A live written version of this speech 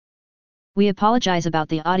We apologize about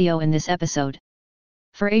the audio in this episode.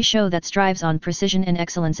 For a show that strives on precision and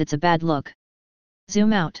excellence, it's a bad look.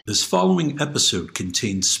 Zoom out. This following episode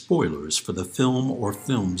contains spoilers for the film or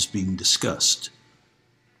films being discussed.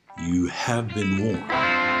 You have been warned.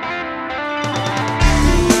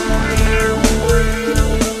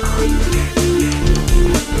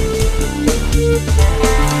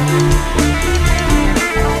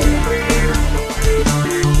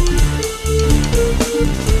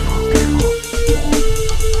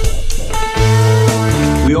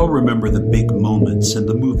 We all remember the big moments in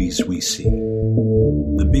the movies we see.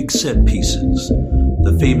 The big set pieces,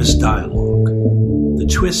 the famous dialogue, the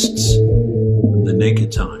twists, and the naked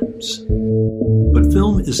times. But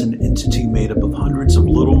film is an entity made up of hundreds of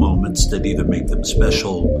little moments that either make them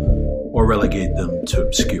special or relegate them to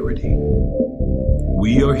obscurity.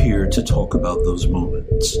 We are here to talk about those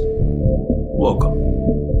moments. Welcome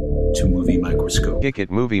to Movie Microscope. Kick it,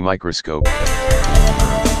 Movie Microscope.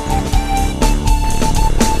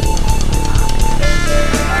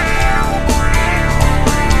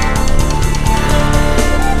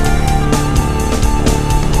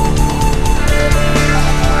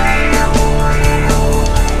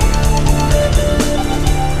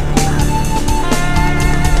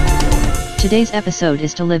 Today's episode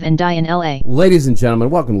is To Live and Die in L.A. Ladies and gentlemen,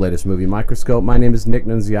 welcome to the latest Movie Microscope. My name is Nick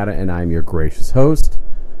Nunziata, and I'm your gracious host.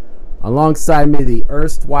 Alongside me, the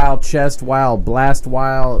erstwhile, chestwhile,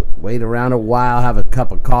 blastwhile, wait around a while, have a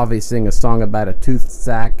cup of coffee, sing a song about a tooth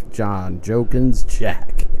sack, John Jokins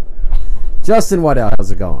Jack. Justin Waddell,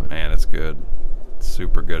 how's it going? Man, it's good. It's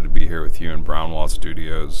super good to be here with you in Brownwall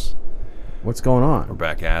Studios. What's going on? We're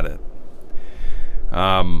back at it.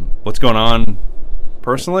 What's going on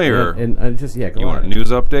personally, or go you want a news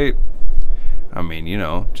update? I mean,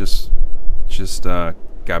 just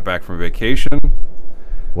got back from vacation.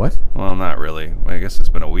 What? Well, not really. I guess it's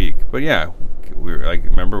been a week, but yeah,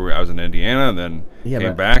 I was in Indiana, and then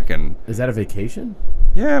came back, and is that a vacation?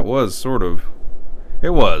 Yeah, it was sort of. It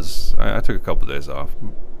was. I took a couple days off.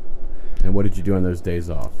 And what did you do on those days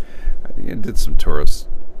off? I did some tourist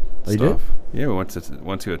stuff. You did? Yeah, we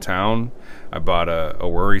went to a town. I bought a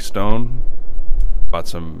worry stone. Bought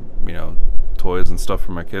some, toys and stuff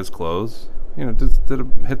for my kids' clothes.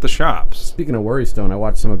 Hit the shops. Speaking of Worry Stone, I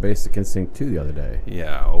watched some of Basic Instinct 2 the other day.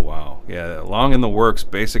 Yeah, oh wow. Yeah, long in the works,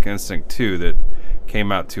 Basic Instinct 2 that came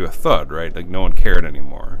out to a thud, right? Like no one cared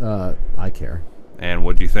anymore. I care. And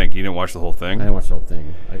what do you think? You didn't watch the whole thing? I didn't watch the whole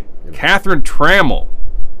thing. Catherine Trammell.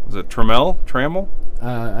 Was it Trammell?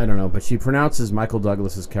 I don't know, but she pronounces Michael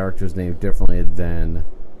Douglas's character's name differently than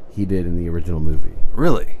he did in the original movie.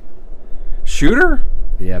 Really? Shooter?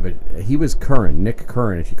 Yeah, but he was Nick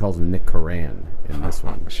Curran, and she calls him Nick Curran in this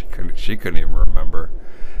one. She couldn't even remember.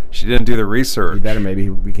 She didn't do the research. Either that, or maybe he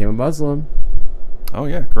became a Muslim. Oh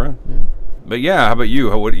yeah, correct. Yeah. But yeah, how about you?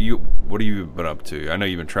 What have you been up to? I know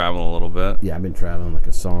you've been traveling a little bit. Yeah, I've been traveling like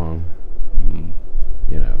a song.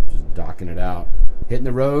 Just docking it out, hitting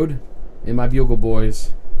the road in my Bugle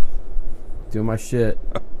Boys, doing my shit.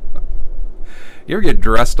 You ever get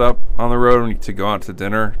dressed up on the road to go out to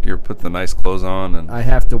dinner? Do you ever put the nice clothes on? And I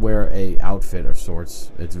have to wear a outfit of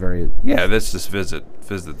sorts. It's very... Yeah, let's just visit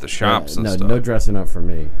the shops and stuff. No dressing up for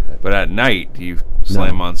me. But at night, do you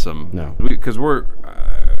slam on some... No. Because we're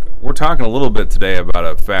talking a little bit today about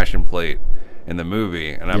a fashion plate in the movie,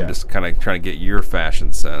 and I'm just kind of trying to get your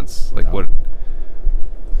fashion sense. Like what...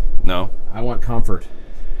 No? I want comfort.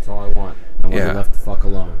 That's all I want. I want to be left the fuck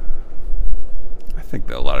alone. I think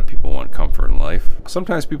that a lot of people want comfort in life.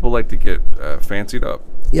 Sometimes people like to get fancied up.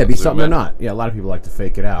 Yeah, be something they're not. Yeah, a lot of people like to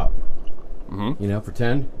fake it out. Mm-hmm.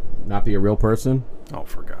 Pretend, not be a real person. Oh,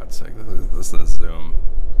 for God's sake. This is Zoom.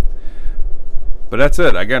 But that's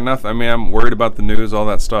it. I got nothing. I mean, I'm worried about the news, all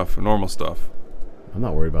that stuff, normal stuff. I'm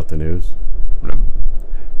not worried about the news. I'm going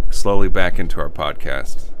to slowly back into our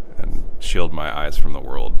podcast and shield my eyes from the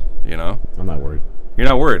world, I'm not worried. You're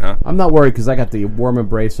not worried, huh? I'm not worried because I got the warm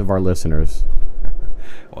embrace of our listeners.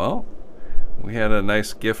 Well, we had a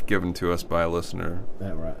nice gift given to us by a listener.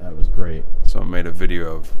 That was great. So I made a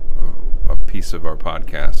video of a piece of our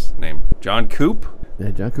podcast named John Coop.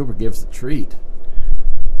 Yeah, John Cooper gives the treat.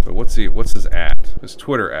 But what's his @ His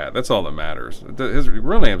Twitter @ That's all that matters. His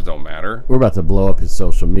real names don't matter. We're about to blow up his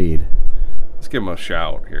social media. Let's give him a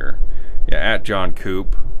shout here. Yeah, @ John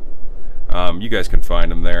Coop. You guys can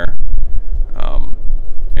find him there.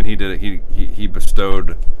 And he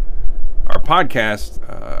bestowed our podcast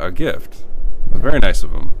a gift. It was very nice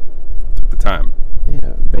of him. Took the time.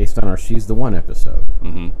 Yeah, based on our She's the One episode.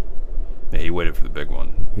 Mm-hmm. Yeah, he waited for the big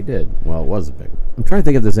one. He did. Well, it was a big one. I'm trying to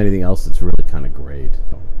think if there's anything else that's really kind of great.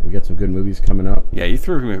 We got some good movies coming up. Yeah, you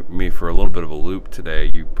threw me for a little bit of a loop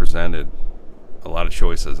today. You presented a lot of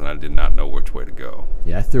choices, and I did not know which way to go.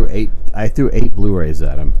 Yeah, I threw eight Blu-rays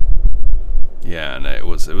at him. Yeah, and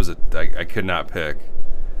I could not pick.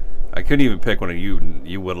 I couldn't even pick when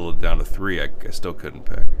you whittled it down to 3. I still couldn't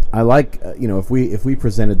pick. I like if we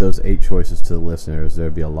presented those 8 choices to the listeners,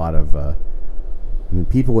 there'd be a lot of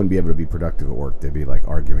people wouldn't be able to be productive at work. They'd be like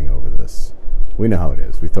arguing over this. We know how it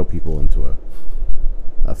is. We throw people into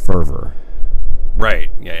a fervor. Right.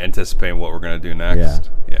 Yeah, anticipating what we're gonna do next.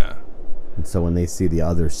 Yeah. And so when they see the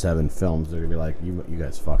other 7 films, they're gonna be like, "You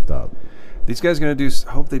guys fucked up." These guys gonna do?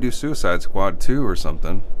 I hope they do Suicide Squad 2 or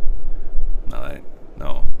something.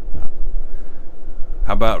 No.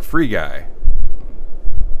 How about Free Guy?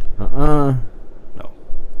 No. No.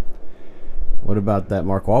 What about that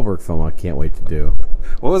Mark Wahlberg film I can't wait to do?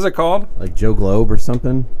 What was it called? Like Joe Globe or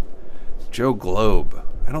something? Joe Globe.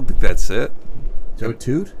 I don't think that's it. Joe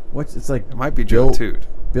Toot? It's like It might be Joe Toot.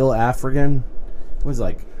 Bill African? What's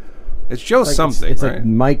like? It's Joe Like something, it's right? like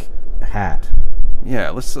Mike Hat. Yeah,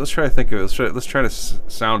 let's try to think of it. Let's try to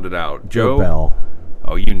sound it out. Joe Bell.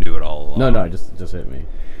 Oh, you knew it all along. No, just hit me.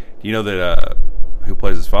 Do you know that who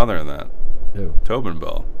plays his father in that? Who? Tobin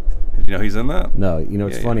Bell. Did you know he's in that? No,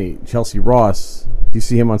 it's Yeah, funny. Chelsea Ross. Do you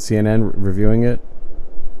see him on CNN reviewing it?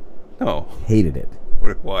 No. Hated it.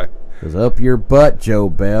 Why? Goes up your butt, Joe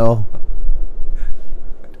Bell.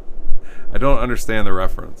 I don't understand the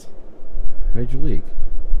reference. Major League.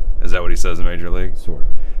 Is that what he says in Major League? Sort of.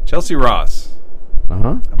 Chelsea Ross.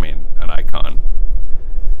 Uh-huh. I mean, an icon.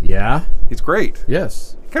 Yeah. He's great.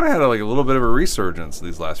 Yes. He kind of had a little bit of a resurgence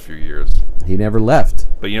these last few years. He never left.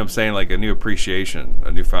 But you know what I'm saying? Like a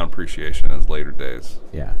newfound appreciation in his later days.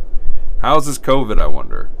 Yeah. How's his COVID, I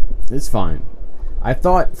wonder? It's fine. I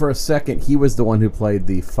thought for a second he was the one who played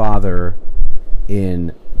the father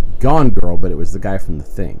in Gone Girl, but it was the guy from The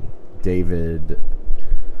Thing. David,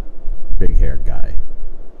 big-haired guy.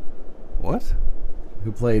 What?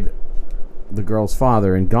 Who played the girl's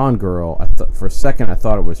father in Gone Girl. For a second I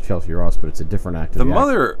thought it was Chelsea Ross, but it's a different actor. The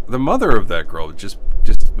mother of that girl just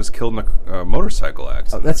was killed in a motorcycle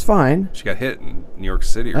accident. That's fine. She got hit in New York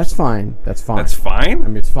City. That's fine. That's fine. That's fine? I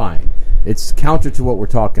mean, it's fine. It's counter to what we're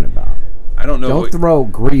talking about. I don't know. Don't throw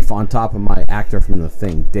grief on top of my actor from The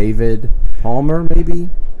Thing. David Palmer, maybe?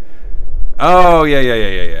 Oh,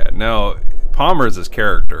 yeah. No, Palmer's his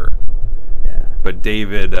character. Yeah. But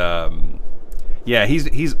David,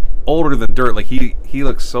 he's older than dirt. Like, he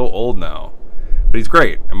looks so old now. But he's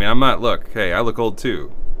great. I mean, I look old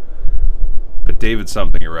too. But David's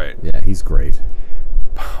something, you're right. Yeah, he's great.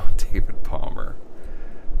 David Palmer.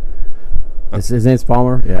 His name's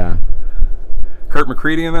Palmer? Yeah. Kurt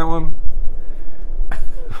McCready in that one?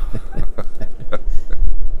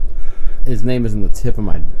 His name is in the tip of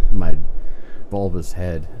my bulbous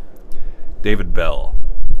head. David Bell.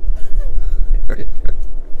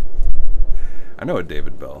 I know a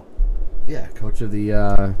David Bell. Yeah, coach of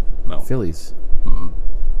the No. Phillies. Mm-mm.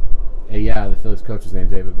 Hey, yeah, the Phillies coach is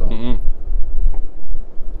named David Bell. Mm-mm.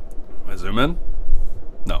 I zoom in?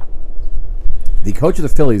 No. The coach of the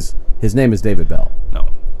Phillies, his name is David Bell. No.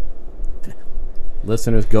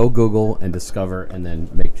 Listeners, go Google and discover, and then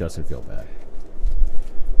make Justin feel bad.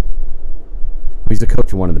 He's the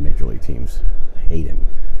coach of one of the major league teams. I hate him.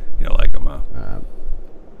 You don't like him, huh?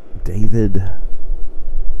 David.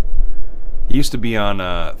 He used to be on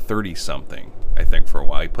 30-something, I think, for a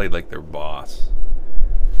while. He played like their boss.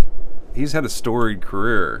 He's had a storied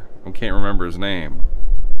career. I can't remember his name.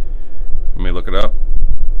 Let me look it up.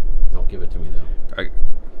 Don't give it to me, though.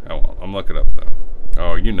 I won't. I'm looking it up, though.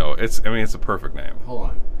 Oh, you know. It's a perfect name. Hold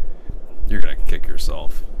on. You're going to kick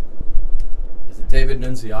yourself. Is it David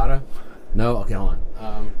Nunziata? No? Okay, hold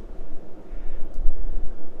on.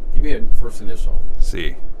 Give me a first initial.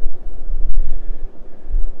 See.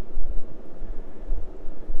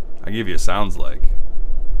 I'll give you a sounds like,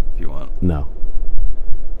 if you want. No.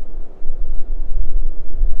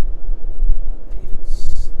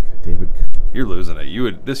 David. You're losing it. You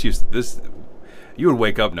would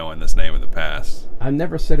wake up knowing this name in the past. I've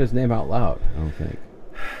never said his name out loud, I don't think.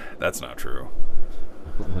 That's not true.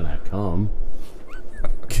 When I come.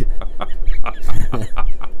 Is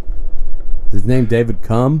his name David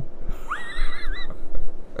Cum?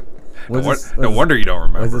 No wonder you don't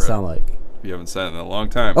remember. What does it sound like? You haven't said it in a long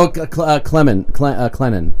time. Oh,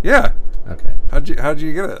 Clennon. Yeah. Okay. How'd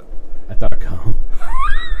you get it? I thought cum.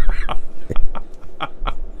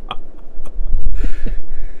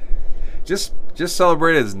 Just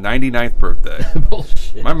celebrated his 99th birthday.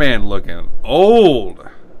 Bullshit. My man looking old.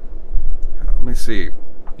 Let me see.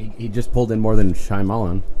 He just pulled in more than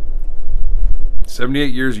Shyamalan.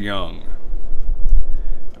 78 years young.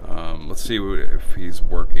 Let's see if he's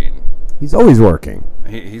working. He's always working.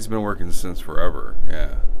 He's been working since forever.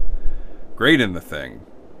 Yeah, great in The Thing.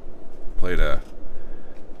 Played a.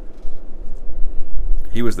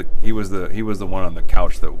 He was the one on the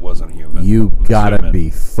couch that wasn't human. You gotta be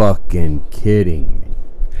fucking kidding me.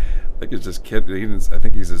 I think he's just kidding. I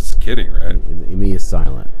think he's just kidding, right? Me is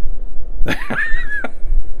silent.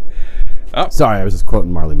 Oh. Sorry, I was just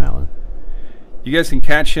quoting Marley Matlin. You guys can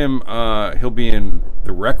catch him. He'll be in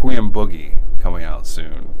the Requiem Boogie coming out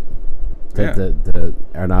soon. The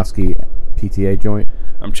Aronofsky PTA joint?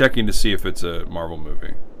 I'm checking to see if it's a Marvel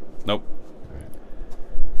movie. Nope. Right.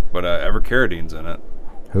 But Ever Carradine's in it.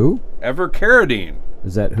 Who? Ever Carradine.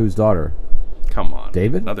 Is that whose daughter? Come on.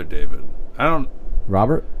 David? Another David.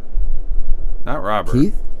 Robert? Not Robert.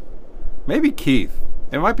 Keith? Maybe Keith.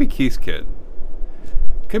 It might be Keith's kid.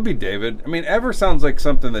 Could be David. I mean, Ever sounds like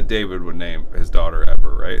something that David would name his daughter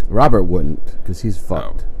Ever, right? Robert wouldn't, because he's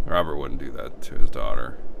fucked. No, Robert wouldn't do that to his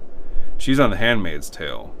daughter. She's on The Handmaid's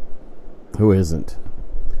Tale. Who isn't?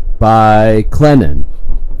 By Clennon.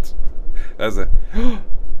 That's a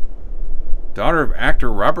daughter of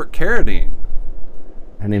actor Robert Carradine.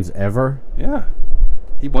 Her name's Ever? Yeah.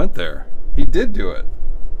 He went there. He did do it.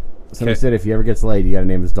 Somebody said if he ever gets laid, you gotta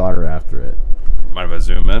name his daughter after it. Mind if I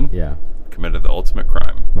zoom in? Yeah. Committed the ultimate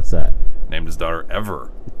crime. What's that? Named his daughter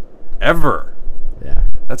Ever. Ever. Yeah.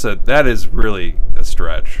 That is really a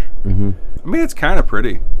stretch. Mm-hmm. I mean, it's kind of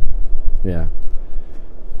pretty. Yeah.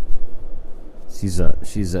 She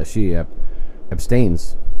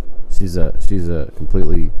abstains. She's a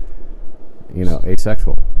completely,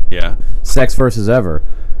 asexual. Yeah. Sex versus Ever.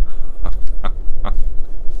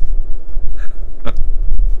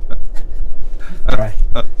 All right.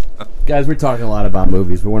 Guys, we're talking a lot about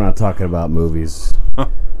movies, but we're not talking about movies.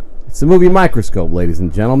 It's the movie Microscope, ladies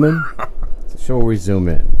and gentlemen. It's a show where we zoom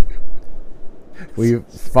in. We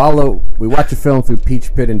watch a film through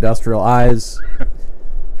Peach Pit industrial eyes.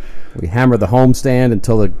 We hammer the homestand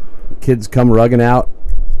until the kids come rugging out.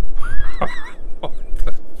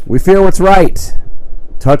 We feel what's right,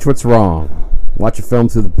 touch what's wrong. Watch a film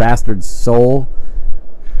through the bastard's soul.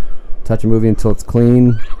 Touch a movie until it's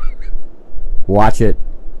clean. Watch it,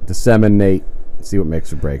 disseminate, see what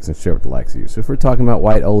makes or breaks, and share with the likes of you. So if we're talking about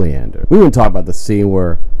White Oleander, we wouldn't talk about the scene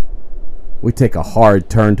where we take a hard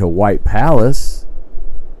turn to White Palace.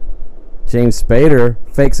 James Spader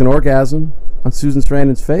fakes an orgasm on Susan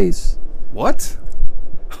Sarandon's face. What?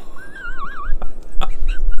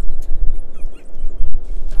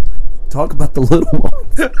 Talk about the little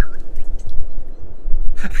moments.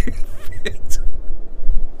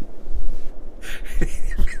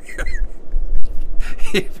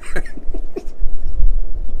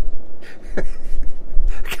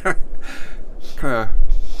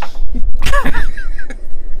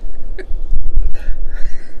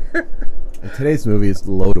 Today's movie is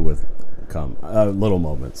loaded with little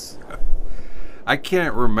moments. I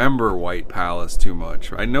can't remember White Palace too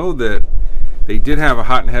much. I know that they did have a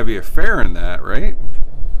hot and heavy affair in that, right?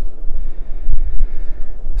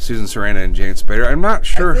 Susan Sarandon and James Spader. I'm not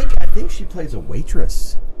sure. I think she plays a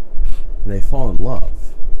waitress. And they fall in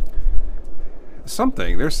love.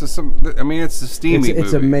 Something. There's some. I mean, it's a steamy movie.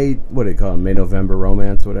 It's a what do you call it? May-November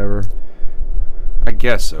romance, whatever. I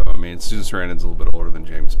guess so. I mean, Susan Sarandon's a little bit older than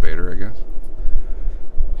James Spader, I guess.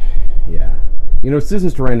 Yeah. Susan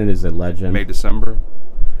Sarandon is a legend. May, December.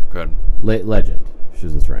 Good. Legend.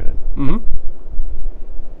 Susan Sarandon. Mm-hmm.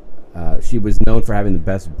 She was known for having the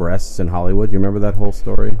best breasts in Hollywood. Do you remember that whole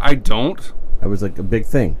story? I don't. It was like a big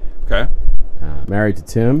thing. Okay. Married to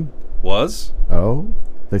Tim. Was? Oh.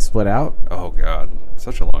 They split out? Oh, God.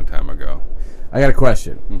 Such a long time ago. I got a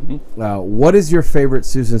question. Mm-hmm. What is your favorite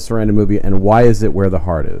Susan Sarandon movie, and why is it Where the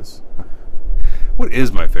Heart Is? What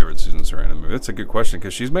is my favorite Susan Sarandon movie? That's a good question,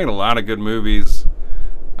 because she's made a lot of good movies.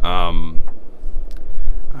 I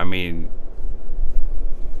mean,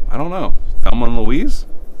 I don't know. Thelma and Louise?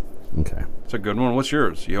 Okay. It's a good one. What's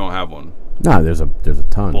yours? You don't have one. No, there's a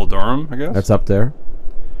ton. Bull Durham, I guess? That's up there.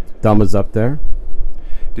 Thelma's up there.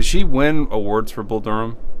 Did she win awards for Bull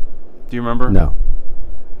Durham? Do you remember? No.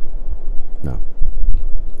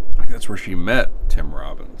 I think that's where she met Tim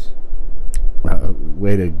Robbins.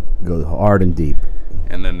 Way to go hard and deep.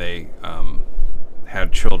 And then they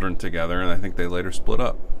had children together, and I think they later split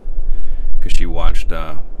up because she watched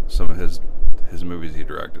some of his movies he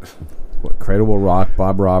directed. What, Cradle Will Rock,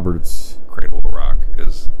 Bob Roberts. Cradle Will Rock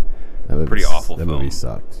is a pretty awful film. That movie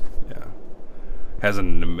sucked. Yeah. Has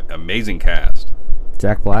an amazing cast.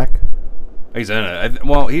 Jack Black? He's in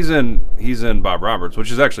it. He's in Bob Roberts,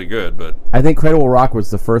 which is actually good, but I think Cradle Will Rock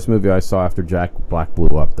was the first movie I saw after Jack Black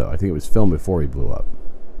blew up, though. I think it was filmed before he blew up.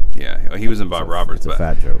 Yeah, he was in Bob Roberts. It's a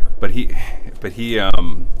fat joke. But he,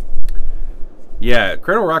 yeah,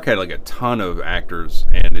 Cradle Rock had like a ton of actors,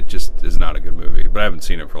 and it just is not a good movie. But I haven't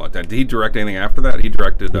seen it for a long time. Did he direct anything after that? He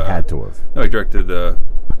directed. He had to have. No, he directed.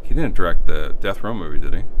 He didn't direct the Death Row movie,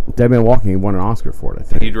 did he? Dead Man Walking. He won an Oscar for it, I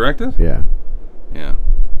think. Did he direct it? Yeah. Yeah.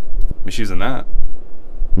 I mean, she's in that.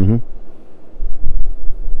 Mm-hmm.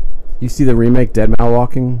 You see the remake, Dead Man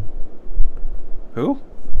Walking? Who?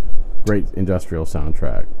 Great industrial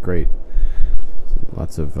soundtrack. Great.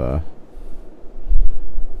 Lots of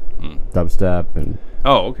dubstep and.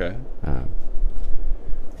 Oh, okay.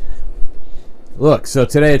 Look, so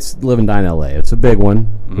today it's Live and Die in L.A. It's a big one.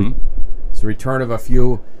 Mm-hmm. It's the return of a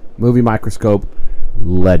few movie microscope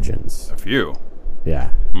legends. A few.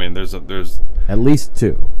 Yeah. I mean, there's at least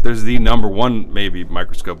two. There's the number one maybe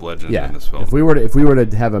microscope legend in this film. If we were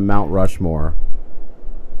to have a Mount Rushmore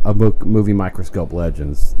of movie microscope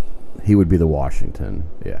legends, he would be the Washington.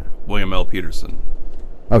 Yeah. William L. Peterson.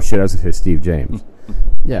 Oh shit! I was going to say Steve James.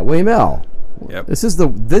 Yeah, William L. Yep. This is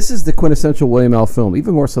the quintessential William L. film,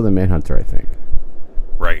 even more so than Manhunter, I think.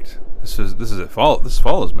 Right. This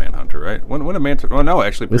follows Manhunter, right? When did Manhunter? Oh no,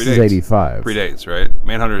 actually predates. This is 85. Predates, right?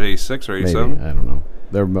 Manhunter is 86 or 87. Maybe. I don't know.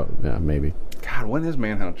 Yeah, maybe. God, when is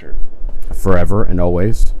Manhunter? Forever and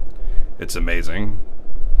always. It's amazing.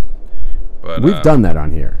 But we've done that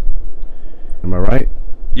on here. Am I right?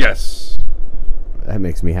 Yes. That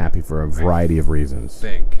makes me happy for a variety of reasons.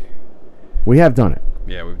 We have done it.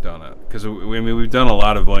 Yeah, we've done it because we've done a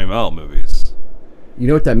lot of William L. movies. You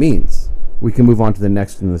know what that means? We can move on to the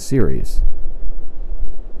next in the series.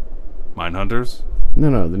 Mindhunters?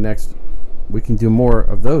 No, the next. We can do more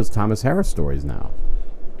of those Thomas Harris stories now.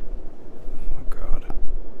 Oh God.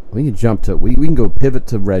 We can jump to. We can go pivot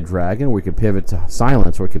to Red Dragon. Or we could pivot to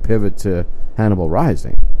Silence. Or we could pivot to Hannibal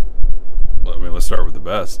Rising. Well, I mean, let's start with the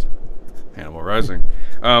best. Hannibal Rising.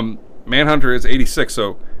 Manhunter is 86,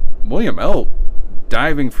 so William L.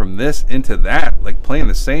 diving from this into that, like playing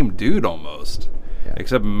the same dude almost. Yeah.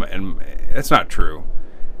 Except, and that's not true.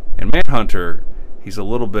 In Manhunter, he's a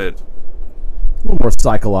little more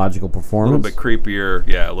psychological performance. A little bit creepier,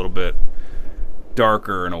 yeah, a little bit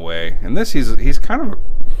darker in a way. In this, he's kind of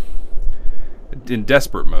in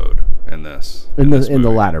desperate mode in this. In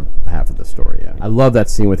the latter half of the story, yeah. I love that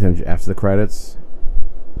scene with him after the credits.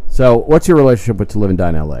 So, what's your relationship with To Live and Die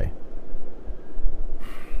in L.A.?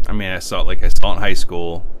 I mean, I saw it in high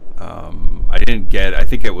school. I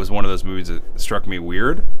think it was one of those movies that struck me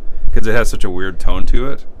weird because it has such a weird tone to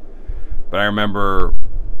it. But I remember,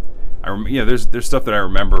 there's stuff that I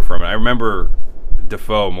remember from it. I remember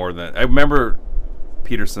Defoe more than I remember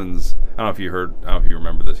Peterson's. I don't know if you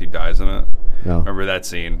remember this. He dies in it. No. I remember that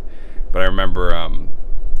scene, but I remember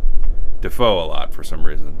Defoe a lot for some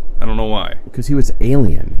reason. I don't know why. Because he was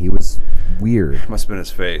alien. He was weird. Must have been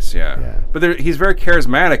his face, yeah. But he's very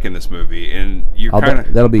charismatic in this movie, and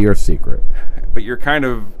that'll be your secret. But you're kind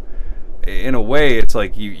of, in a way, it's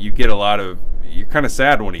like you get a lot of. You're kind of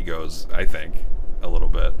sad when he goes. I think a little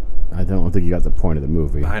bit. I don't think you got the point of the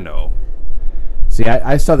movie. I know. See,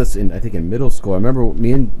 I saw this in middle school. I remember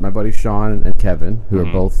me and my buddy Sean and Kevin, who are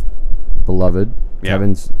both beloved. Yeah.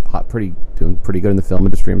 Kevin's doing pretty good in the film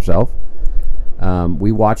industry himself.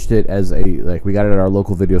 We watched it as we got it at our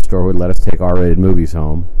local video store who would let us take R-rated movies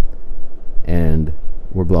home, and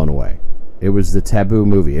we're blown away. It was the taboo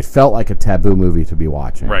movie. It felt like a taboo movie to be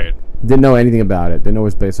watching. Right. Didn't know anything about it. Didn't know it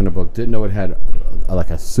was based on a book. Didn't know it had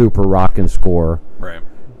a super rockin' score. Right.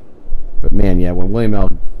 But man, yeah, when William L.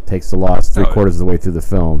 takes the loss 3/4 of the way through the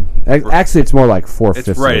film. Actually, it's more like 4/5 of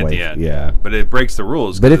the way. It's right at the end. Yeah. But it breaks the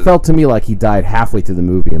rules. But it felt to me like he died halfway through the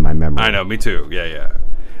movie in my memory. I know, me too. Yeah.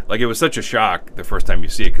 Like, it was such a shock the first time you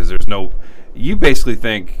see it because you basically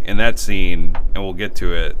think in that scene, and we'll get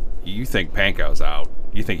to it, you think Pankow's out.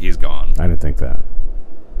 You think he's gone. I didn't think that.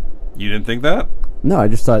 You didn't think that? No, I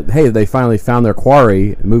just thought, hey, they finally found their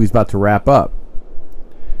quarry. The movie's about to wrap up.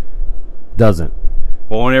 Doesn't.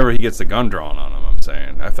 Well, whenever he gets the gun drawn on him, I'm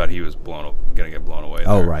saying. I thought he was going to get blown away there.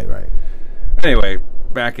 Oh, right. Anyway,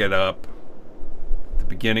 back it up. The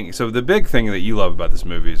beginning. So the big thing that you love about this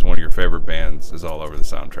movie is one of your favorite bands is all over the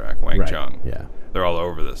soundtrack, Wang Chung. Yeah. They're all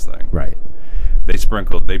over this thing. Right. They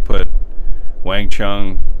put Wang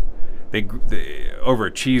Chung over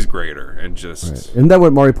a cheese grater and just... Right. Isn't that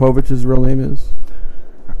what Maury Povich's real name is?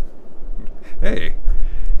 Hey,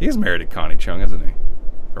 he's married to Connie Chung, isn't he?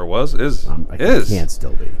 Or was? Is. Can't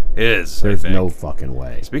still be. Is. There's no fucking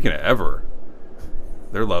way. Speaking of ever,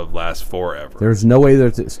 their love lasts forever. There's no way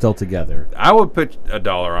they're still together. I would put $1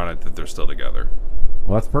 on it that they're still together.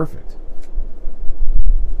 Well, that's perfect.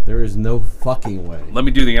 There is no fucking way. Let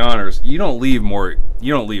me do the honors. You don't leave Maury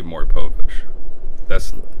Povich.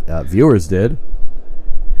 That's. Viewers did.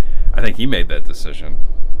 I think he made that decision.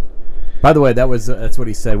 By the way, that's what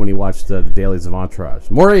he said when he watched the dailies of Entourage.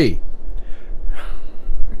 Maury!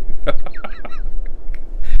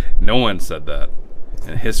 No one said that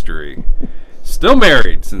in history. Still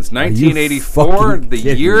married since 1984. The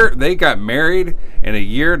year they got married, and a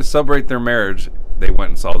year to celebrate their marriage, they went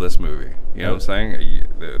and saw this movie. You know what I'm saying?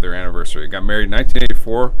 Their anniversary. Got married in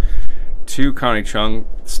 1984 to Connie Chung,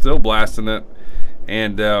 still blasting it.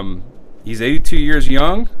 And he's 82 years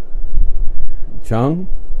young. Chung?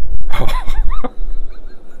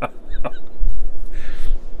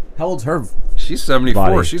 How old's her? She's 74.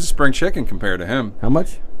 Body? She's a spring chicken compared to him. How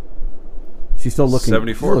much? She's still looking.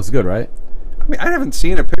 74. She looks good, right? I mean, I haven't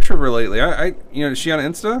seen a picture of her lately. Is she on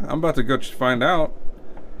Insta? I'm about to go find out.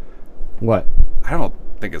 What? I don't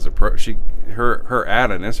think it's her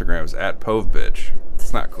ad on Instagram is @PovBitch.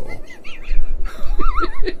 It's not cool.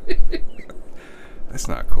 That's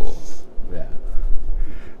not cool. Yeah.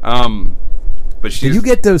 But did you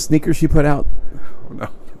get those sneakers she put out? No.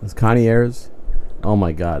 Those Connie Airs? Oh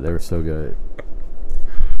my God, they were so good.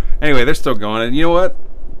 Anyway, they're still going, and you know what?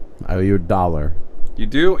 I owe you $1. You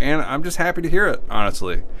do, and I'm just happy to hear it,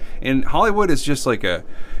 honestly. And Hollywood is just like it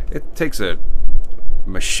takes a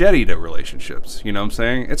machete to relationships. You know what I'm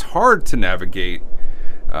saying? It's hard to navigate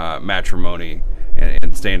matrimony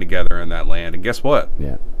and staying together in that land. And guess what?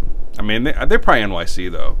 Yeah. I mean, they're probably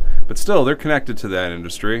NYC, though. But still, they're connected to that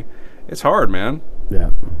industry. It's hard, man.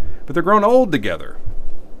 Yeah. But they're growing old together.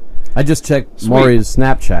 I just checked Maury's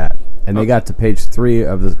Snapchat, and they got to page 3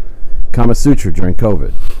 of the Kama Sutra during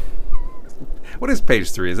COVID. What is page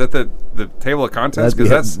 3? Is that the table of contents?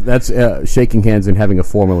 Because that's shaking hands and having a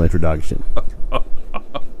formal introduction.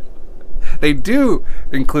 They do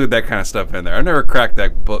include that kind of stuff in there. I never cracked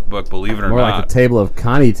that book, believe it or More not. like a table of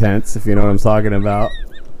Connie tents, if you know what I'm talking about.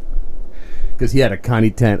 Because he had a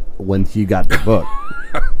Connie tent when he got the book.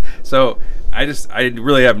 So I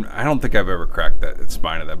really haven't. I don't think I've ever cracked that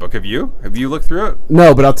spine of that book. Have you? Have you looked through it?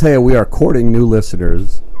 No, but I'll tell you, we are courting new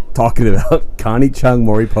listeners, talking about Connie Chung,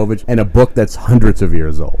 Maury Povich, and a book that's hundreds of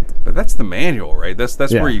years old. But that's the manual, right? That's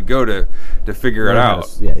where you go to figure it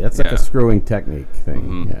out. Yeah, that's like a screwing technique thing.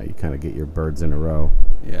 Mm-hmm. Yeah, you kind of get your birds in a row.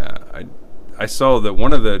 Yeah, I saw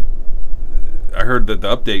that I heard that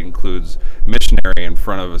the update includes missionary in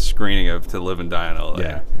front of a screening of To Live and Die in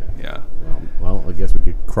L.A. Yeah. Well, I guess we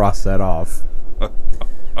could cross that off.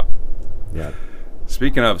 Yeah.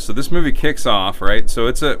 Speaking of, so this movie kicks off, right? So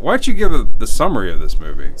why don't you give the summary of this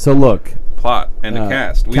movie? So look, plot and the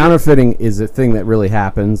cast. Counterfeiting is a thing that really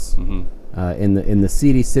happens. Mm-hmm. In the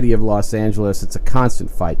seedy city of Los Angeles. It's a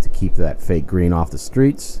constant fight to keep that fake green off the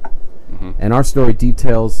streets. Mm-hmm. And our story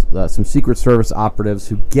details some Secret Service operatives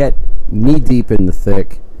who get knee-deep in the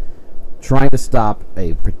thick, trying to stop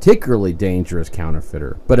a particularly dangerous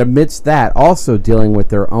counterfeiter. But amidst that, also dealing with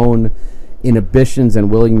their own inhibitions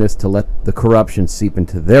and willingness to let the corruption seep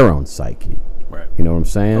into their own psyche. Right. You know what I'm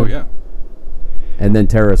saying? Oh, yeah. And then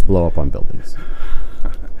terrorists blow up on buildings.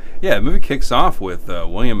 Yeah, the movie kicks off with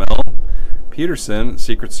William L. Peterson,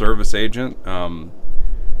 Secret Service agent. I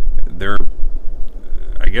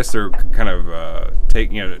guess they're kind of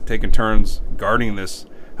taking turns guarding this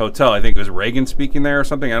hotel. I think it was Reagan speaking there or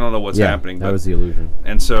something. I don't know what's happening. That was the illusion.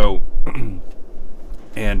 And so,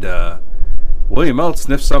 William L.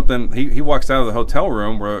 sniffs something. He walks out of the hotel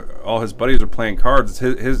room where all his buddies are playing cards.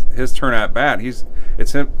 It's his turn at bat.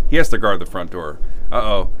 It's him. He has to guard the front door.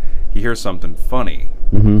 He hears something funny,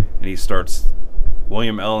 and he starts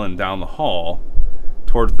William Ellen down the hall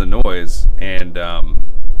towards the noise, and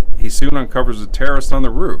he soon uncovers a terrorist on the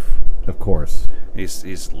roof. Of course.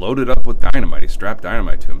 He's loaded up with dynamite. He strapped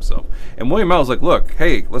dynamite to himself. And William L. is like, look,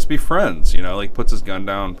 hey, let's be friends. You know, like puts his gun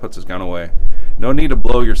down, puts his gun away. No need to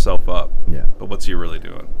blow yourself up. Yeah. But what's he really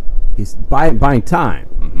doing? He's buying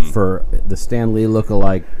time for the Stan Lee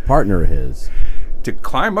lookalike partner of his. To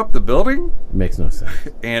climb up the building? Makes no sense.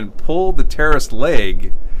 And pull the terrorist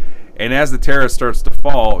leg. And as the terrorist starts to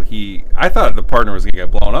fall, I thought the partner was going to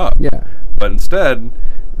get blown up. Yeah. But instead,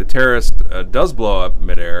 the terrorist does blow up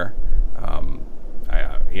midair.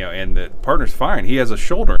 And the partner's fine. He has a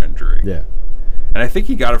shoulder injury. Yeah. And I think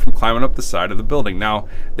he got it from climbing up the side of the building. Now,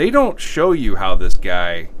 they don't show you how this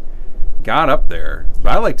guy got up there,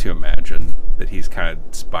 but I like to imagine that he's kind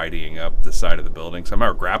of spideying up the side of the building. So,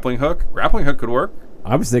 a grappling hook? Grappling hook could work.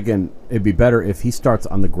 I was thinking it'd be better if he starts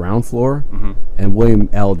on the ground floor and William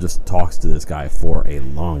L. just talks to this guy for a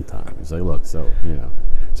long time. He's like, look, so, you know.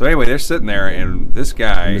 So, anyway, they're sitting there, and this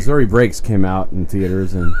guy... Missouri Breaks came out in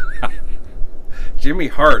theaters, and... Jimmy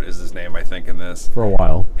Hart is his name, I think, in this. For a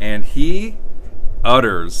while. And he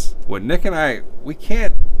utters what Nick and I, we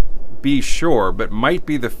can't be sure, but might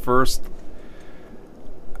be the first.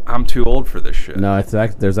 I'm too old for this shit. No,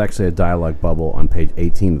 there's actually a dialogue bubble on page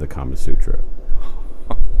 18 of the Kama Sutra.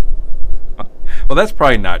 Well, that's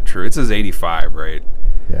probably not true. It says 85, right?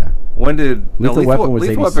 Yeah. When did Lethal Weapon was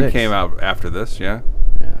Lethal 86. Weapon came out after this? Yeah.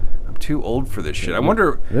 Yeah. I'm too old for this shit. I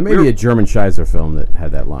wonder. There may be a German Scheiser film that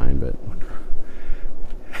had that line, but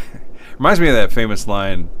reminds me of that famous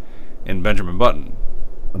line in Benjamin Button.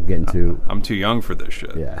 I'm getting too. I'm too young for this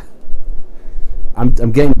shit. Yeah. I'm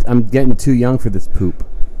getting too young for this poop.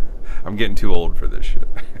 I'm getting too old for this shit.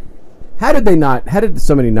 How did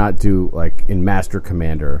somebody not do, like, in Master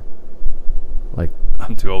Commander, like,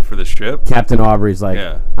 I'm too old for this ship? Captain Aubrey's like,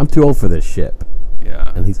 Yeah. I'm too old for this ship.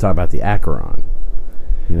 Yeah. And he's talking about the Acheron.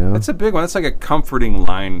 You know? That's a big one. That's like a comforting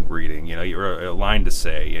line reading, you know, you're a line to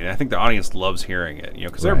say. And I think the audience loves hearing it, you know,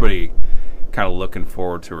 because Right. everybody kind of looking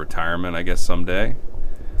forward to retirement, I guess, someday.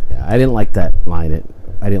 Yeah, I didn't like that line.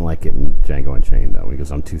 I didn't like it in Django Unchained, though,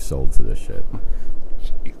 because I'm too sold for this shit.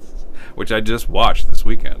 Which I just watched this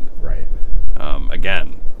weekend. Right.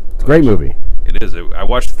 Again. It's a great movie. It is. I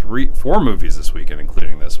watched 4 movies this weekend,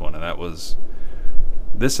 including this one, and that was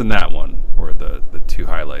this and that one were the 2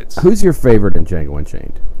 highlights. Who's your favorite in Django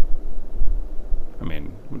Unchained? I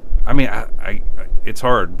mean, I it's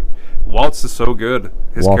hard. Waltz is so good.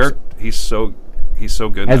 His Waltz. character, he's so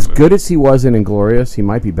good. In As that movie. good as he was in Inglourious, he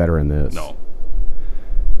might be better in this.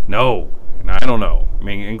 No, I don't know. I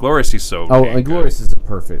mean, Inglourious, he's so. Oh, dang Inglourious is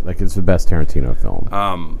perfect. Like, it's the best Tarantino film.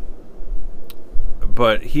 good.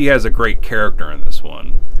 But he has a great character in this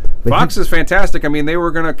one. But Fox is fantastic. I mean, they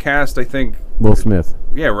were gonna cast, I think. Will Smith.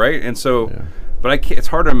 Yeah, right. And so, Yeah. but I can't, it's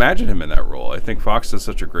hard to imagine him in that role. I think Fox does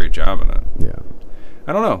such a great job in it. Yeah.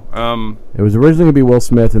 I don't know. It was originally going to be Will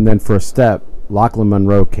Smith, and then for a step, Lachlan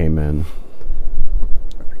Monroe came in.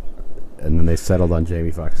 And then they settled on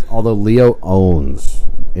Jamie Foxx. Although Leo owns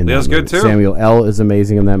in Leo's that movie. good, too. Samuel L. is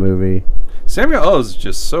amazing in that movie. Samuel L. is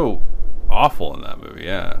just so awful in that movie.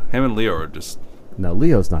 Yeah, him and Leo are just No,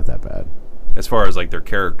 Leo's not that bad. as far as like their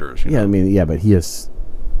characters. You Yeah, know? I mean, yeah, but he is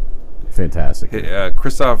fantastic.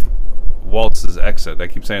 Christoph Waltz's exit. I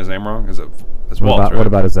keep saying his name wrong. It's What Waltz. about, right? what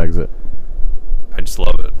about his exit? I just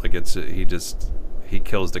love it. Like he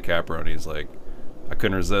kills DiCaprio and he's like, I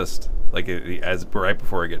couldn't resist. Like as right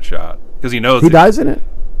before he gets shot because he knows He dies in it?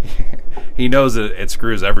 he knows that it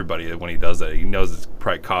screws everybody when he does that. He knows it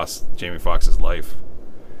probably costs Jamie Foxx's life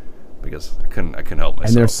because I couldn't help myself.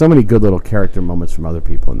 And there's so many good little character moments from other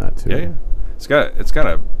people in that, too. yeah. It's got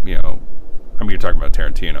a you know, I mean you're talking about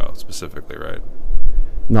Tarantino specifically, right?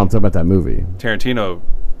 No, I'm talking about that movie. Tarantino,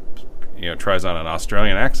 you know, tries on an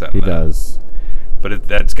Australian accent. He in that. does. But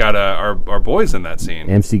that's got our boys in that scene.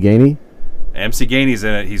 MC Gainey? MC Gainey's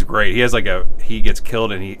in it. He's great. He has he gets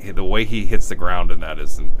killed and the way he hits the ground in that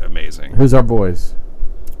is amazing. Who's our boys?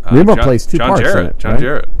 Remar John- plays two John parts Jarrett. in it, John right?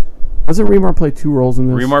 Jarrett. Doesn't Remar play 2 roles in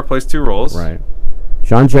this? Remar plays 2 roles. Right.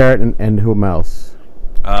 John Jarrett and who else?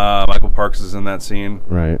 Michael Parks is in that scene.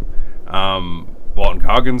 Right. Walton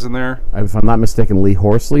Goggins in there. If I'm not mistaken, Lee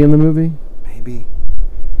Horsley in the movie? Maybe.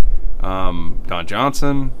 Don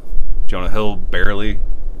Johnson. Jonah Hill barely.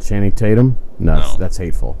 Channing Tatum? No, No. that's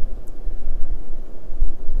hateful.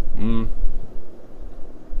 I'm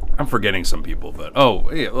forgetting some people, but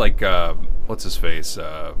like what's his face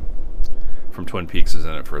from Twin Peaks is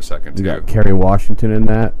in it for a second You too. got Kerry Washington in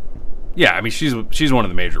that. Yeah, I mean she's one of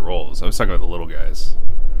the major roles. I was talking about the little guys.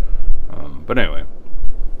 But anyway,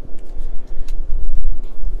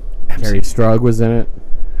 Kerry Strug was in it.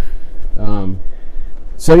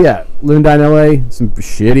 So yeah, Loondyne LA, some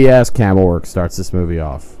shitty ass camel work starts this movie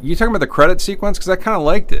off. you talking about the credit sequence because I kind of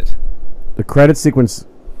liked it. The credit sequence,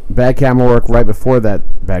 bad camel work. Right before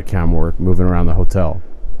that, bad camel work, moving around the hotel.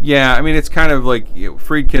 Yeah, I mean it's kind of like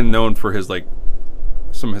Friedkin known for his like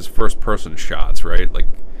some of his first person shots, right? Like,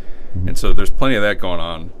 and so there's plenty of that going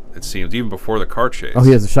on. It seems even before the car chase. Oh,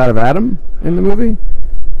 he has a shot of Adam in the movie.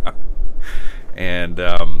 And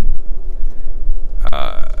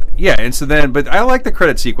yeah, and so then, but I like the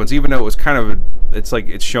credit sequence, even though it was kind of it's like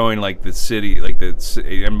it's showing like the city, like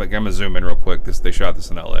I'm gonna zoom in real quick. They shot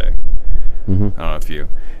this in L.A. Mm-hmm. I don't know if you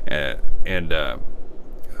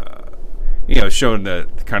you know, showing the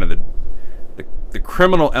kind of the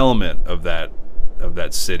criminal element of that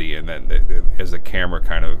city, and then as the camera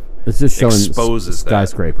kind of It's just showing exposes that.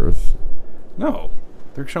 skyscrapers. No,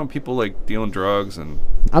 they're showing people like dealing drugs and.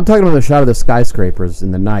 I'm talking about the shot of the skyscrapers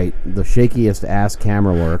in the night, the shakiest ass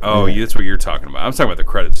camera work. Oh, Yeah. that's what you're talking about. I'm talking about the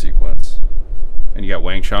credit sequence. And you got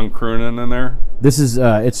Wang Chung crooning in there. This is,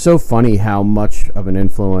 it's so funny how much of an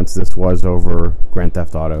influence this was over Grand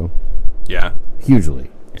Theft Auto. Yeah.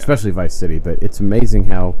 Hugely. especially Vice City. But it's amazing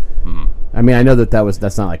how. I mean, I know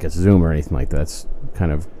that's not like a Zoom or anything like that. That's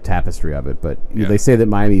kind of tapestry of it. But they say that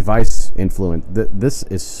Miami Vice influence. This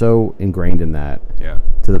is so ingrained in that. Yeah.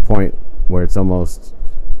 To the point where it's almost.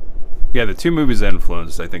 Yeah, the two movies that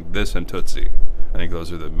influenced, I think, this and Tootsie. I think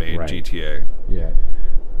those are the main GTA. Yeah.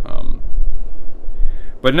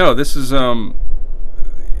 But no, this is you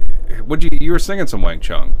were singing some Wang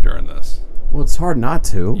Chung during this. Well, it's hard not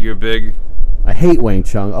to. You're big. I hate Wang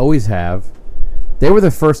Chung. Always have. They were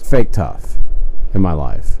the first fake tough in my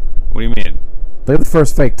life. What do you mean? They were the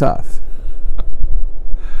first fake tough.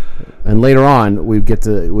 And later on, we get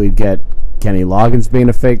Kenny Loggins being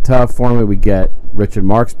a fake tough for me. We get Richard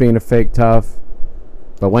Marx being a fake tough.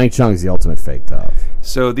 But Wang Chung's the ultimate fake tough.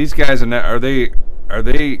 So these guys are they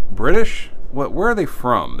British? Where are they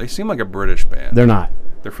from? They seem like a British band. They're not.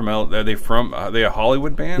 They're from Are they a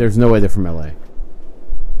Hollywood band? There's no way they're from LA.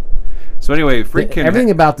 So anyway,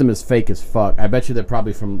 everything about them is fake as fuck. I bet you they're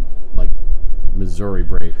probably from like Missouri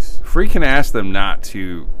breaks. Freakin' asked them not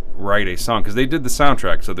to write a song because they did the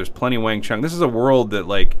soundtrack. So there's plenty of Wang Chung. This is a world that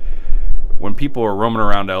like when people are roaming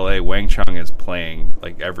around LA, Wang Chung is playing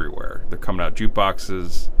like everywhere. They're coming out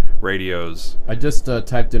jukeboxes, radios. I just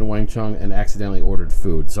typed in Wang Chung and accidentally ordered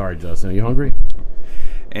food. Sorry, Justin. Are you hungry?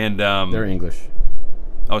 And they're English.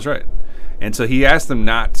 I was right. And so he asked them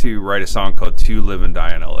not to write a song called To Live and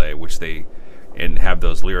Die in LA, and have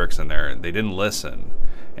those lyrics in there. And they didn't listen.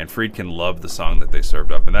 And Friedkin loved the song that they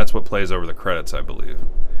served up. And that's what plays over the credits, I believe.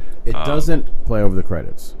 It doesn't play over the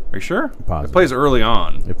credits. Are you sure? Positive. It plays early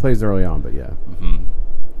on. It plays early on, but yeah. Mm-hmm.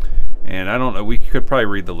 And I don't know. We could probably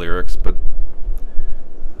read the lyrics, but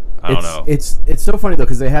I don't know. It's so funny, though,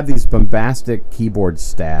 because they have these bombastic keyboard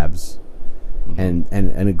stabs and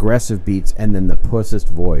aggressive beats and then the pussest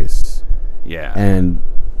voice. Yeah. And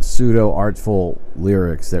pseudo-artful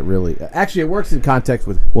lyrics that really... Actually, it works in context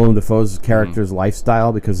with Willem Dafoe's character's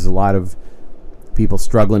lifestyle because there's a lot of people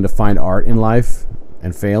struggling to find art in life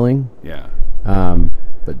and failing. Yeah. But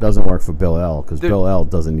it doesn't work for Bill L. because Bill L.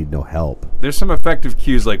 doesn't need no help. There's some effective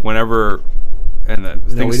cues, like whenever... No,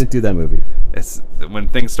 we didn't do that movie. It's when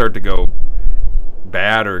things start to go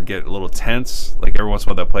bad or get a little tense, like every once in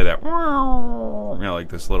a while they'll play that, like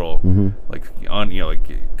this little, kind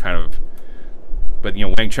of... But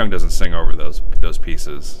Wang Chung doesn't sing over those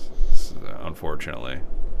pieces, unfortunately.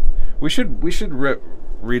 We should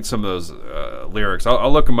read some of those lyrics.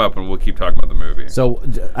 I'll look them up and we'll keep talking about the movie. So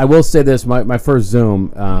I will say this: my first Zoom,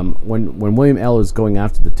 when William L. is going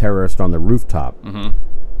after the terrorist on the rooftop,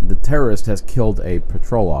 the terrorist has killed a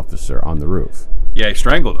patrol officer on the roof. Yeah, he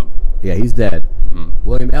strangled him. Yeah, he's dead.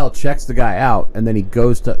 William L. checks the guy out, and then he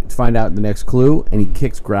goes to find out the next clue, and he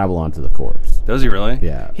kicks gravel onto the corpse. Does he really?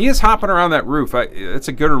 Yeah. He is hopping around that roof. It's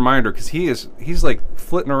a good reminder because he's like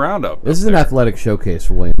flitting around up. This is an athletic showcase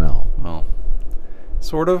for William L. Oh,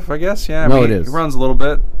 sort of, I guess. Yeah. No, it is. He runs a little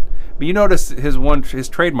bit, but you notice his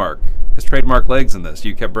trademark legs in this.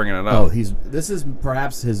 You kept bringing it up. Oh, this is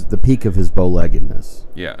perhaps the peak of his bow-leggedness.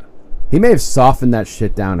 Yeah. He may have softened that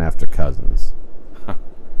shit down after Cousins.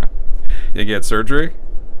 You get surgery?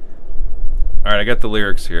 All right, I got the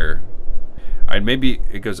lyrics here.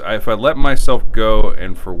 It goes, if I let myself go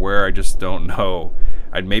and for where I just don't know,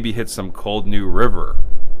 I'd maybe hit some cold new river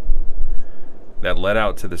that led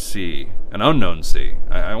out to the sea, an unknown sea.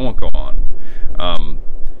 I won't go on.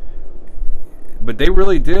 But they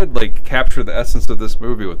really did capture the essence of this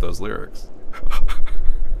movie with those lyrics.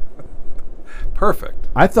 Perfect.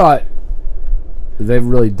 I thought they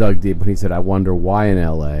really dug deep when he said, I wonder why in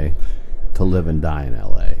L.A. to live and die in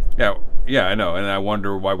L.A. Yeah, I know. And I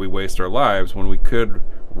wonder why we waste our lives when we could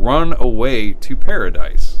run away to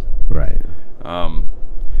paradise. Right. But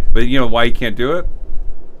why you can't do it?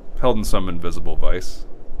 Held in some invisible vice.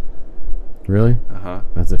 Really? Uh-huh.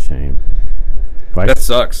 That's a shame. Vice? That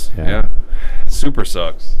sucks. Yeah. Super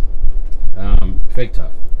sucks. Fake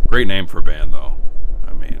tough. Great name for a band, though.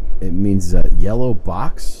 I mean... It means yellow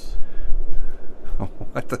box?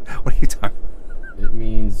 What are you talking about? It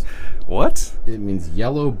means... What? It means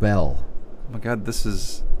yellow bell. Oh my god, this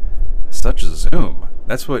is such a zoom.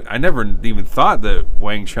 That's what... I never even thought that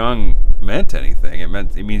Wang Chung meant anything.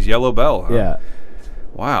 It means yellow bell, huh? Yeah.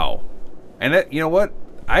 Wow. And that, you know what?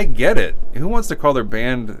 I get it. Who wants to call their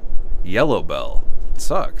band Yellow Bell? It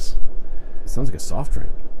sucks. It sounds like a soft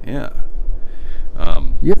drink. Yeah.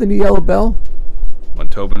 You have the new Yellow Bell? When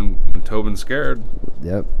Tobin's scared.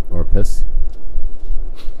 Yep. Or piss.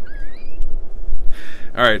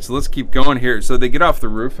 All right, so let's keep going here. So they get off the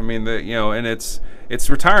roof. I mean, and it's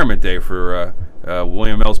retirement day for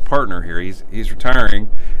William L's partner here. He's retiring.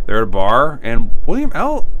 They're at a bar, and William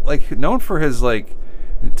L, known for his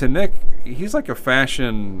To Nick, he's like a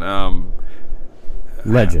fashion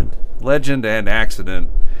Legend. legend and accident.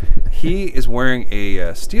 He is wearing a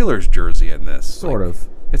Steelers jersey in this. Sort of.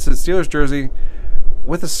 It's a Steelers jersey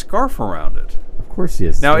with a scarf around it. Of course he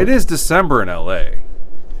is. Now, it is December in L.A.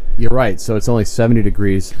 You're right. So it's only 70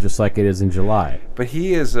 degrees, just like it is in July. But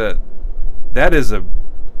he is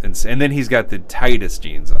and then he's got the tightest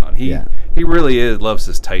jeans on. He really loves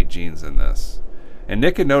his tight jeans in this. And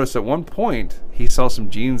Nick had noticed at one point he saw some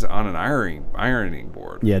jeans on an ironing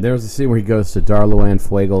board. Yeah, there was a scene where he goes to Darluan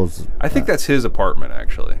Fuegel's. I think that's his apartment,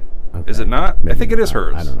 actually. Okay. Is it not? Maybe. I think it is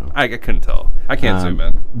hers. I don't know. I couldn't tell. I can't zoom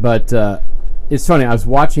in. But it's funny. I was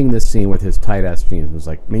watching this scene with his tight-ass jeans. It was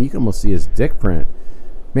like, man, you can almost see his dick print.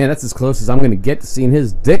 Man, that's as close as I'm going to get to seeing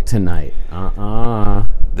his dick tonight.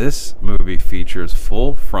 This movie features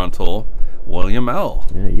full frontal William L.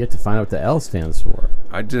 Yeah, you get to find out what the L stands for.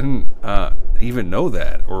 I didn't even know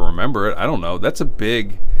that or remember it. I don't know. That's a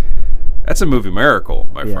movie miracle,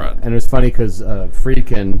 my friend. And it was funny because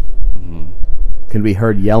Friedkin can be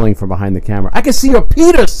heard yelling from behind the camera, I can see your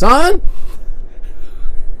Peter, son!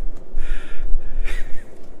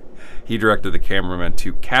 He directed the cameraman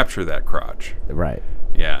to capture that crotch. Right.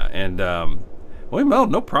 Yeah, and William L.,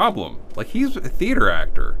 no problem. Like, he's a theater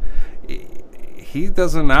actor. He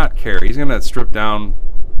does not care. He's going to strip down.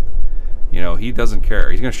 He doesn't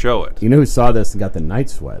care. He's going to show it. You know who saw this and got the night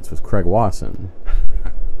sweats was Craig Wasson.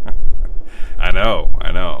 I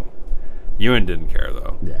know. Ewan didn't care,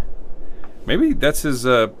 though. Yeah. Maybe that's his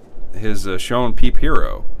shown peep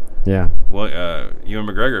hero. Yeah. Well, Ewan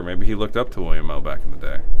McGregor, maybe he looked up to William L. back in the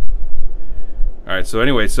day. All right, so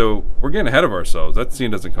anyway, we're getting ahead of ourselves. That scene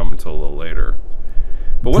doesn't come until a little later.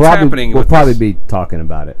 But what's happening? We'll probably be talking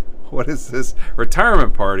about it. What is this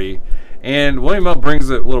retirement party? And William L. brings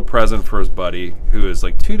a little present for his buddy, who is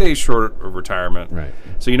like 2 days short of retirement. Right.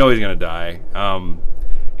 So he's going to die. And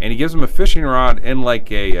he gives him a fishing rod and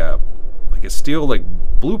like a steel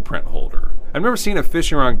blueprint holder. I've never seen a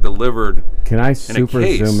fishing rod delivered. Can I in super a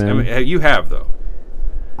case. zoom in? I mean, you have, though.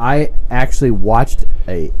 I actually watched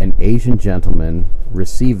an Asian gentleman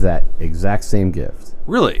receive that exact same gift.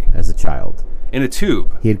 Really? As a child. In a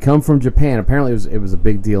tube. He had come from Japan. Apparently, it was a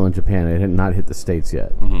big deal in Japan. It had not hit the States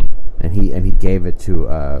yet. Mm-hmm. And he gave it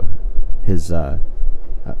to his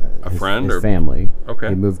friend his or family. Okay.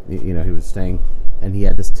 He moved. He was staying, and he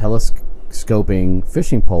had this telescoping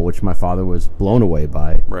fishing pole, which my father was blown away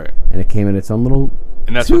by. Right. And it came in its own little.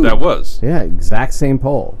 And that's tube. what that was. Yeah, exact same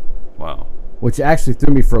pole. Wow. Which actually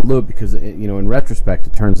threw me for a loop because, in retrospect,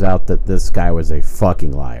 it turns out that this guy was a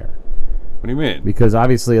fucking liar. What do you mean? Because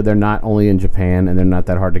obviously they're not only in Japan and they're not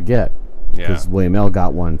that hard to get. Yeah. Because William L.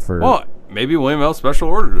 got one for... Well, maybe William L. special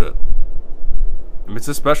ordered it. I mean, it's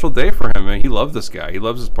a special day for him, and he loved this guy. He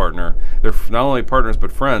loves his partner. They're not only partners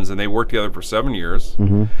but friends, and they worked together for 7 years.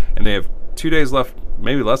 Mm-hmm. And they have 2 days left,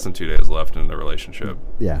 maybe less than 2 days left in their relationship.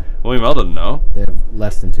 Yeah. William L. didn't know. They have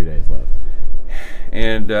less than 2 days left.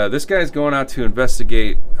 And this guy's going out to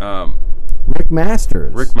investigate Rick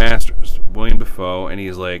Masters, William Dafoe, and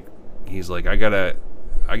he's like, I gotta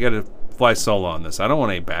fly solo on this. I don't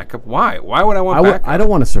want any backup. Why? Why would I want backup? I don't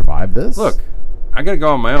want to survive this. Look, I gotta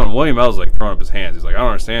go on my own. William L's like throwing up his hands. He's like, I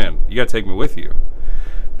don't understand. You gotta take me with you.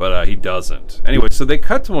 But he doesn't. Anyway, so they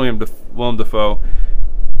cut to William Dafoe.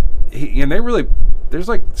 And there's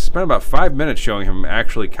spent about 5 minutes showing him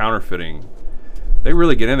actually counterfeiting. They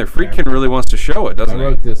really get in there. Friedkin really wants to show it, doesn't he? I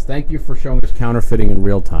wrote this. Thank you for showing us counterfeiting in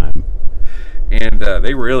real time. And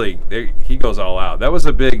he goes all out. That was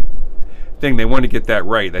a big thing. They wanted to get that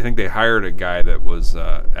right. I think they hired a guy that was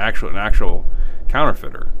an actual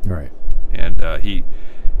counterfeiter. Right. And he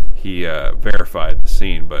verified the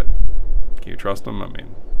scene, but can you trust him? I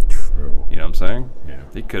mean, true. You know what I'm saying? Yeah.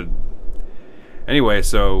 He could. Anyway,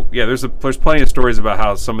 so yeah, there's plenty of stories about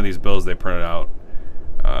how some of these bills they printed out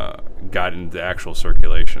got into actual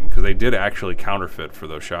circulation because they did actually counterfeit for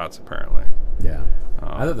those shots apparently. Yeah.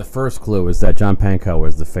 I thought the first clue was that John Pankow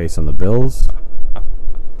was the face on the bills.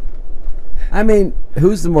 I mean,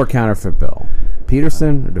 who's the more counterfeit bill,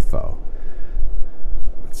 Peterson or Dafoe?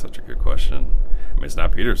 That's such a good question. I mean, it's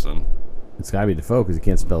not Peterson. It's got to be Dafoe because he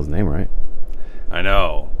can't spell his name right. I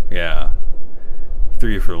know. Yeah. He threw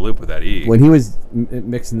you for a loop with that E. When he was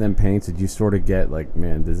mixing them paints, did you sort of get like,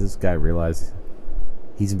 man, does this guy realize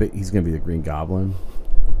he's going to be the Green Goblin?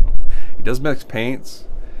 He does mix paints.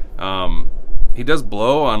 He does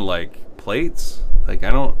blow on like plates. Like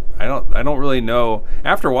I don't really know.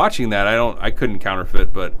 After watching that, I couldn't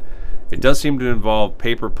counterfeit, but it does seem to involve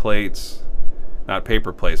paper plates, not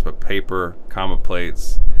paper plates, but paper comma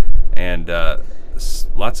plates, and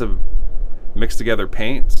lots of mixed together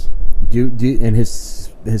paints. And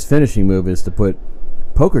his finishing move is to put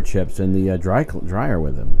poker chips in the dryer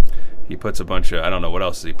with him. He puts a bunch of, I don't know what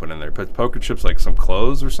else does he put in there. He puts poker chips, like some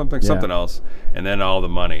clothes or something, something else, and then all the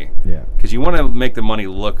money. Yeah. Because you want to make the money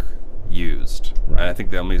look used. Right. And I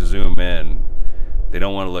think that when they zoom in, they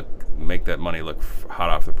don't want to make that money look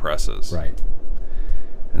hot off the presses. Right.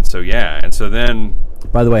 And so, yeah. And so then...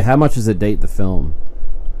 By the way, how much does it date the film?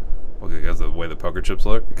 Well, because of the way the poker chips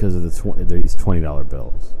look? Because of these $20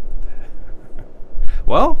 bills.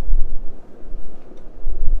 Well...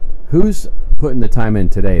 Who's putting the time in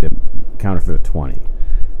today to counterfeit a 20?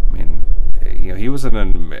 I mean, he was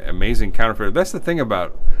an amazing counterfeiter. That's the thing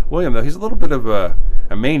about William, though. He's a little bit of a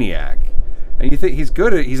maniac. And you think he's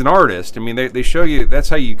good at, he's an artist. I mean, they show you, that's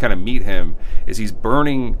how you kind of meet him, is he's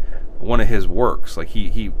burning one of his works. Like,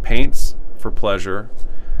 he paints for pleasure.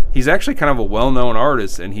 He's actually kind of a well-known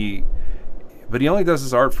artist, but he only does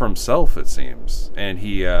his art for himself, it seems. And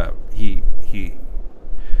he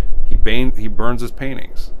burns his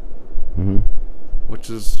paintings. Mm-hmm. Which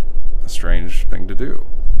is a strange thing to do.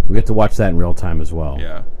 We get to watch that in real time as well.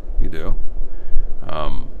 Yeah, you do.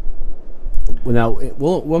 Well, now,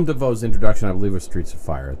 Willem Dafoe's introduction, I believe, was Streets of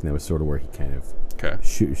Fire. I think that was sort of where he kind of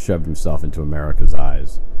shoved himself into America's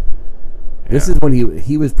eyes. Yeah. This is when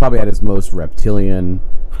he was probably at his most reptilian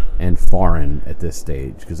and foreign at this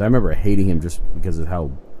stage. Because I remember hating him just because of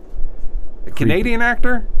how... A Canadian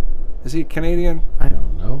actor? Is he Canadian? I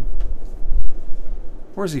don't know.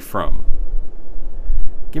 Where's he from?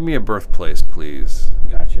 Give me a birthplace, please.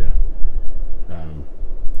 Gotcha.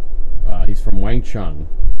 He's from Wang Chung.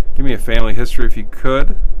 Give me a family history if you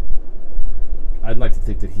could. I'd like to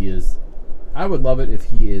think that he is... I would love it if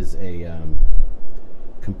he is a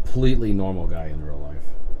completely normal guy in real life.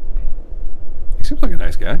 He seems like a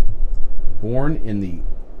nice guy. Born in the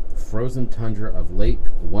frozen tundra of Lake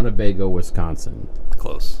Winnebago, Wisconsin.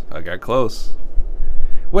 Close. I got close.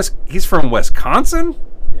 He's from Wisconsin?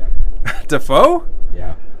 Yeah. Dafoe?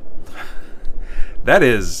 Yeah.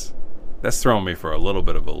 That's throwing me for a little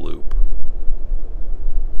bit of a loop.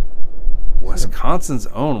 Wisconsin's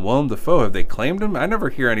own Willem Dafoe. Have they claimed him? I never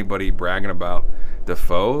hear anybody bragging about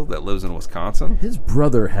Dafoe that lives in Wisconsin. His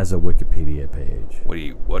brother has a Wikipedia page.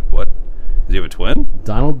 What? Does he have a twin?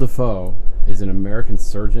 Donald Dafoe is an American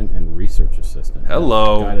surgeon and research assistant.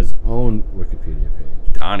 Hello. He's got his own Wikipedia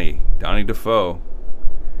page. Donnie Dafoe.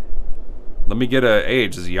 Let me get a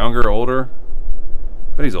age. Is he younger, older?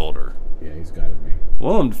 But he's older. Yeah, he's got to be.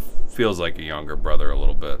 Willem feels like a younger brother a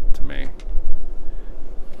little bit to me.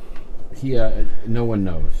 No one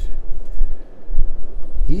knows.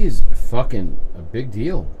 He is fucking a big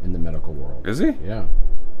deal in the medical world. Is he? Yeah.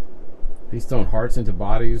 He's throwing hearts into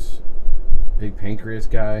bodies. Big pancreas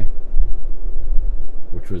guy.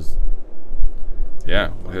 Which was...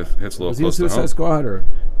 Yeah, hits a little was close he to in Suicide home. Squad or...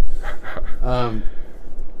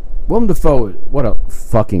 Willem Dafoe, what a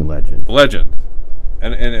fucking legend. Legend.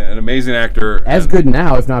 And an amazing actor. As good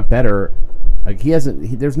now, if not better. Like, there's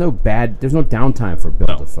no downtime for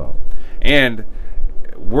Bill Dafoe. And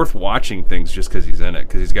worth watching things just because he's in it,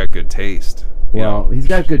 because he's got good taste. Well, he's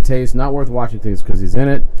got good taste. Not worth watching things because he's in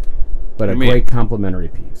it, but a great complimentary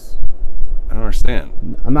piece. I don't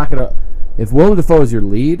understand. I'm not gonna. If Willem Dafoe is your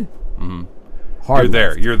lead, hard.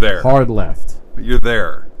 You're there. Hard left. You're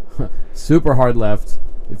there. Super hard left.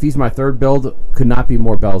 If he's my third build, could not be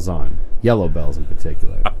more bells on. Yellow bells in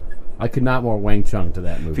particular. I could not more Wang Chung to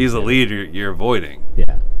that movie. If he's the lead, you're avoiding.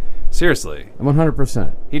 Yeah. Seriously.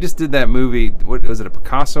 100%. He just did that movie. What was it? A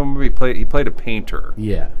Picasso movie? He played a painter.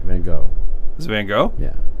 Yeah, Van Gogh. Was it Van Gogh?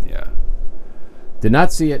 Yeah. Yeah. Did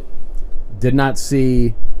not see it. Did not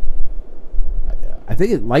see. I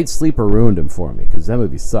think Light Sleeper ruined him for me because that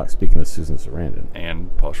movie sucks. Speaking of Susan Sarandon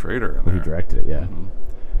and Paul Schrader, he directed it. Yeah. Mm-hmm.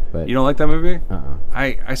 But you don't like that movie? Uh-uh.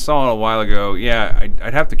 I saw it a while ago. Yeah,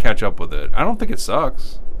 I'd have to catch up with it. I don't think it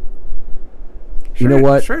sucks. You know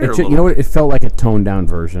what? It felt like a toned down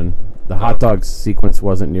version. The hot dog sequence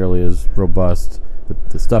wasn't nearly as robust.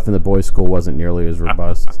 The stuff in the boys' school wasn't nearly as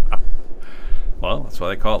robust. Well, that's why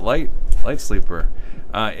they call it light sleeper.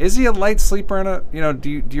 Is he a light sleeper in it? Do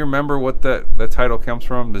you remember what the title comes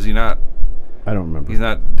from? Does he not? I don't remember. He's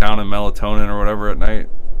not down in melatonin or whatever at night.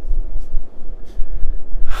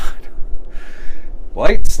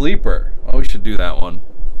 Light sleeper. Oh, we should do that one.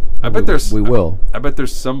 We will. I bet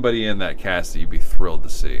there's somebody in that cast that you'd be thrilled to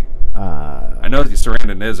see. I know that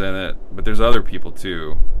Sarandon is in it, but there's other people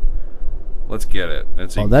too. Let's get it.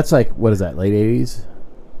 That's like, what is that, late 80s?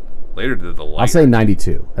 Later to the light. I'll say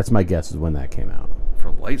 92. That's my guess is when that came out.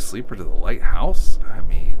 From Light Sleeper to the Lighthouse? I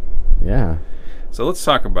mean. Yeah. So let's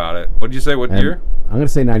talk about it. What did you say? What year? I'm going to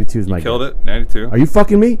say 92 is my guess. Killed it? 92? Are you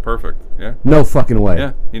fucking me? Perfect. Yeah. No fucking way.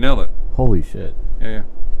 Yeah, you nailed it. Holy shit. Yeah.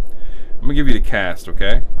 I'm gonna give you the cast,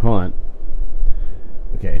 okay? Hold on.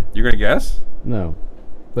 Okay. You're gonna guess? No.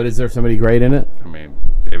 But is there somebody great in it? I mean,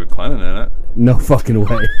 David Clennon in it. No fucking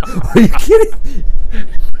way. Are you kidding?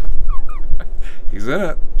 He's in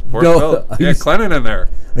it. Forrest No, Gump. are Yeah, you- Clennon in there.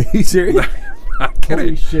 Are you serious? I'm kidding.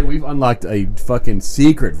 Holy shit, we've unlocked a fucking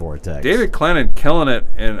secret vortex. David Clennon killing it,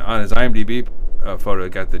 and on his IMDb photo,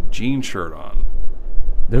 got the jean shirt on.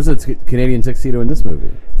 There's a Canadian tuxedo in this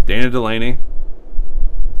movie. Dana Delaney.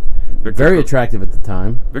 Very attractive at the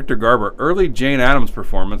time. Victor Garber. Early Jane Addams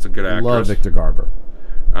performance, a good actress. Love Victor Garber.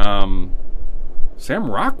 Sam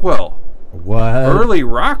Rockwell. What? Early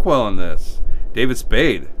Rockwell in this. David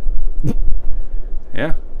Spade.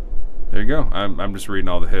 Yeah. There you go. I'm just reading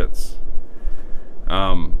all the hits.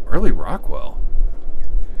 Early Rockwell.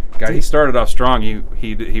 God, he started off strong.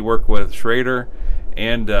 He worked with Schrader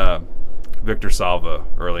and Victor Salva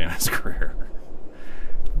early in his career.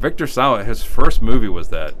 Victor Salva, his first movie was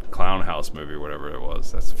that Clown House movie, whatever it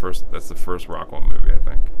was. That's the first Rockwell movie, I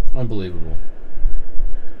think. Unbelievable.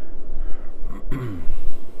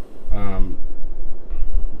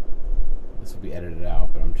 This will be edited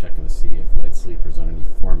out, but I'm checking to see if Light Sleeper's on any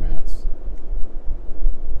formats.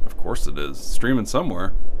 Of course it is. Streaming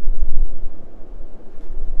somewhere.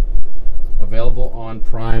 Available on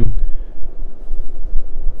Prime.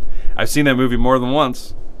 I've seen that movie more than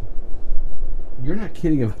once. You're not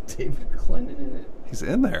kidding about David Clennon in it? He's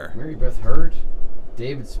in there. Mary Beth Hurt,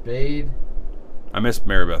 David Spade. I missed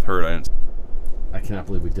Mary Beth Hurt. I cannot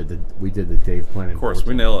believe we did the Dave Clennon. Of course,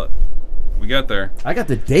 we nail it. We got there. I got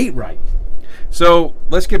the date right. So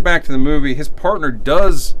let's get back to the movie. His partner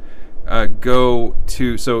does go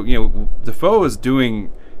to. So Defoe is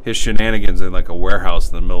doing his shenanigans in like a warehouse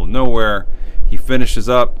in the middle of nowhere. He finishes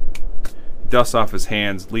up, dusts off his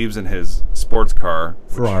hands, leaves in his sports car,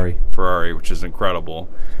 Ferrari, which is incredible.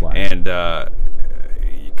 Black. And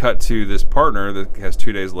you cut to this partner that has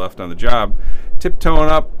 2 days left on the job, tiptoeing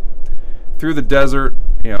up through the desert,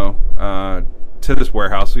 to this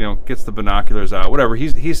warehouse, gets the binoculars out, whatever.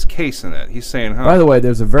 He's casing it. He's saying, By the way,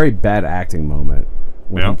 there's a very bad acting moment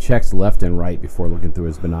when Yeah. he checks left and right before looking through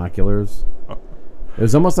his binoculars. It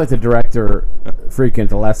was almost like the director freaking at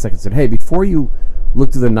the last second said, "Hey, before you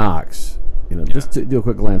look through the knocks, just to do a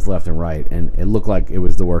quick glance left and right," and it looked like it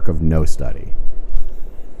was the work of no study.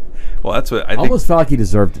 well, that's what I think. Almost felt like he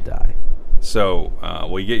deserved to die. So,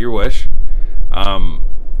 you get your wish.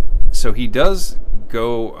 So he does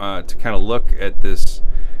go to kind of look at this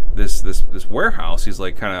warehouse. He's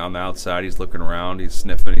like kind of on the outside. He's looking around. He's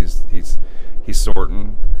sniffing. He's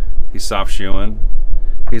sorting. He's soft shoeing.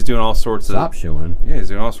 He's doing all sorts of Stop showing. Yeah, he's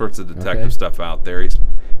doing all sorts of detective Okay. stuff out there.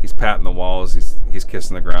 He's patting the walls. He's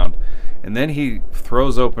kissing the ground, and then he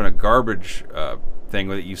throws open a garbage thing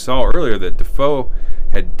that you saw earlier that Defoe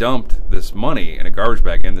had dumped this money in a garbage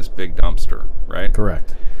bag in this big dumpster, right?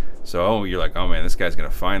 Correct. So you're like, oh man, this guy's gonna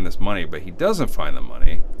find this money, but he doesn't find the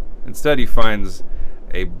money. Instead, he finds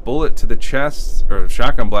a bullet to the chest, or a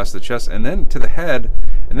shotgun blast to the chest, and then to the head,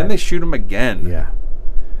 and then they shoot him again. Yeah.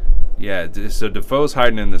 Yeah, so Defoe's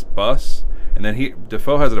hiding in this bus, and then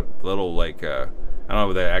Defoe has a little, I don't know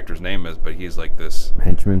what the actor's name is, but he's like this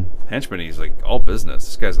Henchman. He's like all business.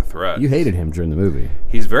 This guy's a threat. You hated him during the movie.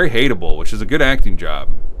 He's very hateable, which is a good acting job.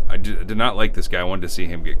 I did not like this guy. I wanted to see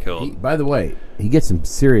him get killed. By the way, he gets some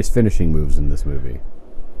serious finishing moves in this movie.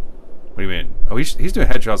 What do you mean? Oh, he's doing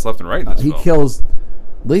headshots left and right in this He film. kills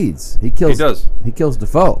leads. He does. He kills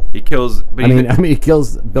Defoe. He kills... But He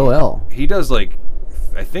kills Bill L. He does, I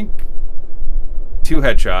think, 2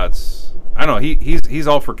 headshots. I don't know. He's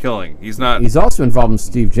all for killing. He's not... He's also involved in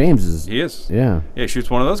Steve James's. He is. Yeah. Yeah, he shoots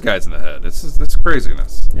one of those guys in the head. This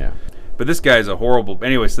craziness. Yeah. But this guy's a horrible...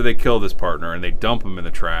 Anyway, so they kill this partner, and they dump him in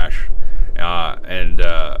the trash. And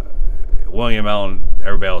William L. and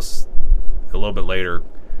everybody else, a little bit later,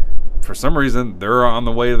 for some reason, they're on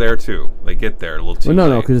the way there, too. They get there a little too Well,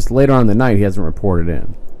 no, late. because later on in the night, he hasn't reported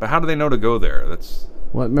in. But how do they know to go there? That's...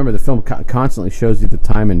 Well, remember, the film constantly shows you the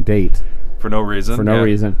time and date. For no reason? For no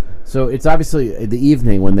reason. So it's obviously the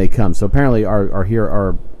evening when they come. So apparently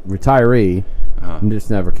our retiree just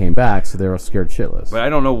never came back, so they're all scared shitless. But I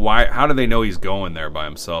don't know why. How do they know he's going there by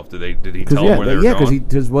himself? Did he tell them where they were Yeah, going?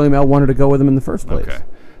 because William L. wanted to go with him in the first place. Okay.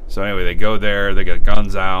 So anyway, they go there. They got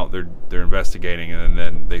guns out. They're investigating, and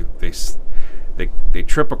then they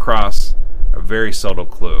trip across a very subtle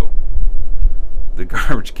clue. The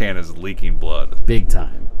garbage can is leaking blood. Big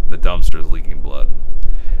time. The dumpster is leaking blood.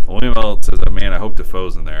 William L. says, "Oh man, I hope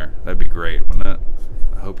Defoe's in there. That'd be great, wouldn't it?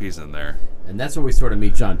 I hope he's in there." And that's where we sort of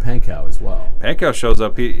meet John Pankow as well. Pankow shows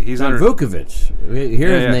up. He's John under Vukovich. We hear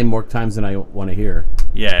his name more times than I want to hear.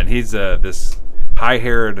 Yeah, and he's this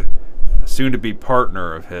high-haired, soon-to-be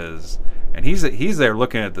partner of his, and he's there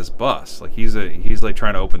looking at this bus, like he's like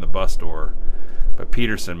trying to open the bus door, but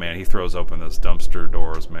Peterson, man, he throws open those dumpster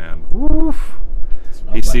doors, man. Woof.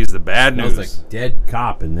 He sees the bad news. Smells like dead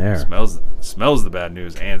cop in there. Smells the bad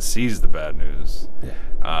news and sees the bad news.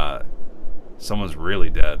 Yeah. Someone's really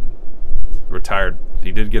dead. Retired.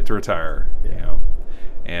 He did get to retire. Yeah. You know,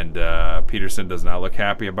 and Peterson does not look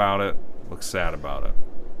happy about it. Looks sad about it.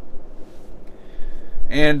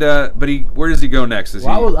 And but where does he go next?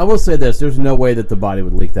 I will say this: there's no way that the body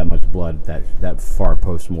would leak that much blood that far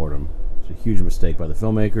post mortem. It's a huge mistake by the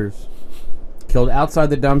filmmakers. Killed outside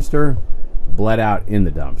the dumpster, bled out in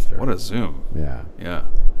the dumpster. What a zoom! Yeah, yeah.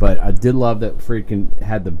 But I did love that freaking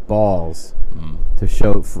had the balls to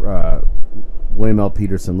show William L.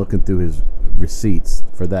 Peterson looking through his receipts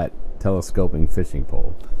for that telescoping fishing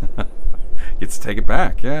pole. Gets to take it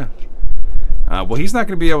back, yeah. Well, he's not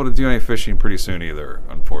going to be able to do any fishing pretty soon either,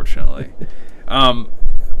 unfortunately.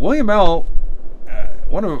 William L.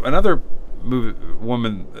 Another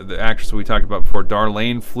woman, the actress we talked about before,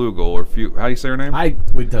 Darlene Flugel, or how do you say her name?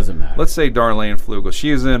 It doesn't matter. Let's say Darlene Flugel. She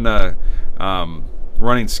is in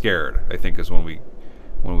Running Scared, I think, is when we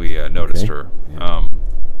noticed her. Yeah.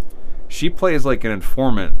 She plays like an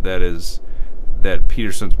informant that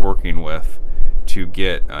Peterson's working with to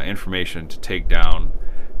get information to take down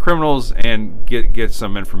criminals and get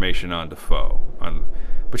some information on Defoe.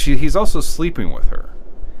 But he's also sleeping with her.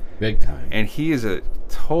 Big time. And he is a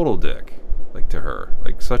total dick, like, to her,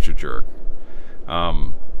 like such a jerk.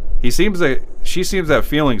 She seems to have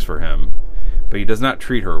feelings for him, but he does not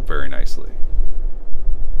treat her very nicely.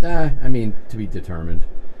 I mean, to be determined.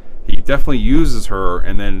 He definitely uses her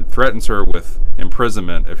and then threatens her with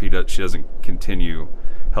imprisonment if she doesn't continue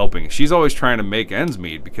helping. She's always trying to make ends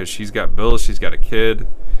meet because she's got bills, she's got a kid.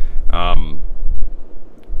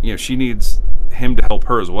 She needs him to help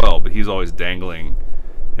her as well, but he's always dangling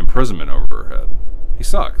imprisonment over her head. He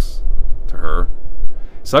sucks to her.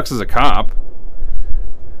 Sucks as a cop.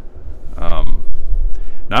 Not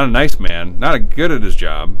a nice man. Not good at his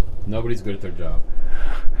job. Nobody's good at their job.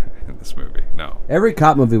 In this movie, no. Every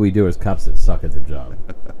cop movie we do is cops that suck at their job.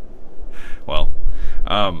 Well,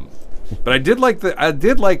 but I did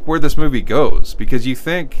like where this movie goes, because you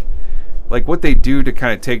think, like, what they do to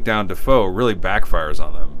kind of take down Defoe really backfires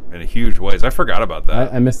on them in a huge ways. I forgot about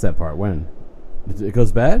that. I missed that part. When it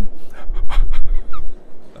goes bad?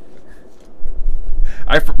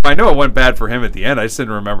 I know it went bad for him at the end. I just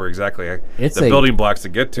didn't remember exactly building blocks to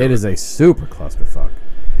get to. It is a super clusterfuck.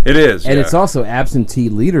 It is, and it's also absentee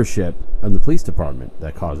leadership of the police department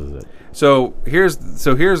that causes it. So here's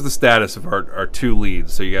the status of our two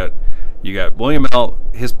leads. So you got William L.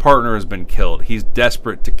 His partner has been killed. He's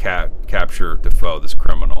desperate to capture Defoe, this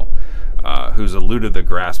criminal, who's eluded the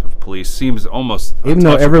grasp of police. Seems almost even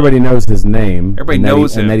though everybody knows his name. Everybody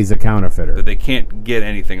knows him, and that he's a counterfeiter. That they can't get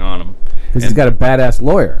anything on him because he's got a badass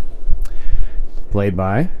lawyer, played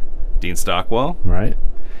by Dean Stockwell, right?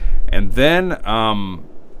 And then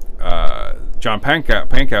John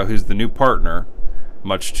Pankow, who's the new partner,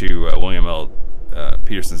 much to William L.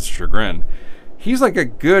 Peterson's chagrin. He's like a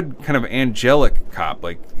good kind of angelic cop.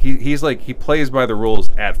 Like he plays by the rules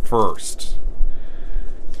at first.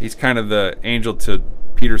 He's kind of the angel to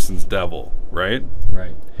Peterson's devil, right?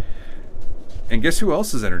 Right. And guess who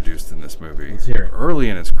else is introduced in this movie? Let's hear it. Early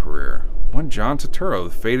in his career, one John Turturro,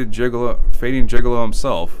 the fading gigolo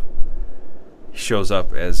himself. He shows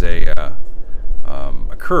up as a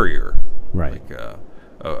courier, right? Like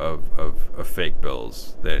of fake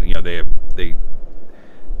bills that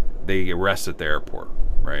they arrest at the airport,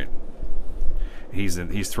 right?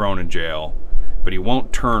 He's thrown in jail, but he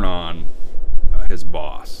won't turn on his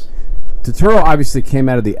boss. Turturro obviously came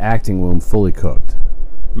out of the acting womb fully cooked.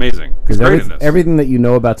 Amazing, because everything that you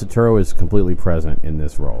know about Turturro is completely present in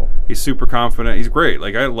this role. He's super confident. He's great.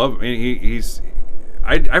 Like, I love him.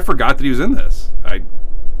 I forgot that he was in this.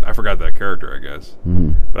 I forgot that character, I guess.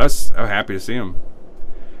 Mm-hmm. But I'm happy to see him.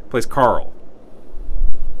 Plays Carl.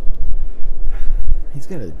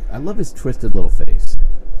 I love his twisted little face.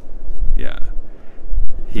 Yeah.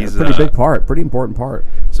 He's a pretty big part, pretty important part.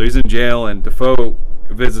 So he's in jail, and Defoe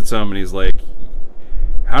visits him, and he's like,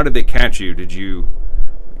 how did they catch you? Did you,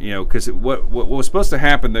 because what was supposed to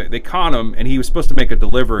happen, they caught him, and he was supposed to make a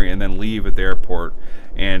delivery and then leave at the airport,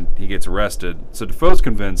 and he gets arrested. So Defoe's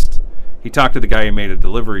convinced. He talked to the guy he made a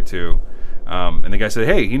delivery to, and the guy said,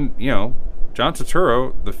 hey, John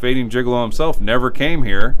Turturro, the fading gigolo himself, never came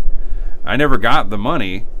here. I never got the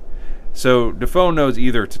money. So Defoe knows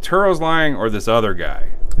either Turturro's lying or this other guy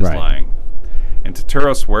is lying. And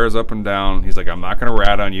Turturro swears up and down. He's like, I'm not going to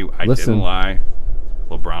rat on you. I didn't lie.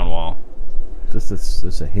 Little brown wall.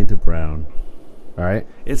 Just a hint of brown. All right.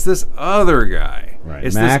 It's this other guy. Right.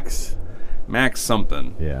 It's Max. Max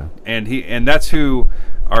something. Yeah. And that's who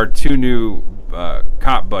our two new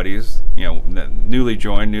cop buddies,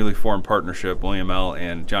 newly formed partnership, William L.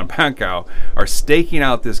 and John Pankow, are staking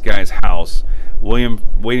out this guy's house. William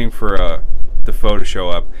waiting for Dafoe to show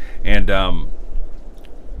up, and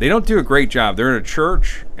they don't do a great job. They're in a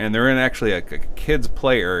church, and they're in actually a kids'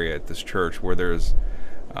 play area at this church where there's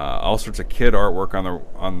all sorts of kid artwork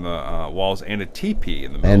on the walls and a teepee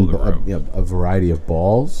in the middle of the room. A variety of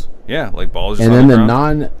balls. Yeah, like balls. And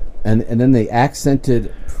then and then the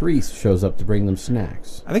accented priest shows up to bring them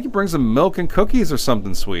snacks. I think he brings them milk and cookies or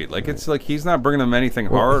something sweet. Like It's like he's not bringing them anything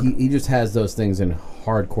hard. He just has those things in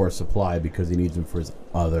hardcore supply because he needs them for his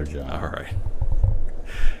other job. All right.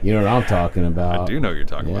 You know what I'm talking about. I do know what you're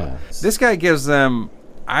talking about. This guy gives them,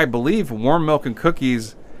 I believe, warm milk and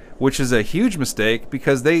cookies, which is a huge mistake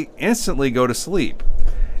because they instantly go to sleep,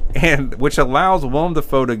 and which allows Willem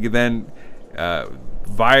Dafoe to then,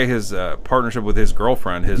 via his partnership with his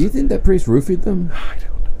girlfriend. Do you think that priest roofied them? I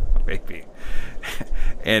don't know, maybe.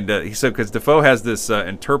 And he said because Dafoe has this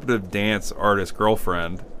interpretive dance artist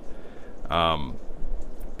girlfriend,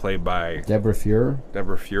 played by Deborah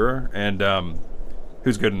Fuhrer, and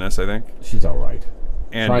who's good in this, I think. She's all right.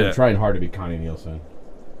 And trying hard to be Connie Nielsen.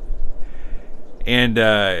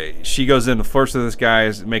 And she goes in, flirts with this guy,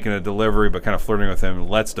 is making a delivery, but kind of flirting with him,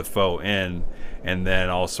 lets Dafoe in, and then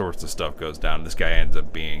all sorts of stuff goes down. This guy ends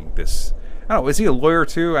up being this... I don't know, is he a lawyer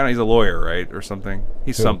too? I don't know, he's a lawyer, right? Or something?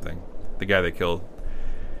 He's something. The guy they killed.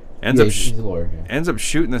 He's a lawyer, yeah. Ends up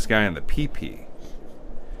shooting this guy in the pee-pee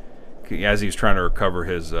as he's trying to recover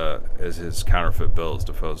his counterfeit bills.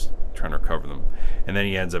 Dafoe's trying to recover them. And then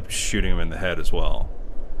he ends up shooting him in the head as well.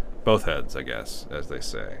 Both heads, I guess, as they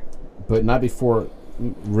say. But not before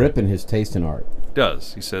ripping his taste in art.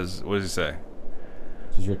 Does. He says, what does he say?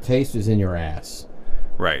 Because your taste is in your ass.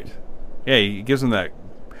 Right. Yeah, he gives him that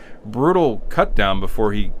brutal cut down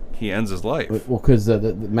before he ends his life. Well, because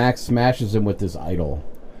the Max smashes him with this idol,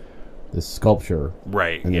 this sculpture.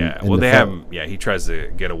 Right, and yeah. Then, well, they have him, he tries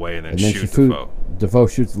to get away and then shoots Dafoe. Dafoe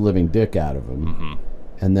shoots the living dick out of him. Mm-hmm.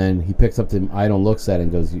 And then he picks up the idol and looks at it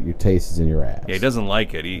and goes, your taste is in your ass. Yeah, he doesn't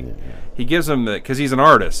like it. He gives him because he's an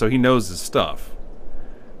artist, so he knows his stuff.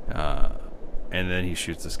 And then he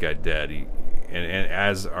shoots this guy dead. And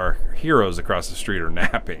as our heroes across the street are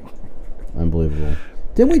napping. Unbelievable.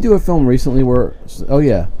 Didn't we do a film recently where,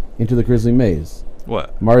 Into the Grisly Maze?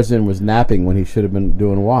 What? Marsden was napping when he should have been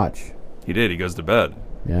doing watch. He did. He goes to bed.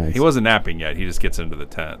 Yeah. He wasn't napping yet. He just gets into the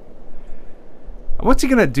tent. What's he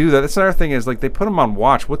going to do? That's another thing is, they put him on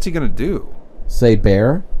watch. What's he going to do? Say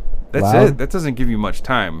bear. That's loud. it. That doesn't give you much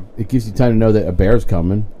time. It gives you time to know that a bear's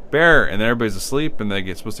coming. Bear, and then everybody's asleep, and they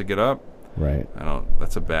get supposed to get up. Right.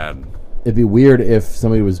 That's a bad... It'd be weird if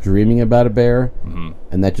somebody was dreaming about a bear, mm-hmm.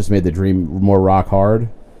 and that just made the dream more rock hard.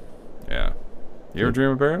 Yeah. You ever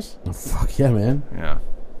dream of bears? Oh, fuck yeah, man. Yeah.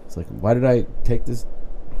 It's like, why did I take this?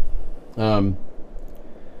 And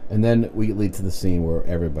then we lead to the scene where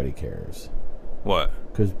everybody cares. What?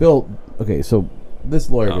 Because so this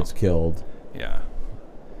lawyer gets killed. Yeah.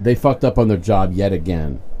 They fucked up on their job yet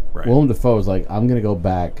again. Right. Willem Dafoe is like, I'm going to go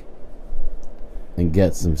back and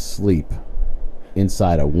get some sleep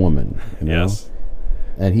inside a woman. You know? Yes.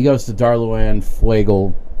 And he goes to Darluanne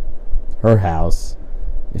Flegel, her house,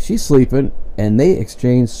 and she's sleeping, and they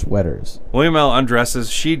exchange sweaters. William L. undresses.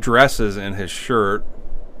 She dresses in his shirt,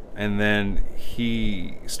 and then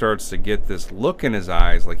he starts to get this look in his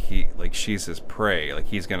eyes like she's his prey, like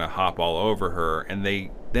he's gonna hop all over her. And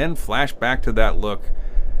they then flash back to that look,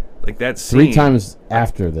 like that scene 3 times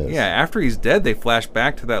after this. Yeah, after he's dead, they flash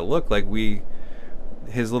back to that look, like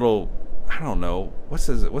his little, I don't know, what's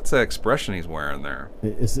that expression he's wearing there?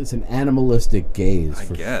 It's an animalistic gaze,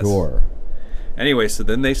 I guess. Sure. Anyway, so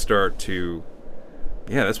then they start to,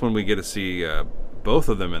 that's when we get to see both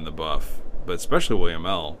of them in the buff, but especially William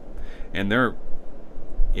L. And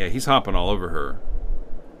he's hopping all over her.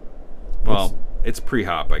 Well, it's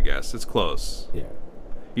pre-hop, I guess. It's close. Yeah.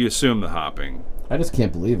 You assume the hopping. I just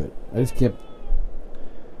can't believe it. I can't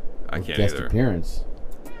guest either. Appearance.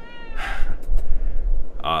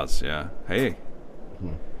 Oz, yeah. Hey.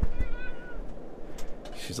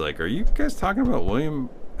 She's like, are you guys talking about William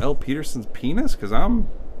L. Peterson's penis? Because I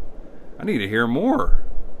need to hear more.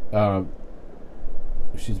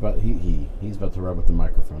 He's about to rub with the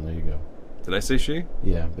microphone. There you go. Did I say she?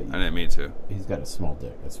 Yeah, but I didn't mean to. He's got a small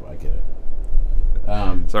dick. That's why I get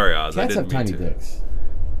it. Sorry, Oz. I Cats didn't have mean tiny to. dicks.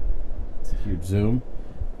 It's a huge zoom.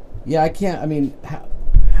 Yeah, I can't. I mean,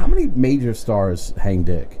 how many major stars hang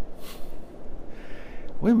dick?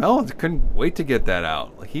 William L. couldn't wait to get that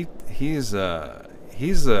out. Like he's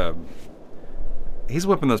he's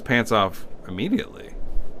whipping those pants off immediately.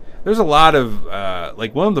 There's a lot of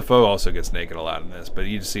like Willem Dafoe also gets naked a lot in this, but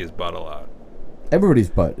you just see his butt a lot. Everybody's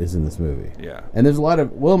butt is in this movie. Yeah. And there's a lot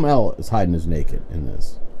of... Willem L. is hiding his naked in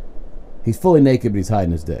this. He's fully naked, but he's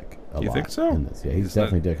hiding his dick a lot. You think so? In this. Yeah, he's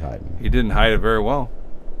definitely dick hiding. He didn't hide it very well.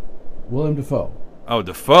 Willem Dafoe. Oh,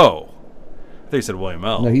 Dafoe. I thought you said William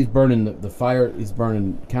L. No, he's burning the fire. He's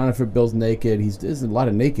burning counterfeit bills naked. There's a lot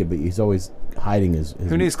of naked, but he's always hiding his...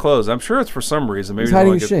 Who needs clothes? I'm sure it's for some reason. Maybe he's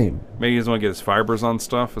hiding his shame. Maybe he doesn't want to get his fibers on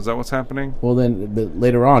stuff. Is that what's happening? Well, then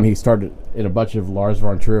later on, he started in a bunch of Lars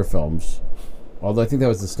von Trier films. Although I think that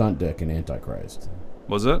was the stunt dick in Antichrist.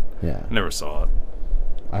 Was it? Yeah. I never saw it.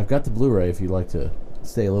 I've got the Blu-ray if you'd like to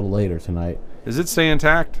stay a little later tonight. Does it stay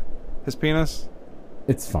intact, his penis?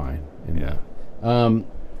 It's fine. Yeah.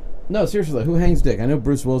 No, seriously, like, who hangs dick? I know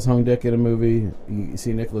Bruce Willis hung dick in a movie. You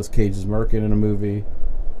see Nicolas Cage's Merkin in a movie.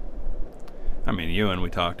 I mean, Ewan we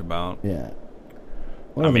talked about. Yeah.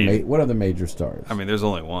 What are the major stars? I mean, there's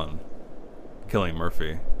only one. Cillian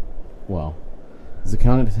Murphy. Well, does it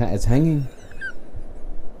count as hanging?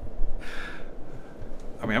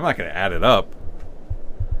 I mean, I'm not going to add it up.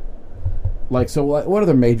 Like, so what are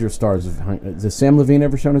the major stars? Has Sam Levine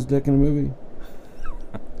ever shown his dick in a movie?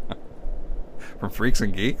 From Freaks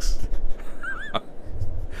and Geeks?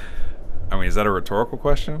 I mean, is that a rhetorical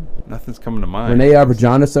question? Nothing's coming to mind. Renee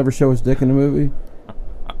Auberjonois ever show his dick in a movie?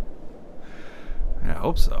 Yeah, I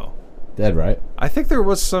hope so. Dead, right? I think there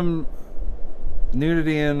was some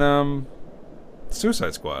nudity in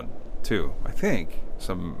Suicide Squad, too. I think.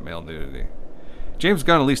 Some male nudity. James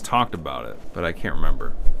Gunn at least talked about it, but I can't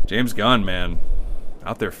remember. James Gunn, man,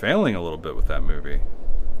 out there failing a little bit with that movie.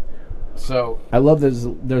 So I love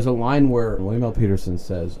there's a line where William L. Peterson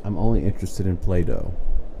says, "I'm only interested in Play-Doh,"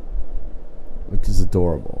 which is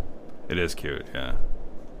adorable. It is cute, yeah.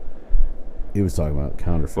 He was talking about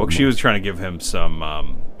counterfeit. Well, she was trying to give him some.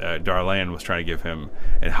 Darlene was trying to give him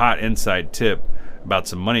a hot inside tip about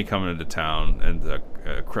some money coming into town and a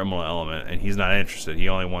criminal element, and he's not interested. He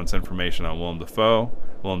only wants information on Willem Dafoe.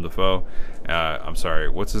 I'm sorry,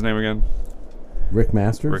 what's his name again? Rick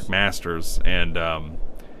Masters. Rick Masters, and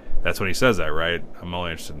that's when he says that, right? I'm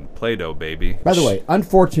only interested in Play-Doh, baby. By the way,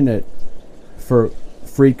 unfortunate for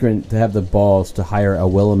Friedkin to have the balls to hire a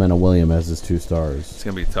Willem and a William as his two stars. It's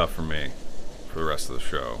gonna be tough for me for the rest of the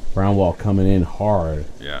show. Brownwall coming in hard.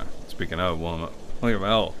 Yeah. Speaking of William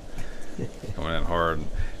L. coming in hard.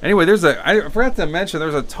 Anyway, I forgot to mention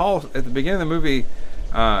there's a tall at the beginning of the movie.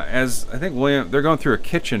 As I think they're going through a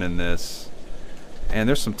kitchen in this, and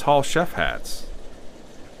there's some tall chef hats,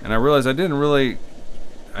 and I realized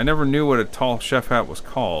I never knew what a tall chef hat was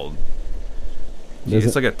called.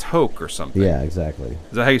 It's like a toque or something. Yeah, exactly.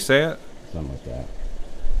 Is that how you say it? Something like that.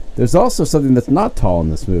 There's also something that's not tall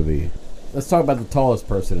in this movie. Let's talk about the tallest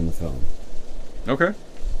person in the film. Okay.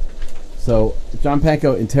 So, John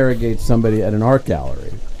Pankow interrogates somebody at an art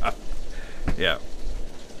gallery. Yeah.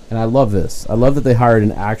 And I love this. I love that they hired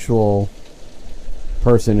an actual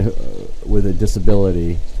person with a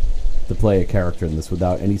disability to play a character in this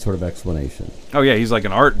without any sort of explanation. Oh, yeah. He's like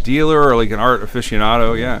an art dealer or like an art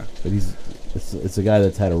aficionado. Yeah. But it's a guy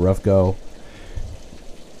that's had a rough go.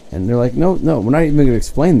 And they're like, no, we're not even going to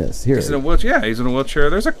explain this. Here. He's in a wheelchair. Yeah, he's in a wheelchair.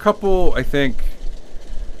 There's a couple, I think,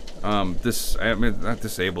 not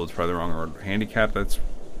disabled, it's probably the wrong word. Handicapped,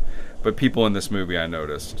 but people in this movie I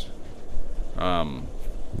noticed.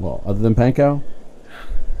 Well, other than Pankow?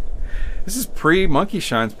 This is pre-Monkey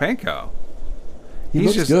Shine's Pankow. He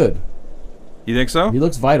looks good. You think so? He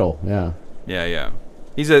looks vital, yeah. Yeah.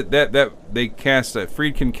 He's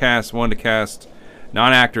Friedkin wanted to cast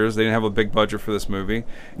non-actors. They didn't have a big budget for this movie.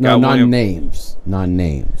 No, non-names.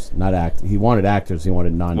 Non-names. Not act. He wanted actors. He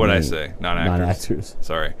wanted non-names. What'd I say? Non-actors. Non-actors.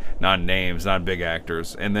 Sorry. Non-names, not big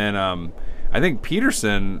actors. And then I think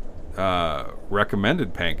Peterson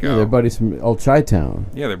recommended Pankow. Yeah, they're buddies from old Chi-Town.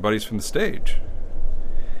 Yeah, they're buddies from the stage.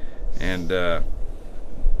 And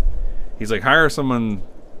he's like, hire someone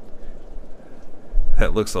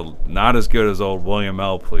that looks not as good as old William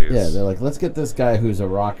L., please. Yeah, they're like, let's get this guy who's a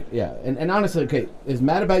rock. Yeah, and honestly, okay, is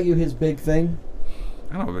Mad About You his big thing?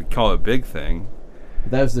 I don't know if we'd call it a big thing.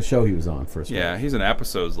 That was the show he was on first. Yeah, he's in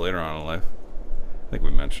episodes later on in life. I think we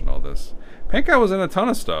mentioned all this. Pankow was in a ton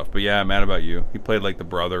of stuff, but yeah, Mad About You. He played like the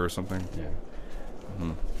brother or something. Yeah.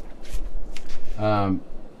 Mm-hmm.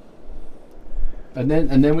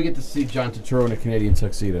 And then we get to see John Turturro in a Canadian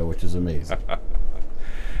tuxedo, which is amazing.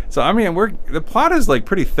 So I mean, the plot is like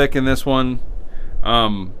pretty thick in this one.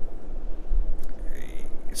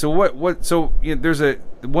 So what? So there's a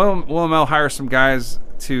Willem L. hires some guys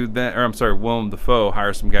Willem Dafoe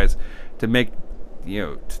hires some guys to make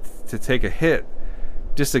to take a hit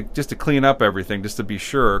just to clean up everything, just to be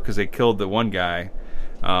sure, because they killed the one guy,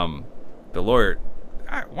 the lawyer.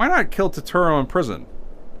 Why not kill Turturro in prison?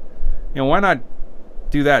 Why not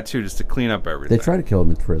do that too, just to clean up everything? They try to kill him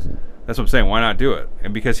in prison. That's what I'm saying. Why not do it?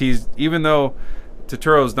 And because even though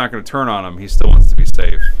Turturro's not going to turn on him, he still wants to be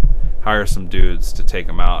safe. Hire some dudes to take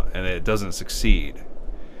him out, and it doesn't succeed.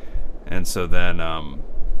 And so then,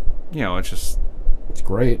 it's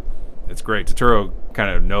great. It's great. Turturro kind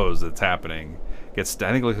of knows that's happening. I think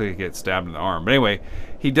it looks like he gets stabbed in the arm. But anyway,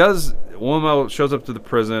 he does. Wilhelm shows up to the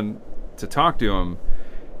prison to talk to him,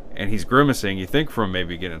 and he's grimacing. You think from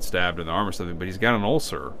maybe getting stabbed in the arm or something, but he's got an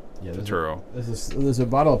ulcer. Yeah, Turturro. There's a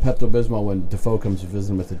bottle of Pepto-Bismol when Defoe comes to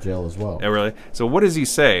visit him at the jail as well. Yeah, really? So what does he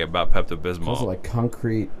say about Pepto-Bismol? Also like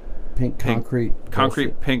pink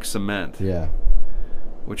concrete pink cement. Yeah.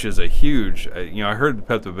 Which is a huge... I heard the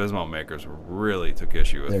Pepto-Bismol makers really took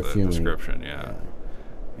issue with the description.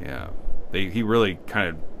 Yeah. He really kind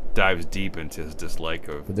of dives deep into his dislike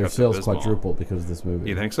of But their sales quadrupled because of this movie.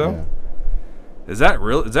 You think so? Yeah. Is that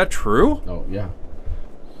real? Is that true? Oh, yeah.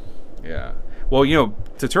 Yeah. Well,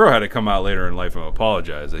 Turturro had to come out later in life and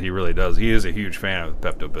apologize that he really does. He is a huge fan of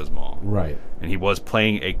Pepto-Bismol. Right. And he was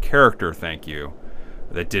playing a character, thank you,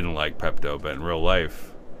 that didn't like Pepto, but in real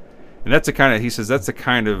life. And that's he says that's the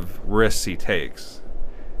kind of risks he takes.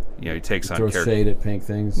 He takes on characters. Throw shade at pink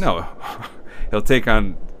things? No. He'll take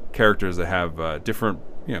on characters that have different,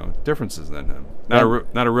 differences than him.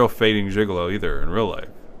 Not a real fading gigolo either in real life.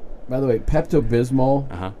 By the way,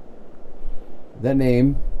 Pepto-Bismol, that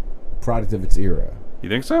name, product of its era. You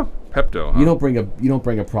think so? Pepto, huh? You don't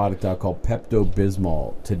bring a product out called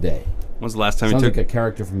Pepto-Bismol today. When's the last time Sounds like a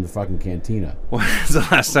character from the fucking cantina. When's the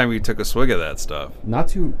last time you took a swig of that stuff? Not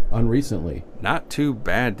too unrecently. Not too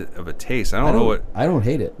bad of a taste. I don't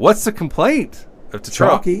hate it. What's the complaint of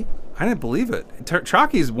Chalky? I didn't believe it.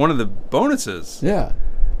 Chalky is one of the bonuses. Yeah.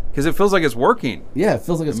 Because it feels like it's working. Yeah, it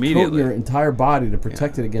feels like it's coating your entire body to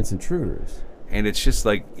protect it against intruders. And it's just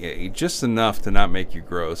just enough to not make you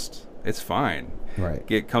grossed. It's fine. Right.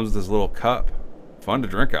 It comes with this little cup. Fun to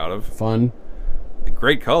drink out of. Fun.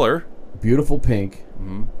 Great color. Beautiful pink.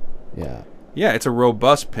 Mm-hmm. Yeah. Yeah, it's a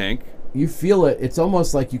robust pink. You feel it. It's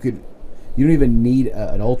almost like you don't even need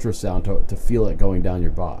an ultrasound to feel it going down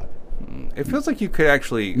your bod. It feels like you could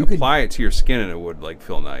actually apply it to your skin and it would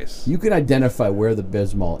feel nice. You can identify where the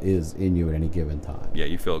Bismol is in you at any given time. Yeah,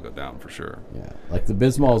 you feel it go down for sure. Yeah, like the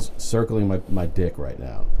Bismol's circling my dick right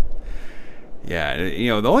now. Yeah, the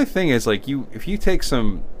only thing is if you take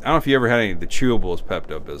some, I don't know if you ever had any of the chewables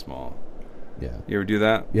Pepto-Bismol. Yeah. You ever do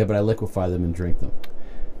that? Yeah, but I liquefy them and drink them.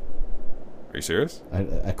 Are you serious?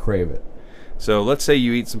 I crave it. So let's say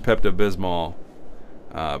you eat some Pepto-Bismol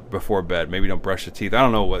before bed. Maybe don't brush your teeth. I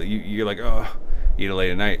don't know what you're like. Oh, eat it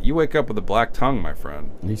late at night. You wake up with a black tongue, my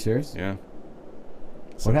friend. Are you serious? Yeah.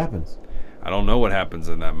 What happens? I don't know what happens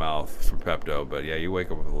in that mouth from Pepto, but yeah, you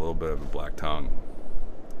wake up with a little bit of a black tongue.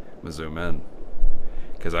 I'm gonna zoom in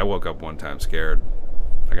because I woke up one time scared.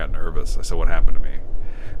 I got nervous. I said, "What happened to me?"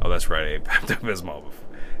 Oh, that's right. I ate Pepto-Bismol.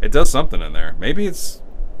 It does something in there. Maybe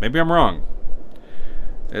I'm wrong.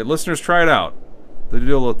 Listeners, try it out. They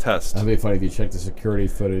do a little test. That'd be funny if you check the security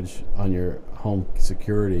footage on your home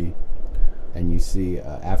security, and you see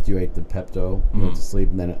after you ate the Pepto, you went to sleep,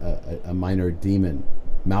 and then a minor demon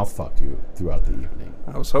mouth fucked you throughout the evening.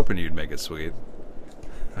 I was hoping you'd make it sweet.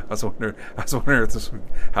 I was wondering if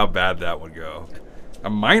how bad that would go. A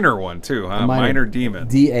minor one too, huh? A minor demon.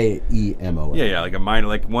 Daemon. Yeah, like a minor,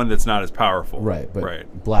 like one that's not as powerful. Right,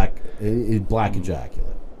 but black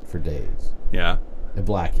ejaculate for days. Yeah.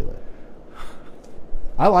 Eblaculate.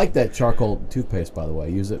 I like that charcoal toothpaste, by the way. I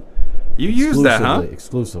use it. You use that, huh?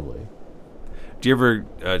 Exclusively. Do you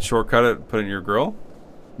ever shortcut it, put it in your grill?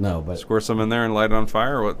 No, but squirt some in there and light it on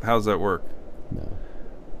fire? Or how does that work? No.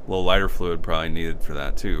 A little lighter fluid probably needed for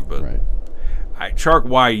that too, but right.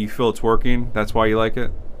 Why you feel it's working? That's why you like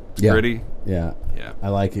it? It's gritty? Yeah. Yeah. I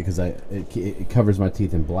like it because it covers my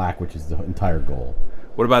teeth in black, which is the entire goal.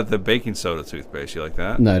 What about the baking soda toothpaste? You like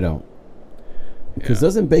that? No, I don't. Because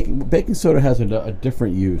doesn't baking soda has a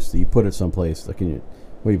different use that you put it someplace like you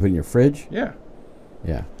put in your fridge? Yeah.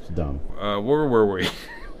 Yeah, it's dumb. Where were we?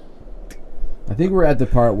 I think we're at the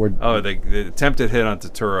part where the attempted hit on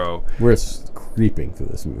Turturro. We're creeping through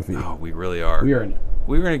this movie. Oh, we really are. We are.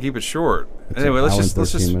 We're going to keep it short. Anyway,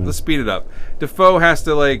 let's speed it up. Defoe has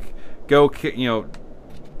to go,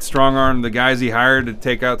 strong arm the guys he hired to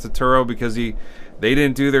take out Turturro because they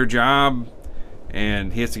didn't do their job,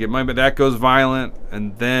 and he has to get money. But that goes violent,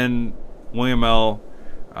 and then William L.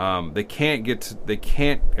 They can't get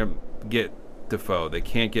Defoe. They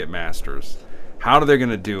can't get Masters. How are they going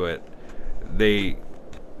to do it?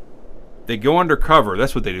 they go undercover.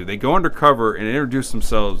 That's what they do. They go undercover and introduce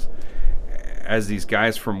themselves as these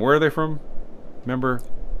guys from, where are they from? Remember?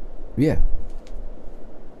 Yeah.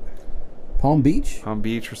 Palm Beach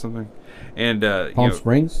or something. And Palm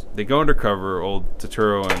Springs. They go undercover. Old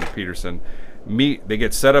Turturro and Peterson meet. They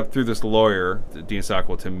get set up through this lawyer, Dean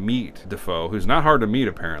Stockwell, to meet Defoe, who's not hard to meet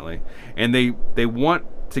apparently. And they want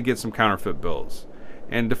to get some counterfeit bills.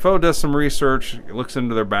 And Defoe does some research, looks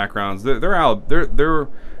into their backgrounds. Their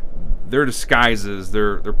disguises,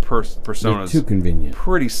 their personas, they're too convenient.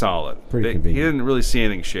 Pretty solid. Convenient. He didn't really see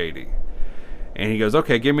anything shady. And he goes,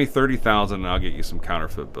 okay, give me $30,000 and I'll get you some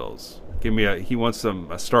counterfeit bills. He wants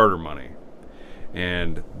a starter money.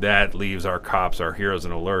 And that leaves our cops, our heroes,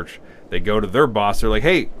 in a lurch. They go to their boss. They're like,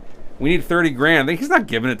 hey, we need $30,000. He's not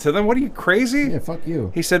giving it to them. What are you, crazy? Yeah, fuck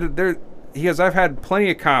you. He said, he goes, I've had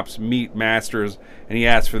plenty of cops meet Masters, and he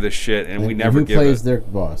asked for this shit, and we never give it. Who plays their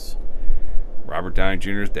boss? Robert Downey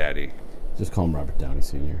Jr.'s daddy. Just call him Robert Downey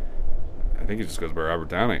Sr. I think he just goes by Robert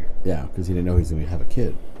Downey. Yeah, because he didn't know he was going to have a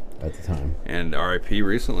kid at the time. And R.I.P.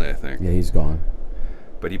 recently, I think. Yeah, he's gone.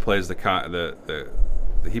 But he plays he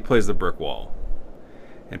plays the brick wall.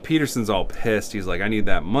 And Peterson's all pissed. He's like, I need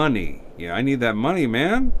that money. I need that money,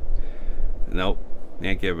 man. Nope,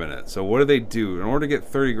 ain't giving it. So what do? In order to get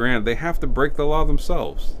 $30,000, they have to break the law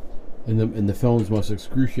themselves. In the film's most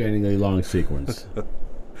excruciatingly long sequence.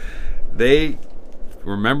 They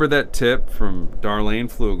remember that tip from Darlene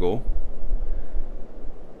Flugel,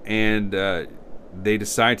 and they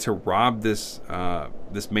decide to rob this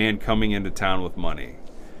man coming into town with money.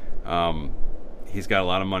 He's got a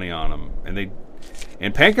lot of money on him,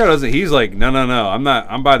 and Pankow doesn't. He's like, no,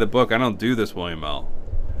 I'm by the book. I don't do this, William L.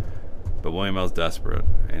 But William L's desperate,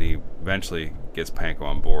 and he eventually gets Pankow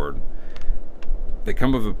on board. They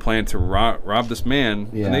come up with a plan to rob this man,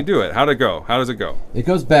 and they do it. How'd it go? How does it go? It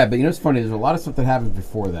goes bad, but it's funny. There's a lot of stuff that happens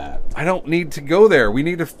before that. I don't need to go there. We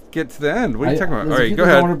need to get to the end. What are you talking about? All right, go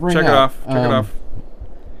ahead. Check it off.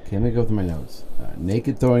 Okay, let me go through my notes.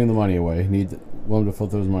 Naked throwing the money away. Willem Dafoe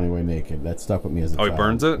throws money away naked. That stuck with me as a child. He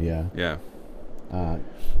burns it? Yeah.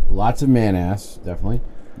 Lots of man-ass, definitely.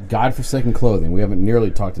 God-forsaken clothing. We haven't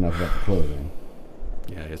nearly talked enough about the clothing.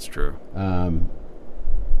 Yeah, it's true.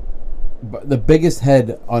 But the biggest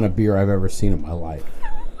head on a beer I've ever seen in my life.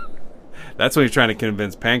 That's when he's trying to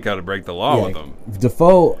convince Pankow to break the law with him.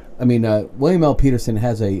 Defoe, William L. Peterson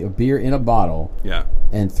has a beer in a bottle. Yeah.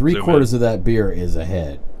 And 3/4 of that beer is a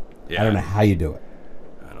head. Yeah. I don't know how you do it.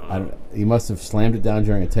 I don't know. He must have slammed it down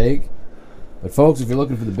during a take. But folks, if you're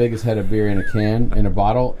looking for the biggest head of beer in a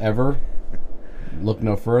bottle ever, look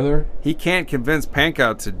no further. He can't convince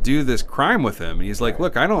Pankow to do this crime with him. And he's like,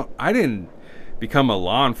 look, I didn't become a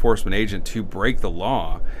law enforcement agent to break the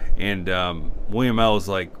law. And William L. is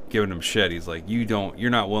like giving him shit. He's like, you're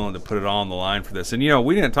not willing to put it all on the line for this. And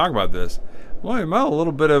we didn't talk about this. William L. a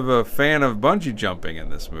little bit of a fan of bungee jumping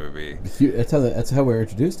in this movie. That's how we're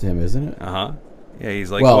introduced to him, isn't it? Uh-huh. Yeah,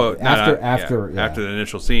 he's like, after the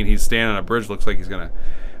initial scene, he's standing on a bridge, looks like he's gonna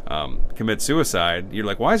commit suicide. You're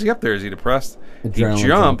like, why is he up there? Is he depressed? Adrenaline he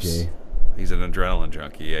jumps. Junkie. He's an adrenaline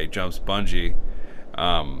junkie. Yeah, he jumps bungee.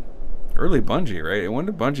 Early bungee, right? When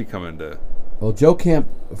did bungee come into? Well, Joe Camp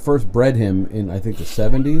first bred him in, I think, the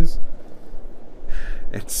 70s.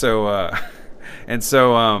 And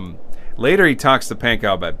so later he talks to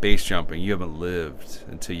Pankow about base jumping. You haven't lived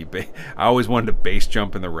until you I always wanted to base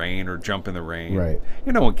jump in the rain or jump in the rain. Right.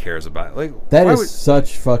 No one cares about it. Like, that is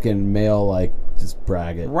such fucking male, just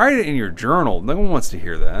brag it. Write it in your journal. No one wants to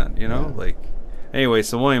hear that, Yeah. Anyway,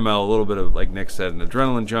 so William L., a little bit of, like Nick said, an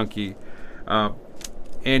adrenaline junkie.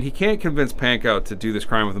 And he can't convince Pankow to do this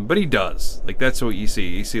crime with him, but he does. That's what you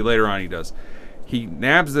see. You see later on he does. He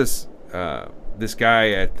nabs this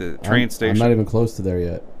guy at the train station. I'm not even close to there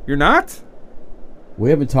yet. You're not? We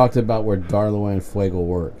haven't talked about where Darla Fuego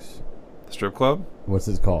works. The strip club? What's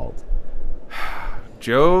it called?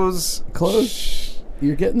 Joe's. Close.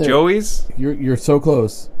 You're getting there. Joey's? You're so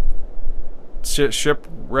close.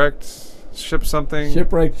 Shipwrecked something?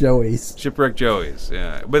 Shipwrecked Joey's. Shipwrecked Joey's,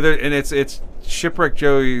 yeah. But it's Shipwrecked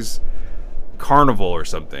Joey's Carnival or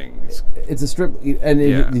something. It's a strip. And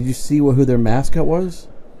did you see who their mascot was?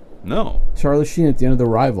 No. Charlie Sheen at the end of The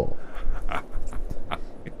Rival.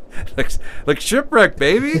 like Shipwreck,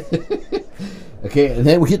 baby. Okay, and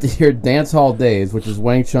then we get to hear Dance Hall Days, which is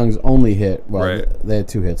Wang Chung's only hit. Well, right. They had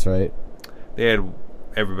 2 hits, right? They had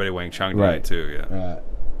everybody Wang Chung did it too, yeah.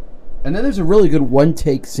 And then there's a really good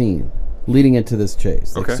one-take scene leading into this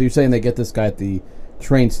chase. Okay. So you're saying they get this guy at the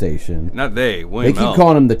train station. Not they keep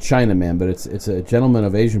calling him the Chinaman, but it's a gentleman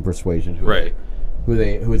of Asian persuasion who is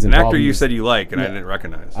an involved. Actor you said you like, and I didn't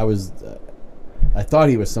recognize. I thought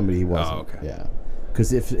he was somebody he wasn't. Oh, okay. Yeah.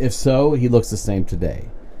 Because if so, he looks the same today.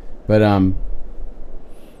 But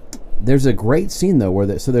there's a great scene though where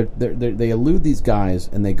they elude these guys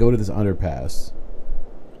and they go to this underpass,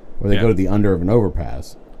 or they go to the under of an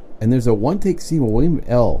overpass, and there's a one-take scene where William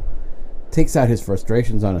L. takes out his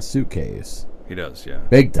frustrations on a suitcase. He does, yeah.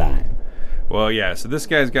 Big time. Well, yeah, so this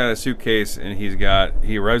guy's got a suitcase, and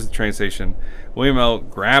he arrives at the train station. William L.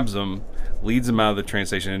 grabs him, leads him out of the train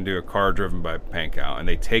station into a car driven by Pankow, and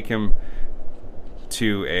they take him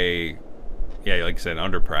to like I said,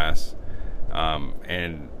 an underpass,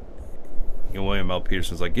 and William L.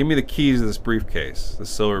 Peterson's like, give me the keys to this briefcase, the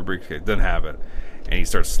silver briefcase. Doesn't have it, and he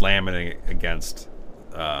starts slamming it against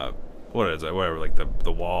what is it, whatever, like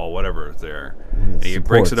the wall, whatever is there, and he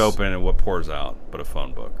breaks it open, and what pours out but a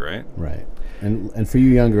phone book, right? Right. And for you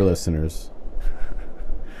younger listeners.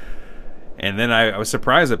 And then I was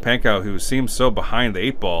surprised that Pankow, who seems so behind the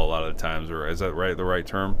 8 ball a lot of the times, or is that the right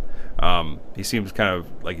term? He seems kind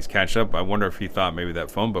of like he's catching up. I wonder if he thought maybe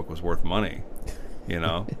that phone book was worth money.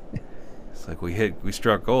 It's like we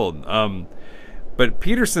struck gold. But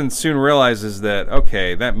Peterson soon realizes that,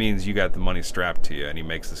 okay, that means you got the money strapped to you, and he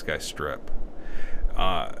makes this guy strip.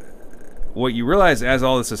 What you realize as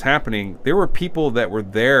all this is happening, there were people that were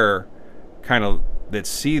there that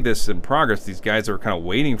see this in progress. These guys are kind of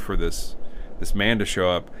waiting for this man to show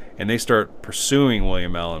up, and they start pursuing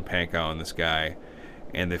William L. and Pankow and this guy,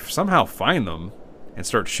 and they somehow find them and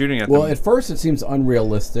start shooting at them. Well, at first it seems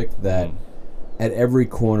unrealistic that at every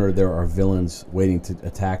corner there are villains waiting to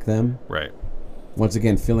attack them. Right. Once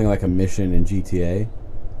again, feeling like a mission in GTA.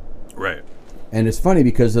 Right. And it's funny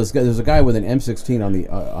because there's a guy with an M16 on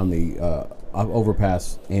the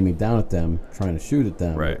overpass aiming down at them, trying to shoot at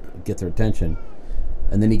them, get their attention.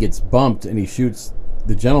 And then he gets bumped and he shoots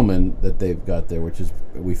the gentleman that they've got there, which is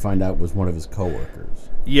we find out was one of his coworkers.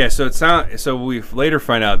 Yeah, so we later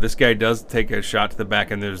find out this guy does take a shot to the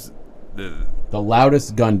back, and there's the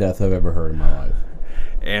loudest gun death I've ever heard in my life.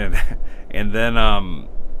 And then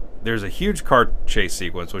there's a huge car chase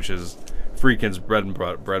sequence, which is Friedkin's bread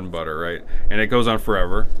and butter, right? And it goes on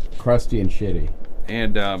forever. Crusty and shitty.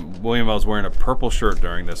 And William L.'s wearing a purple shirt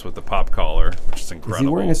during this with the pop collar, which is incredible. Is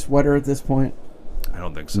he wearing a sweater at this point? I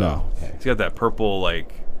don't think so. No. Okay. He's got that purple,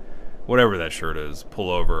 like, whatever that shirt is,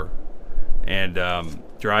 pullover, and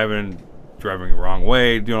driving the wrong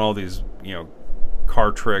way, doing all these,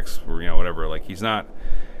 car tricks, or whatever. Like, he's not.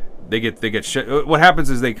 They get shit. What happens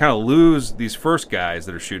is they kind of lose these first guys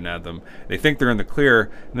that are shooting at them. They think they're in the clear,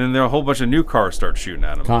 and then a whole bunch of new cars start shooting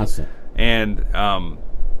at them. Constant. And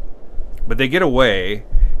but they get away,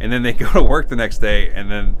 and then they go to work the next day, and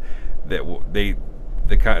then the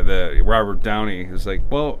Robert Downey is like,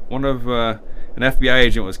 well, one of an FBI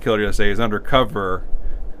agent was killed yesterday. He's undercover,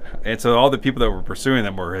 and so all the people that were pursuing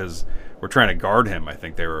them were trying to guard him. I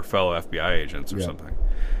think they were fellow FBI agents or something.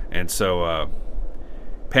 And so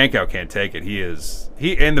Pankow can't take it. He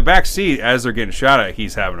in the back seat as they're getting shot at.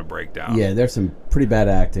 He's having a breakdown. Yeah, there's some pretty bad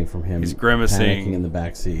acting from him. He's grimacing, panicking in the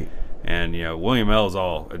back seat. And William L. is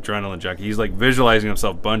all adrenaline junkie. He's like visualizing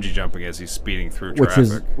himself bungee jumping as he's speeding through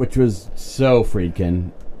traffic. Which was so Friedkin.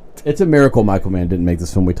 It's a miracle Michael Mann didn't make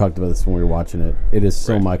this film. We talked about this when we were watching it. It is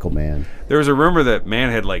so Michael Mann. There was a rumor that Mann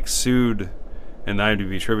had sued, in the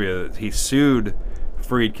IMDb trivia, that he sued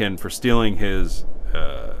Friedkin for stealing his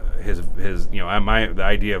the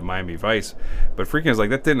idea of Miami Vice, but Friedkin's like,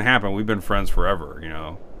 that didn't happen. We've been friends forever.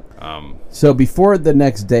 So before the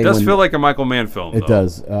next day, it does feel like a Michael Mann film. It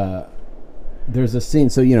does. There's a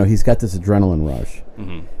scene. So he's got this adrenaline rush,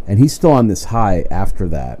 and he's still on this high after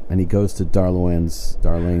that, and he goes to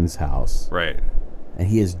Darlene's house, right? And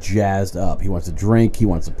he is jazzed up. He wants to drink. He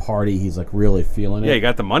wants to party. He's like really feeling it. Yeah, he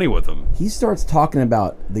got the money with him. He starts talking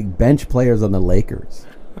about the bench players on the Lakers.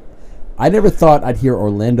 I never thought I'd hear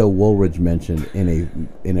Orlando Woolridge mentioned in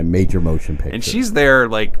a major motion picture. And she's there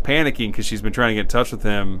panicking because she's been trying to get in touch with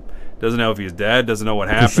him. Doesn't know if he's dead. Doesn't know what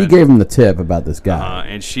happened. She gave him the tip about this guy.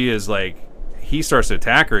 And she is like, he starts to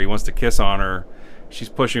attack her. He wants to kiss on her. She's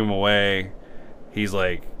pushing him away. He's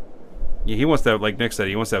like, he wants to have, like Nick said,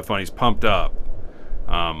 he wants to have fun. He's pumped up.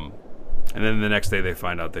 And then the next day they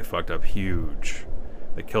find out they fucked up huge.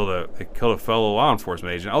 They killed a fellow law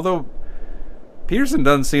enforcement agent. Although Peterson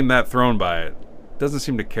doesn't seem that thrown by it. Doesn't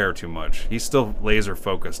seem to care too much. He's still laser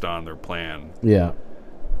focused on their plan. Yeah.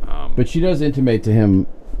 But she does intimate to him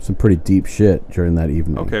some pretty deep shit during that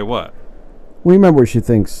evening. Okay, what? We remember what she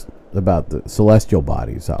thinks about the celestial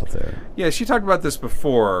bodies out there. Yeah, she talked about this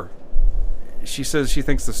before. She says she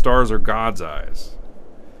thinks the stars are God's eyes.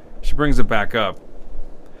 She brings it back up.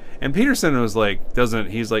 And Peterson was like,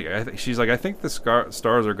 she's like, I think the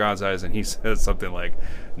stars are God's eyes. And he says something like,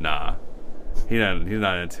 nah. He's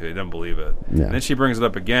not into it. He doesn't believe it. Yeah. And then she brings it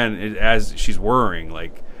up again as she's worrying,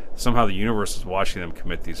 like somehow the universe is watching them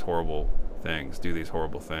commit these horrible things, do these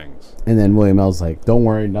horrible things. And then William L's like, "Don't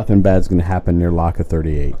worry, nothing bad's gonna happen near Locker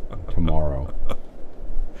 38 tomorrow."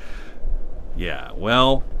 Yeah.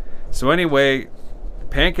 Well, so anyway,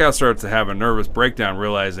 Pankow starts to have a nervous breakdown,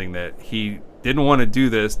 realizing that he didn't want to do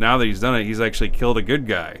this. Now that he's done it, he's actually killed a good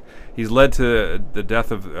guy. He's led to the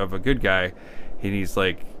death of a good guy, and he's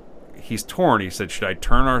like, he's torn. He said, should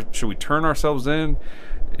we turn ourselves in?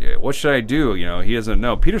 What should I do? You know, he doesn't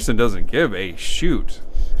know. Peterson doesn't give a shoot.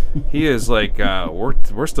 He is like,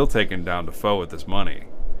 we're still taking down Defoe with this money.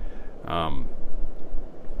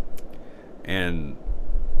 And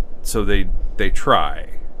so they try.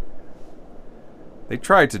 They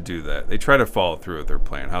try to do that. They try to follow through with their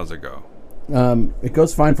plan. How's it go? It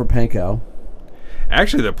goes fine for Pankow.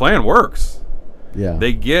 Actually, their plan works. Yeah.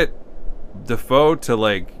 They get Defoe to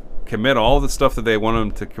like commit all the stuff that they want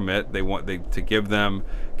him to commit. They want to give them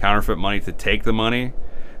counterfeit money to take the money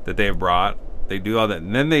that they've brought. They do all that,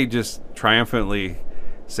 and then they just triumphantly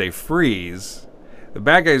say freeze. The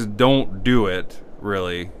bad guys don't do it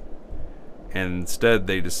really, and instead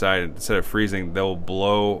they decide, instead of freezing, they'll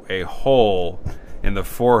blow a hole in the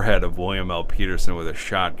forehead of William L. Peterson with a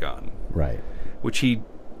shotgun. Right. Which he,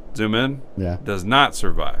 zoom in, Yeah. does not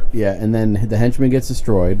survive. Yeah, and then the henchman gets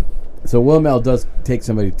destroyed. So William L. does take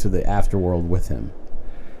somebody to the afterworld with him.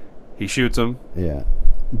 He shoots him. Yeah.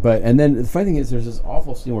 And then the funny thing is, there's this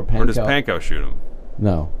awful scene where Pankow... Or does Pankow shoot him?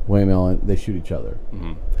 No, William L. They shoot each other.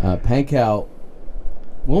 Mm-hmm. Pankow...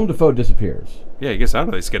 Willem Dafoe disappears. Yeah, he gets out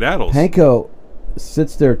of these skedaddles. Pankow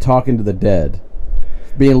sits there talking to the dead,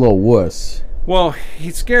 being a little wuss. Well,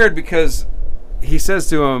 he's scared because he says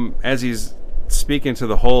to him, as he's speaking to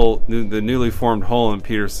the newly formed hole in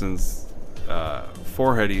Peterson's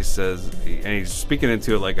forehead, he says, and he's speaking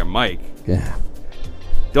into it like a mic. Yeah.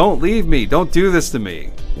 Don't leave me. Don't do this to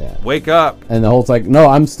me. Yeah. Wake up. And the hole's like, no,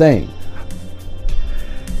 I'm staying.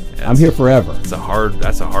 I'm here forever. That's a hard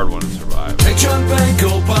one to survive. Take John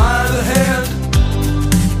Pankow by the hand,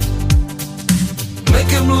 make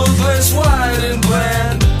him look less white and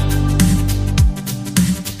bland.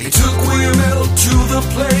 He took William L. to the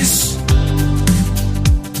place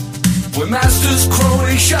where Master's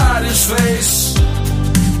crony shot his face.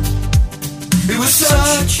 It was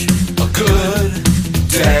such a good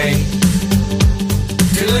day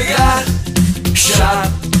till he got shot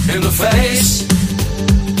in the face.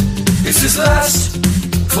 It's his last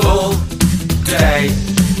full day.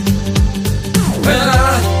 When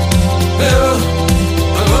I knew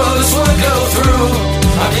the bullets would go through,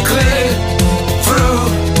 I'd be clear through,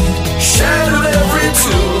 shattered every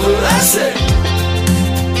tool. That's it.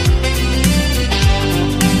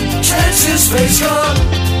 Chance's face gone.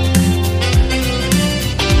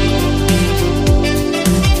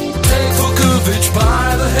 Take Vukovich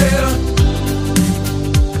by the hair.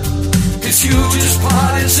 His hugest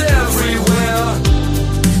parties everywhere,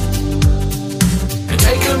 and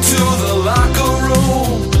take him to the locker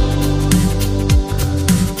room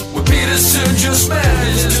where Peterson just met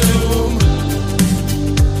his doom.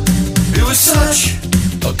 It was such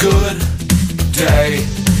a good day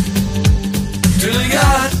till he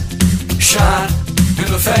got shot in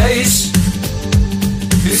the face.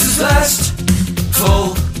 It's his last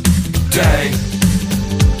full day,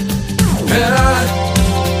 and I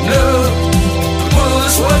knew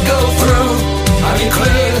bullets would go through, I mean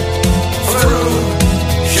clear through,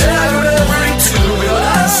 shattered every tube.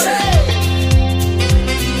 I say,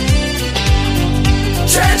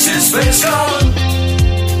 Chance's face gone.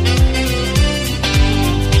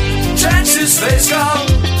 Chance's face gone.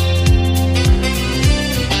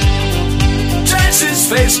 Chance's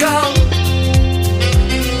face gone.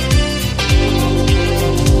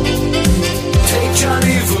 Take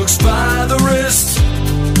Johnny Vooks by the wrist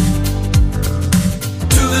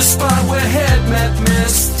to the spot where head met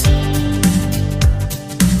mist.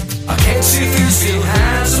 I can't see if he still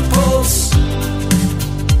has a pulse.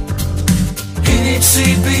 He needs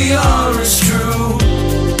CPR, it's true.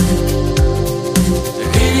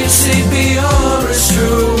 He needs CPR, it's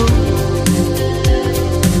true.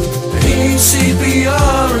 He needs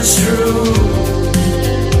CPR, it's true.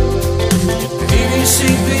 He needs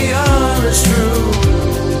CPR, it's true.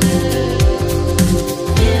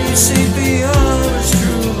 He needs CPR, it's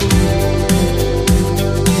true.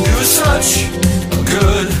 It was such a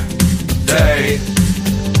good day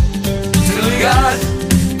till he got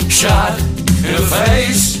shot in the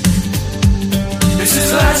face. This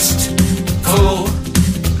is last full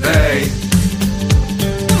day.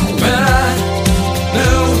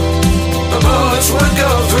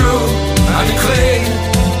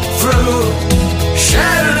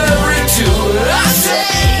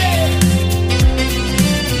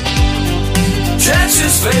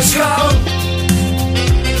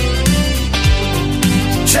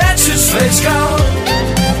 face gone.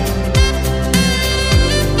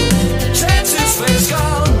 Chances face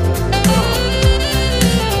gone.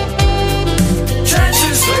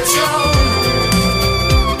 Chances face gone.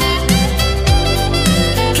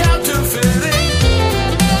 Counterfeiting.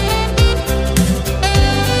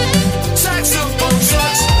 Saxophone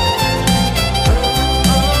sucks.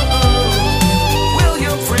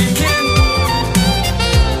 William Friedkin.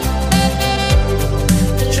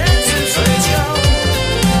 Chances face gone.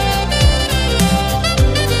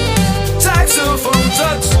 Saxophone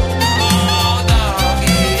sucks.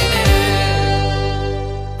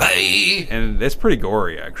 And it's pretty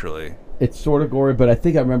gory, actually. It's sort of gory, but I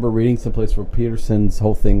think I remember reading someplace where Peterson's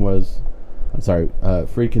whole thing was,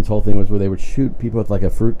 Friedkin's whole thing was where they would shoot people with like a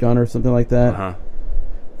fruit gun or something like that. Uh-huh.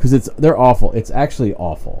 Because they're awful. It's actually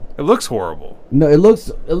awful. It looks horrible. No, it looks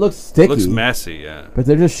sticky. It looks messy, yeah. But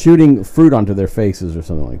they're just shooting fruit onto their faces or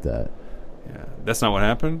something like that. Yeah, that's not what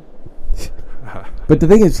happened. But the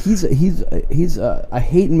thing is, I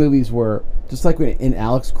hate in movies where, just like in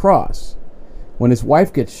Alex Cross, when his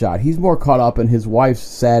wife gets shot, he's more caught up in his wife's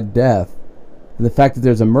sad death than the fact that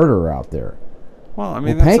there's a murderer out there. Well, I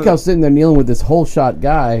mean, Pankow's sitting there kneeling with this whole shot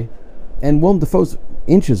guy, and Willem Dafoe's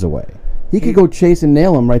inches away. He could go chase and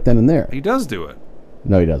nail him right then and there. he does do it.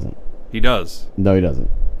 No, he doesn't. He does. No, he doesn't.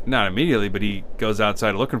 Not immediately, but he goes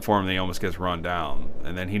outside looking for him, and he almost gets run down.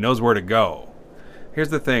 And then he knows where to go. Here's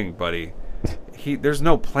the thing, buddy. There's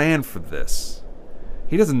no plan for this.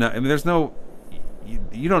 He doesn't know. I mean, there's no...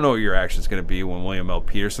 You don't know what your action's going to be when William L.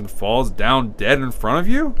 Peterson falls down dead in front of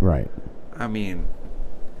you? Right. I mean,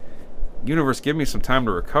 universe, give me some time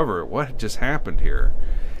to recover. What just happened here?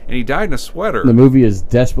 And he died in a sweater. The movie is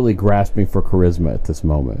desperately grasping for charisma at this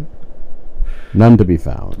moment. None to be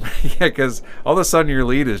found. Yeah, because all of a sudden your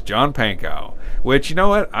lead is John Pankow, which, you know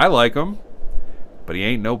what? I like him, but he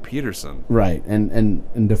ain't no Peterson. Right,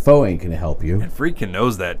 and Dafoe ain't going to help you. And Friedkin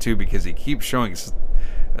knows that, too, because he keeps showing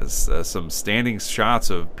some standing shots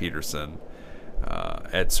of Peterson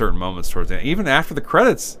at certain moments towards the end. Even after the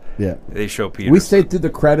credits, Yeah. they show Peterson. We stayed through the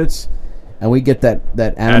credits, and we get that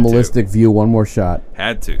animalistic view, one more shot.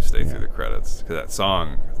 Had to stay through the credits, because that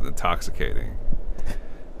song is intoxicating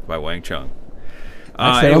by Wang Chung.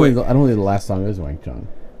 Actually, Anyway, I don't think the last song is Wang Chung.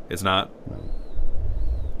 it's not.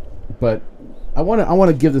 But I want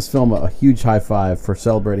to give this film a huge high five for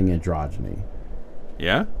celebrating androgyny.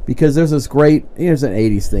 Yeah? Because there's this great, there's an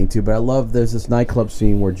 80s thing too, but I love there's this nightclub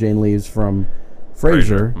scene where Jane leaves from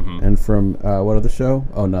Frasier Mhm. and from, what other show?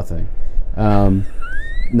 Oh, nothing.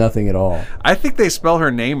 Nothing at all. I think they spell her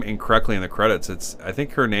name incorrectly in the credits. I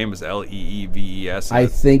think her name is Leeves. I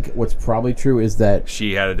think what's probably true is that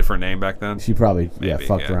She had a different name back then. she probably Maybe,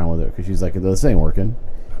 fucked yeah. around with it because she's like, this ain't working.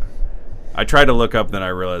 I tried to look up, then I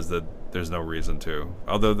realized that there's no reason to.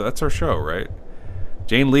 Although that's our show, right?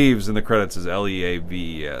 Jane Leaves in the credits is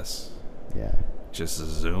Leaves. Yeah. Just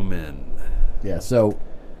zoom in. Yeah, so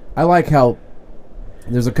I like how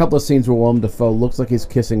there's a couple of scenes where Willem Dafoe looks like he's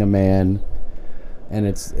kissing a man, and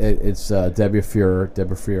it's Deborah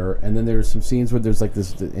Fuhrer, and then there's some scenes where there's like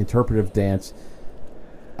this interpretive dance.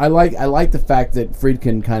 I like the fact that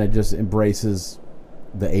Friedkin kind of just embraces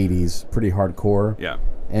the 80s pretty hardcore. Yeah.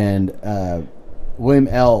 And William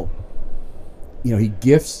L., he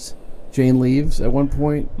gifts Jane Leaves at one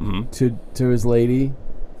point to his lady.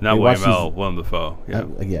 Not He William watches- L. William Dafoe.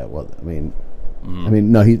 Yeah.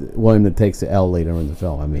 William that takes the L later in the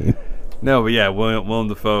film. I mean, No, but yeah, William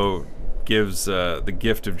Dafoe gives the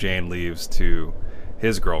gift of Jane Leaves to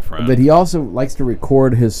his girlfriend. but he also likes to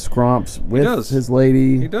record his scromps with does. his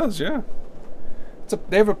lady. He does, yeah.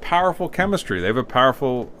 They have a powerful chemistry. They have a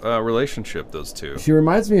powerful relationship, those two. She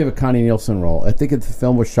reminds me of a Connie Nielsen role. I think if the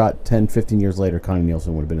film was shot 10, 15 years later, Connie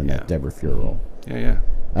Nielsen would have been in that Deborah Fuhrer role. Yeah.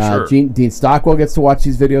 Sure. Dean Stockwell gets to watch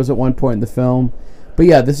these videos at one point in the film. But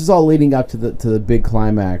yeah, this is all leading up to the big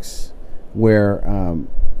climax where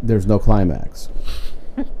there's no climax.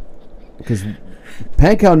 Because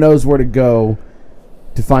Pankow knows where to go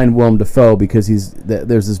to find Willem Dafoe because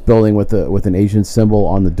there's this building with an Asian symbol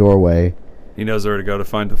on the doorway. He knows where to go to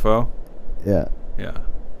find Dafoe? Yeah. Yeah.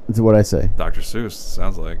 That's what I say. Dr. Seuss,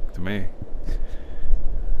 sounds like to me.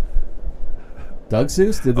 Doug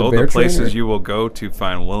Seuss did the Oh, Bear the places Trainer? you will go to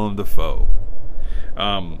find Willem Dafoe.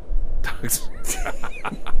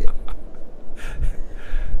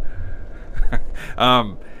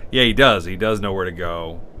 Yeah, he does. He does know where to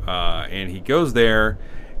go. And he goes there,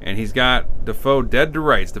 and he's got Dafoe dead to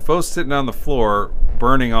rights. Dafoe's sitting on the floor,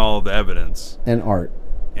 burning all of the evidence. And art.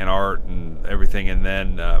 And art and everything. And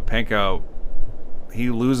then Pankow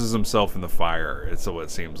loses himself in the fire. It's what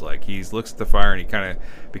it seems like. He looks at the fire and he kind of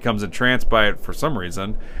becomes entranced by it for some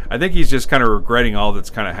reason. I think he's just kind of regretting all that's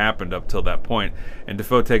kind of happened up till that point. And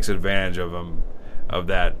Defoe takes advantage of him, of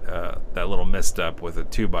that little misstep with a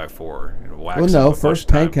 2x4. Well, no, first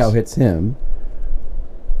Pankow hits him.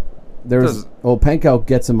 Pankow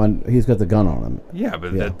gets him on. He's got the gun on him. Yeah,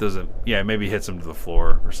 but that doesn't. Yeah, maybe hits him to the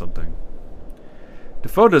floor or something.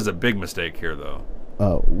 Defoe does a big mistake here, though.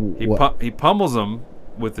 He pummels him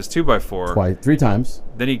with this 2x4 3 times.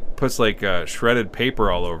 Then he puts like shredded paper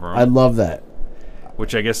all over him. I love that.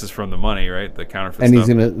 Which I guess is from the money, right? The counterfeit. And stuff.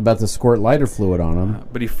 he's about to squirt lighter fluid on him.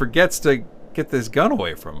 But he forgets to get this gun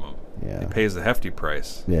away from him. Yeah. He pays the hefty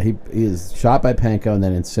price. Yeah, he is shot by Pankow and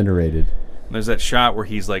then incinerated. And there's that shot where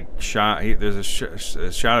he's like shot. There's a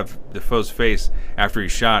shot of Defoe's face after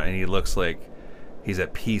he's shot, and he looks like he's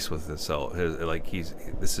at peace with himself. He's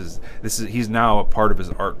now a part of his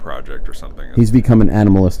art project or something. He's become an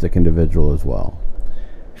animalistic individual as well.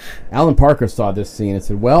 Alan Parker saw this scene and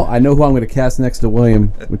said, "Well, I know who I'm going to cast next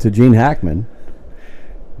to Gene Hackman.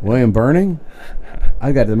 William Burning,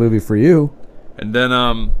 I got the movie for you." And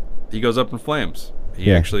then he goes up in flames.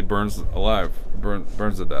 He actually burns alive,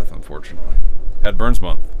 burns to death, unfortunately. Had Burns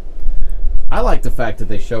Month. I like the fact that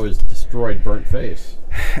they show his destroyed, burnt face.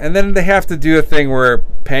 And then they have to do a thing where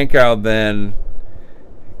Pankow then,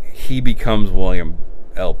 he becomes William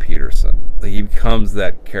L. Peterson. He becomes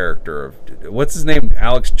that character of, what's his name?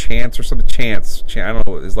 Alex Chance or something? Chance. I don't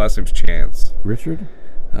know. His last name's Chance. Richard?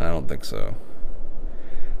 I don't think so.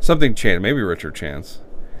 Something Chance. Maybe Richard Chance.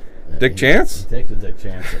 Dick Chance? He takes a Dick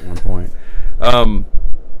Chance at one point.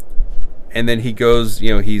 And then he goes,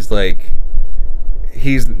 he's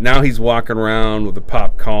walking around with a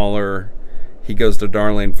pop collar. He goes to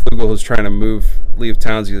Darlene Flugel, who's trying to leave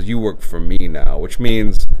town. He goes, "You work for me now," which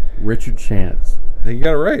means Richard Chance. You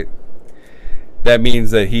got it right. That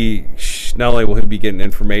means that not only will he be getting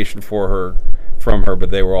information from her,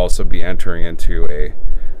 but they will also be entering into a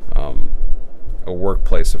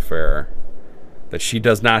workplace affair that she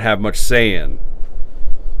does not have much say in,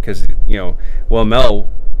 because William L.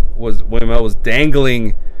 was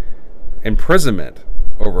dangling imprisonment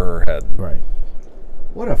over her head. Right.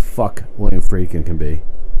 What a fuck William Friedkin can be.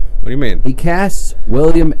 What do you mean? He casts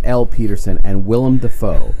William L. Peterson and Willem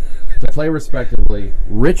Dafoe to play respectively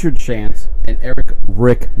Richard Chance and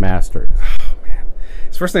Rick Masters. Oh man,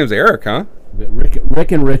 his first name's Eric, huh?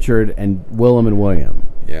 Rick and Richard and Willem and William.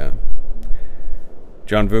 Yeah.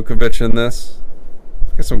 John Vukovich in this.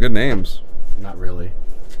 Got some good names. Not really.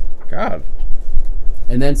 God.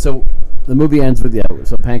 And then so the movie ends with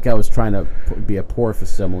so Pankow is trying to be a poor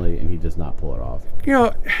facsimile and he does not pull it off.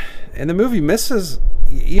 And the movie misses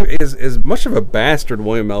as much of a bastard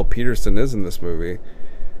William L. Peterson is in this movie.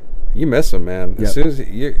 You miss him, man. As soon as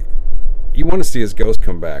you want to see his ghost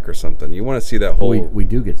come back or something. You want to see that whole. We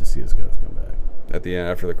do get to see his ghost come back at the end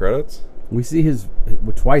after the credits. We see his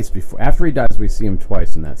twice before. After he dies, we see him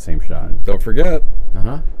twice in that same shot. Don't forget.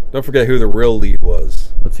 Don't forget who the real lead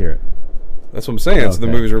was. Let's hear it. That's what I'm saying. Okay. So the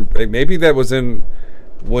movies maybe that was in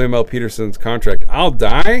William L. Peterson's contract. I'll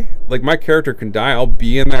die. Like, my character can die. I'll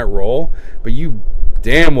be in that role. But you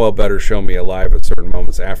damn well better show me alive at certain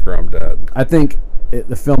moments after I'm dead. I think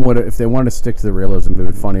the film would, if they wanted to stick to the realism, it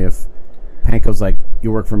would be funny if Pankow's like,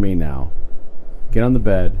 "You work for me now." Get on the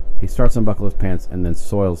bed. He starts to unbuckle his pants and then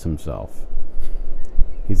soils himself.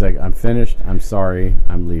 He's like, "I'm finished. I'm sorry.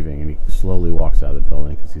 I'm leaving." And he slowly walks out of the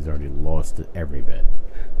building because he's already lost it every bit.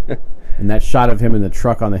 And that shot of him in the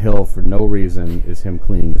truck on the hill for no reason is him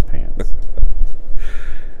cleaning his pants.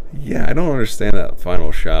 Yeah, I don't understand that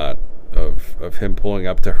final shot of him pulling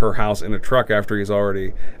up to her house in a truck after he's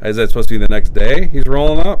already... Is that supposed to be the next day? He's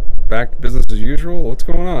rolling up? Back to business as usual? What's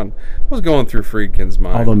going on? What's going through Friedkin's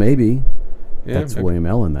mind? Although maybe that's William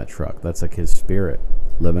L. in that truck. That's like his spirit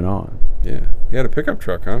living on. Yeah. He had a pickup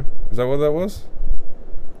truck, huh? Is that what that was?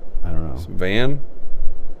 I don't know. Some van?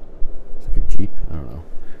 It's like a Jeep? I don't know.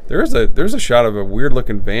 There's a shot of a weird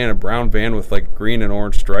looking van, a brown van with like green and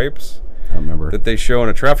orange stripes. I don't remember. That they show in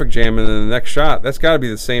a traffic jam, and then the next shot, that's got to be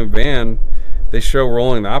the same van they show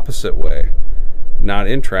rolling the opposite way, not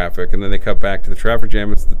in traffic, and then they cut back to the traffic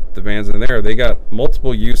jam. It's the van's in there. They got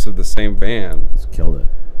multiple use of the same van. Just killed it.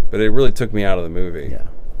 But it really took me out of the movie. Yeah.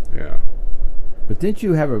 Yeah. But didn't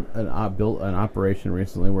you have an operation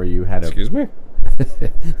recently where you had Excuse me?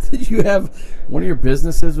 Did you have one of your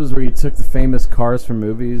businesses was where you took the famous cars from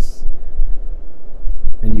movies,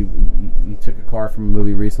 and you took a car from a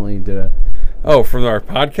movie recently and did a... Oh, from our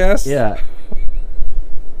podcast? Yeah.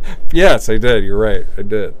 Yes, I did. You're right. I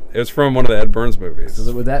did. It was from one of the Ed Burns movies.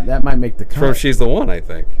 So that might make the cut. From She's the One, I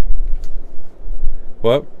think.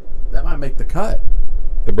 What? That might make the cut.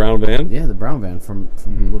 The brown van? Yeah, the brown van from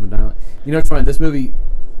Living Daylight. You know, it's funny. This movie,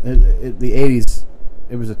 the 80s,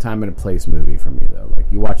 it was a time and a place movie for me, though.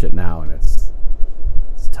 Like, you watch it now, and it's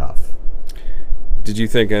tough. Did you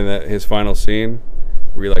think in that his final scene,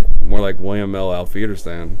 were you like more like William L.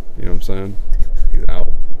 Alfederstan? You know what I'm saying? He's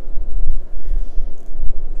out.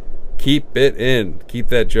 Keep it in. Keep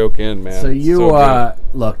that joke in, man. So you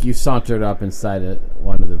look, you sauntered up inside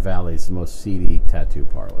one of the Valley's most seedy tattoo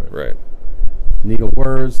parlors. Right. Needle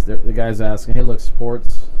words. The guy's asking, "Hey, look,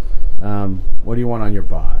 sports. What do you want on your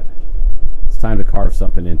bod? It's time to carve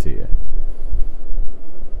something into you."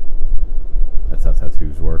 That's how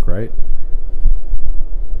tattoos work, right?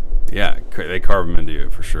 Yeah, they carve them into you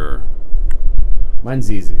for sure. Mine's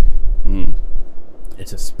easy.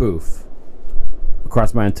 It's a spoof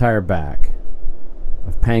across my entire back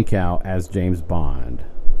of Pankow as James Bond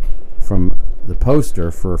from the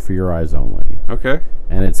poster for Your Eyes Only. Okay.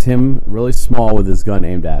 And it's him really small with his gun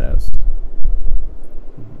aimed at us.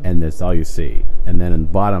 And that's all you see. And then in the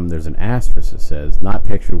bottom, there's an asterisk that says, "Not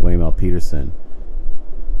pictured William L. Peterson,"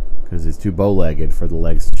 because he's too bow-legged for the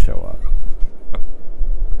legs to show up.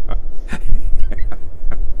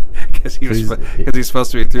 Because he's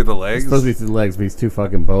supposed to be through the legs? He's supposed to be through the legs, but he's too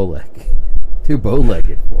fucking bow-legged. Too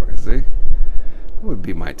bow-legged for it. Is he? What would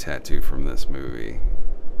be my tattoo from this movie?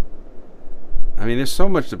 I mean, there's so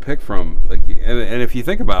much to pick from. Like, and if you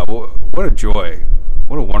think about it, what a joy.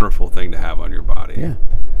 What a wonderful thing to have on your body. Yeah.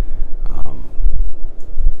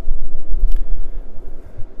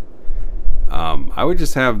 I would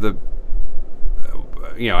just have the,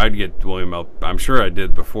 I'd get William L. I'm sure I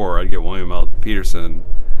did before. I'd get William L. Peterson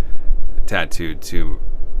tattooed to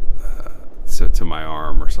my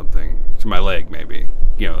arm or something, to my leg maybe,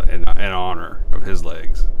 in honor of his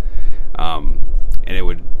legs. And it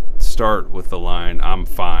would start with the line, "I'm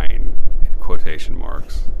fine," in quotation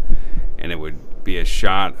marks. And it would be a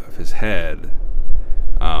shot of his head,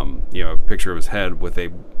 a picture of his head with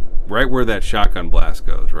right where that shotgun blast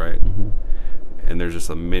goes, right? Mm-hmm. And there's just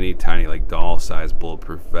a mini tiny like doll-sized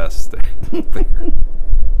bulletproof vest there.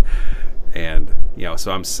 And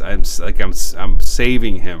so I'm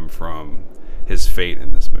saving him from his fate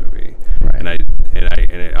in this movie. Right.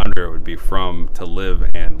 And under it would be from to live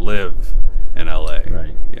in LA.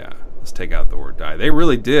 Right. Yeah. Let's take out the word die. They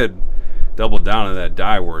really did double down on that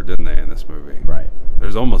die word, didn't they, in this movie? Right.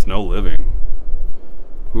 There's almost no living.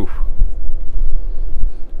 Oof.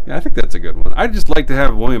 Yeah, I think that's a good one. I'd just like to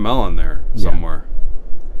have William L. in there somewhere.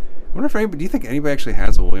 I wonder if do you think anybody actually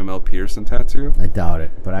has a William L. Peterson tattoo? I doubt it,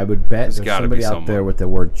 but I would bet there's somebody out someone there with the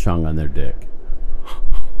word "chung" on their dick.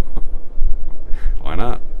 Why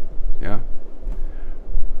not? Yeah.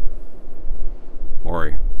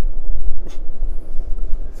 Maury.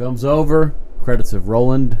 Film's over. Credits have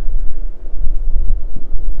Roland.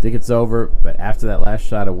 Think it's over, but after that last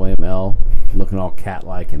shot of William L. looking all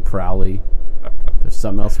cat-like and prowly, there's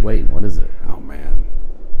something else waiting. What is it? Oh, man.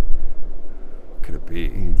 What could it be?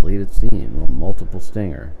 Deleted scene. Multiple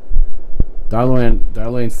stinger. Darlene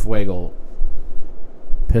Fuegel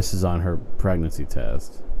pisses on her pregnancy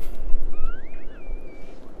test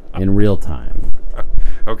in real time.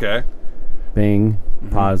 Okay. Bing.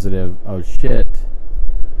 Positive. Oh, shit.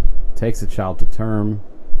 Takes the child to term.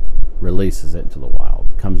 Releases it into the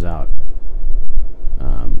wild. Comes out.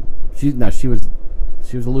 She was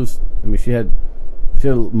a loose. I mean, she had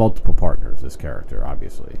multiple partners. This character,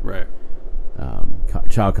 obviously. Right.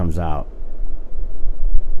 Child comes out.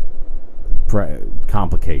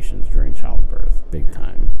 Complications during childbirth, big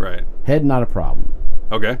time. Right. Head, not a problem.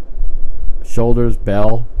 Okay. Shoulders,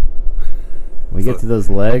 bell. We get to those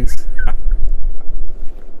legs.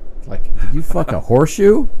 Like, did you fuck a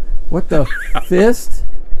horseshoe? What the fist?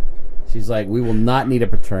 She's like, we will not need a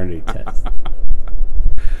paternity test.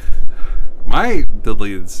 My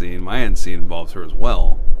deleted scene, my end scene involves her as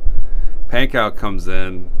well. Pankow comes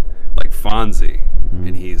in like Fonzie,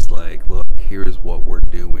 and he's like, look, here's what we're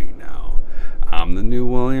doing now. I'm the new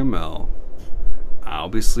William L. I'll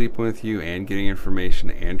be sleeping with you and getting information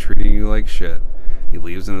and treating you like shit. He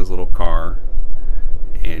leaves in his little car,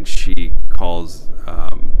 and she calls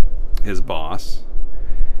his boss,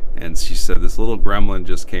 and she said, this little gremlin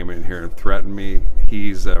just came in here and threatened me.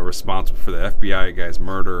 He's responsible for the FBI guy's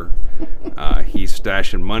murder. He's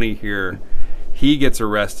stashing money here. He gets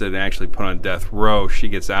arrested and actually put on death row. She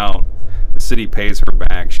gets out. The city pays her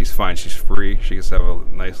back. She's fine. She's free. She gets to have a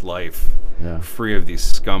nice life, free of these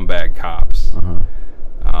scumbag cops.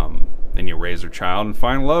 And you raise her child and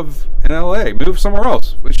find love in L.A. Move somewhere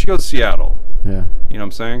else. She goes to Seattle. Yeah. You know what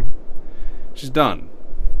I'm saying? She's done.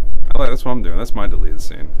 That's what I'm doing. That's my deleted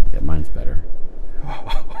scene. Yeah, mine's better.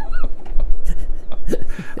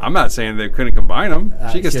 I'm not saying they couldn't combine them.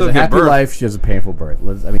 She can she still has a give happy birth. life. She has a painful birth.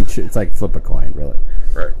 I mean, it's like flip a coin, really.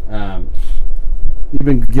 Right. You've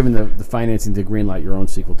been given the financing to greenlight your own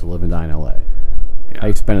sequel to Live and Die in L.A. Yeah. How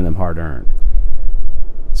you spending them hard-earned?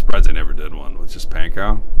 Surprised they never did one with just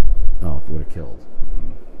panko. Oh, would have killed.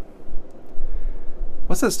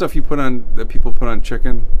 What's that stuff that people put on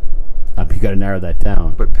chicken? You got to narrow that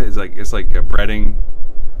down. But it's like a breading.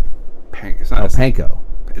 It's not. Panko.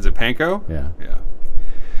 Is it panko? Yeah. Yeah.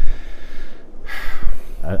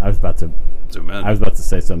 I was about to. Zoom in. I was about to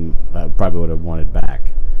say something. Probably would have wanted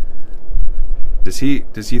back. Does he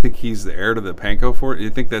think he's the heir to the panko fort? Do you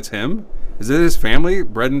think that's him? Is it his family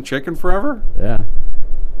bread and chicken forever? Yeah.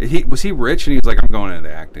 Was he rich and he was like, I'm going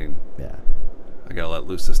into acting. Yeah. I gotta let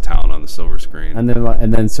loose this talent on the silver screen. And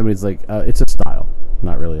then somebody's like, it's a style,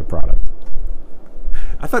 not really a product.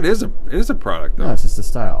 I thought it is a product though. No, it's just a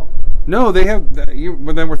style. No, they have. But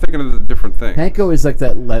then we're thinking of the different thing. Panko is like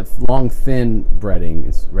that long, thin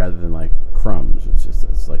breading, rather than like crumbs.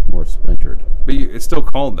 It's like more splintered. But it's still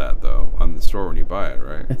called that though on the store when you buy it,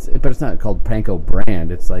 right? But it's not called Panko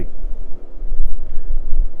brand. It's like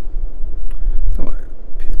Panko.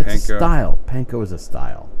 It's a style. Panko is a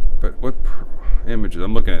style. But what images?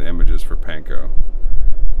 I'm looking at images for panko.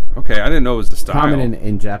 Okay, I didn't know it was the style. Common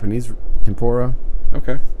in Japanese tempura.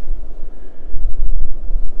 Okay.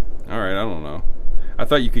 All right, I don't know. I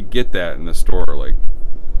thought you could get that in the store, like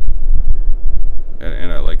in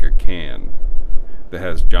a can that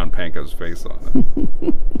has John Panko's face on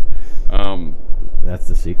it. That's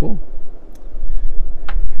the sequel?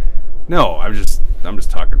 No, I'm just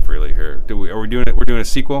talking freely here. Are we doing it? We're doing a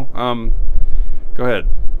sequel. Go ahead.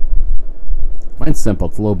 Mine's simple.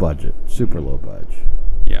 It's low budget, super low budget.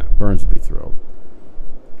 Yeah. Burns would be thrilled.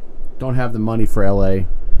 Don't have the money for L.A.,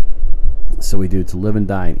 so we do To Live and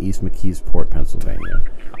Die in East McKeesport, Pennsylvania.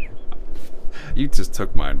 You just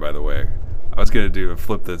took mine, by the way. I was gonna do a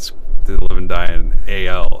flip that's To Live and Die in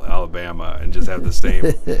A.L., Alabama, and just have the same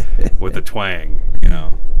with the twang.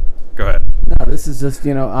 Go ahead. No, this is just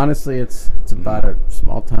honestly, it's about a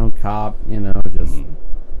small town cop. Just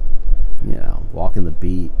walking the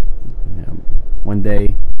beat. One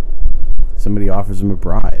day, somebody offers him a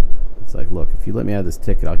bribe. It's like, look, if you let me have this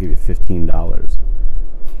ticket, I'll give you $15.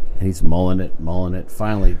 And he's mulling it.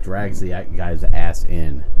 Finally, drags the guy's ass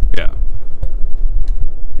in. Yeah.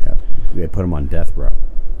 Yeah. They put him on death row.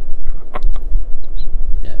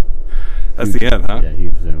 Yeah. That's the end, huh? Yeah,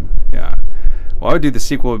 huge zoom. Yeah. Well, I would do the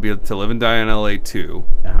sequel would be To Live and Die in L.A. 2.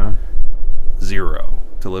 0.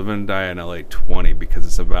 To Live and Die in L.A. 20, because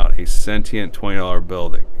it's about a sentient $20 bill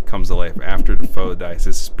that comes to life after Defoe dies.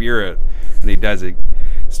 His spirit, when he dies,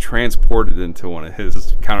 is transported into one of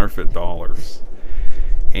his counterfeit dollars.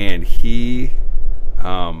 And he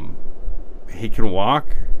can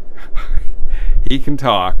walk, he can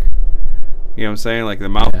talk. You know what I'm saying? Like the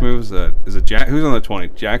mouth moves. Is it who's on the 20?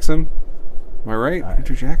 Jackson? Am I right?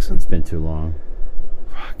 Andrew Jackson? It's been too long.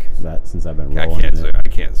 Fuck. Since I've been rolling. I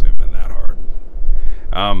can't zoom in that hard.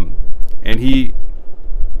 And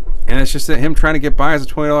it's just that him trying to get by as a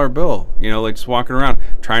 $20 bill. Like just walking around,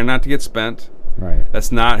 trying not to get spent. Right.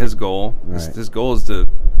 That's not his goal. Right. His goal is to.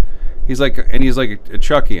 He's like a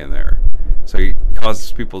Chucky in there, so he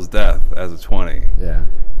causes people's death as a 20. Yeah.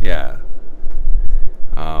 Yeah.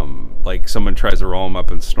 Like someone tries to roll him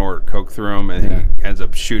up and snort coke through him, and he ends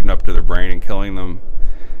up shooting up to their brain and killing them.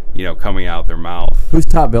 Coming out their mouth. Who's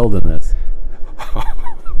top billed in this?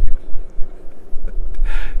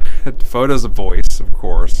 Photo's a voice, of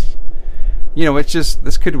course. It's just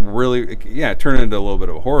this could really, turn into a little bit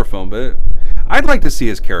of a horror film, but I'd like to see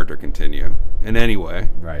his character continue in any way.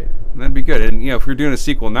 Right. That'd be good. And if you're doing a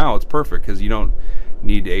sequel now, it's perfect because you don't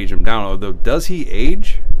need to age him down. Although, does he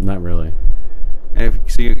age? Not really. And if you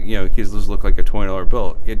see, he just look like a $20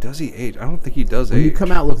 bill. Yeah, does he age? I don't think he does age. When you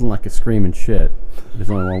come out looking like a screaming shit, there's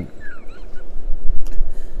only one.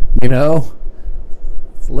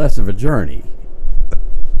 It's less of a journey.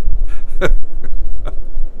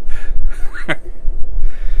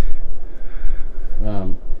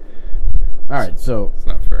 All right, so it's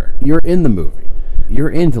not fair. You're in the movie. You're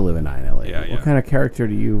in To Live and Die in L.A. Yeah. What kind of character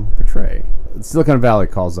do you portray? Silicon Valley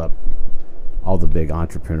calls up all the big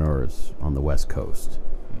entrepreneurs on the West Coast.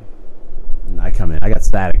 And I come in. I got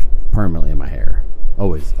static permanently in my hair.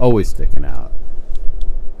 Always sticking out.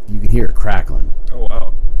 You can hear it crackling. Oh,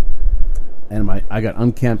 wow. And I got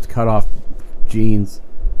unkempt, cut off jeans.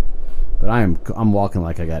 But I'm walking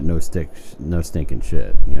like I got no stinking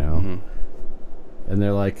shit, Mm-hmm. And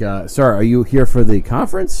they're like, sir, are you here for the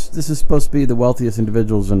conference? This is supposed to be the wealthiest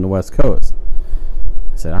individuals in the West Coast.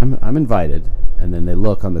 I said, I'm invited. And then they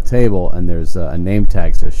look on the table, and there's a name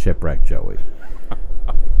tag that says Shipwreck Joey.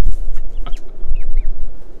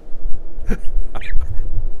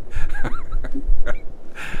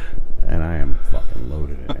 And I am fucking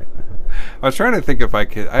loaded in it. I was trying to think if I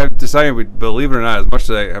could. I have decided, believe it or not, as much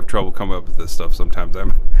as I have trouble coming up with this stuff sometimes,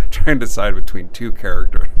 I'm trying to decide between two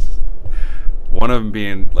characters. One of them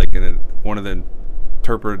being like one of the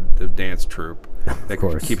interpretive dance troupe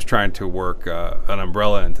that keeps trying to work an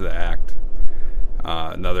umbrella into the act.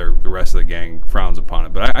 The rest of the gang frowns upon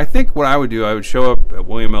it. But I think what I would do, I would show up at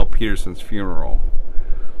William L. Peterson's funeral,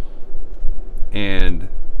 and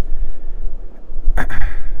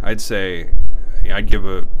I'd say, I'd give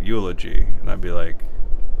a eulogy, and I'd be like,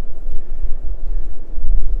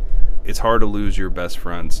 it's hard to lose your best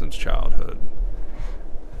friend since childhood.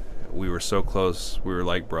 We were so close, we were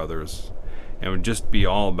like brothers, and it would just be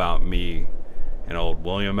all about me and old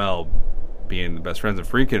William L. being the best friends. And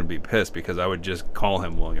Friedkin would be pissed because I would just call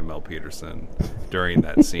him William L. Peterson during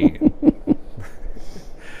that scene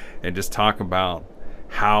and just talk about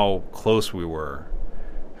how close we were,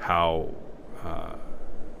 how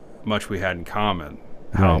much we had in common,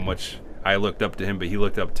 how much I looked up to him, but he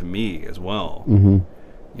looked up to me as well. Mm-hmm.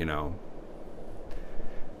 You know,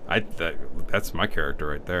 that's my character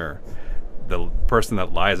right there. The person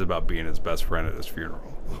that lies about being his best friend at his funeral.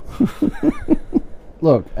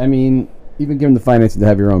 Look, I mean, even given the financing to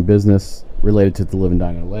have your own business related to Live and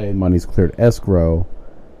Die in LA, money's cleared escrow,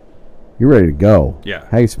 you're ready to go. Yeah.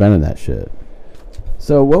 How you spending that shit?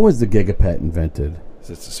 So, when was the Gigapet invented? Is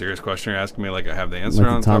this a serious question you're asking me? Like I have the answer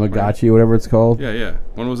Like on the Tamagotchi, whatever it's called? Yeah.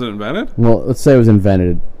 When was it invented? Well, let's say it was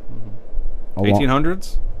invented.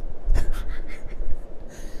 1800s?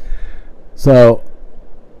 So,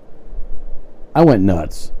 I went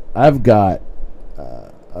nuts. I've got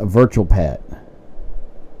a virtual pet.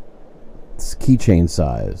 It's keychain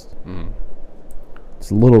sized. It's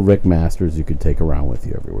a little Rick Masters you could take around with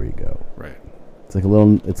you everywhere you go. Right. It's like a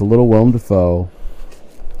little Willem Dafoe.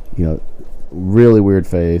 You know, really weird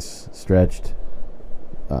face, stretched,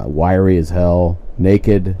 wiry as hell,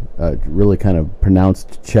 naked, really kind of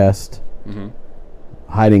pronounced chest,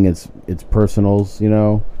 hiding its personals. You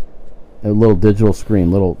know, a little digital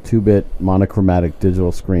screen, little 2-bit monochromatic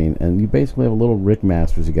digital screen, and you basically have a little Rick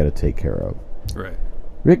Masters you got to take care of. Right.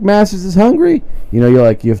 Rick Masters is hungry. You know, you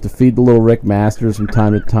have to feed the little Rick Masters from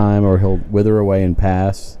time to time, or he'll wither away and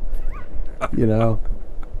pass. You know,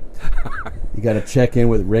 you got to check in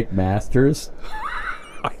with Rick Masters.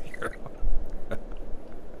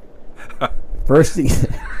 First,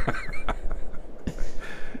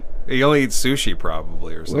 he only eats sushi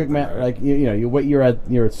probably or something. Right? Like you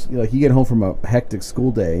get home from a hectic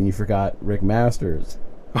school day and you forgot Rick Masters,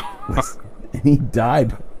 and he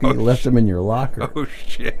died. You left him in your locker. Oh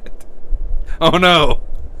shit! Oh no!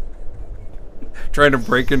 Trying to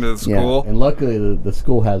break into the school. Yeah, and luckily the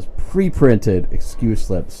school has pre-printed excuse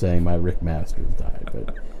slips saying my Rick Masters died.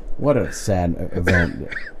 But what a sad event.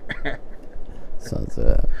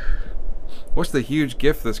 So what's the huge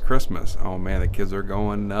gift this Christmas? Oh man, the kids are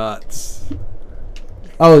going nuts.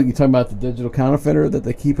 Oh, you talking about the digital counterfeiter that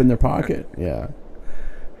they keep in their pocket? Yeah.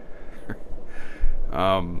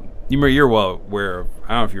 You're well aware of.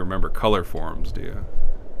 I don't know if you remember color forms, do you?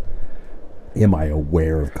 Am I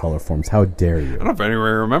aware of color forms? How dare you? I don't know if anyone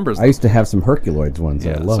remembers them. I used to have some Herculoids ones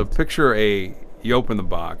that I loved. So picture you open the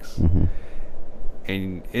box,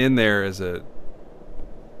 and in there is a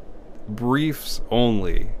briefs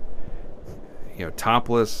only,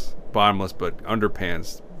 topless, bottomless, but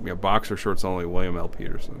underpants, boxer shorts only, William L.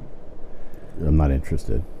 Peterson. I'm not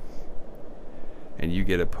interested. And you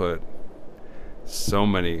get to put so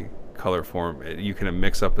many color form. You can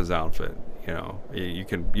mix up his outfit. You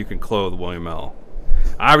can clothe William L.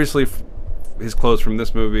 Obviously, his clothes from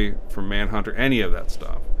this movie, from Manhunter, any of that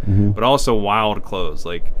stuff, but also wild clothes.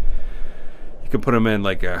 Like you could put him in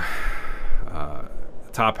like a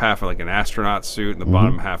top half of like an astronaut suit, and the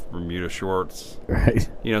bottom half Bermuda shorts. Right.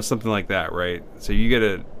 Something like that. Right. So you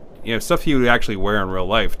get stuff he would actually wear in real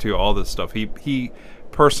life too. All this stuff he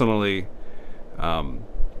personally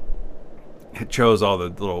chose all the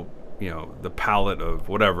little the palette of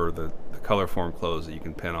whatever the color form clothes that you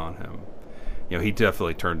can pin on him. He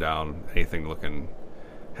definitely turned down anything looking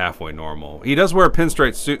halfway normal. He does wear a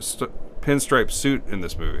pinstripe suit in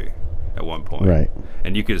this movie at one point, right?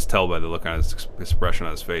 And you could just tell by the look on his expression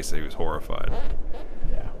on his face that he was horrified.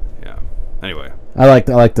 Yeah. Anyway, I like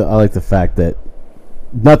the fact that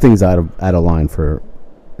nothing's out of line for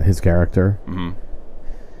his character.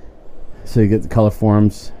 So you get the color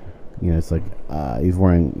forms. It's like he's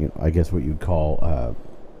wearing, I guess what you'd call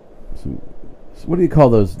what do you call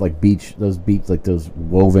those those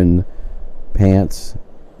woven pants?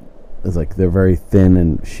 It's like they're very thin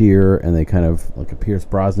and sheer, and they kind of like a Pierce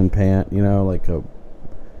Brosnan pant, like a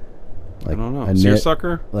I don't know. a knit,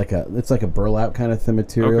 Seersucker? it's like a burlap kind of thin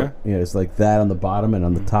material. Okay. You know, it's like that on the bottom, and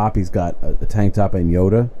on the top he's got a tank top and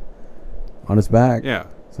Yoda on his back. Yeah.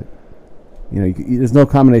 It's like, you know, there's no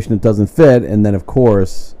combination that doesn't fit, and then of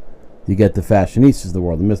course you get the fashionistas of the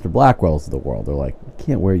world, the Mr. Blackwells of the world. They're like, you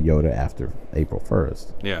can't wear Yoda after April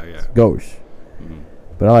 1st. Yeah. It's gauche.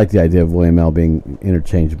 But I like the idea of William L. being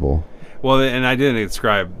interchangeable. Well, and I didn't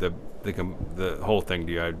describe the whole thing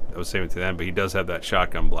to you. I was saving it to them, but he does have that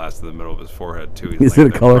shotgun blast in the middle of his forehead too. Is it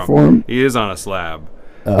a color for him? He is on a slab.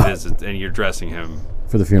 It is, and you're dressing him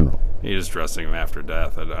For the funeral. You're just dressing him after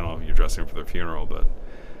death. I don't know if you're dressing him for the funeral,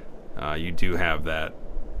 but you do have that.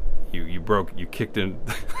 You kicked in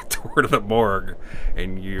toward the morgue,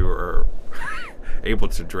 and you are able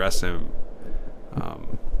to dress him.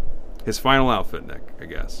 His final outfit, Nick, I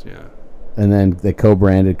guess, yeah. And then they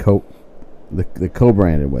co-branded the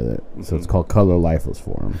co-branded with it, so it's called Color Lifeless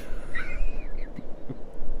for him.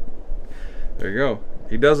 There you go.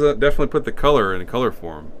 He does definitely put the color in color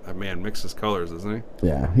form. That man mixes colors, doesn't he?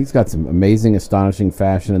 Yeah, he's got some amazing, astonishing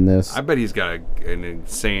fashion in this. I bet he's got an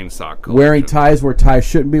insane sock collection. Wearing ties where ties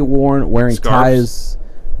shouldn't be worn, wearing Scarves. ties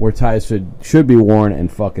where ties should be worn,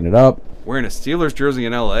 and fucking it up. Wearing a Steelers jersey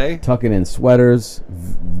in L.A. Tucking in sweaters,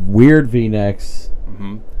 weird V-necks.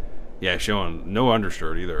 Mm-hmm. Yeah, showing no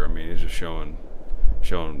undershirt either. I mean, he's just showing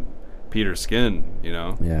Peter's skin, you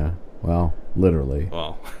know? Yeah, well, literally.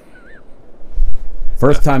 Well,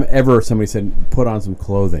 First time ever somebody said, put on some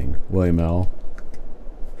clothing, William L.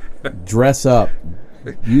 Dress up.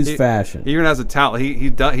 Use fashion. He even has a towel. He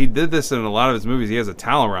did this in a lot of his movies. He has a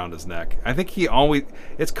towel around his neck. I think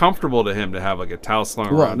it's comfortable to him to have like a towel slung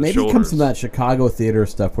around his shoulders. Maybe it comes from that Chicago theater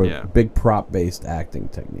stuff where Yeah. big prop-based acting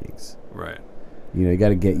techniques. Right. You know, you got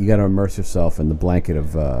to immerse yourself in the blanket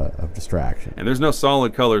of distraction. And there's no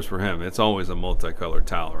solid colors for him. It's always a multicolored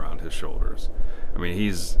towel around his shoulders. I mean,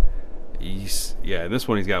 he's in this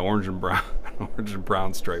one he's got orange and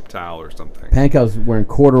brown striped towel or something. Pankow's wearing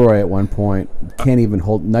corduroy at one point. Can't even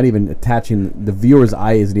hold, not even attaching. The viewer's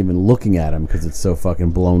eye isn't even looking at him because it's so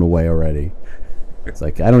fucking blown away already. It's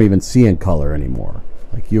like I don't even see in color anymore.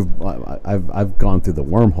 Like I've gone through the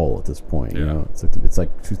wormhole at this point. You know, it's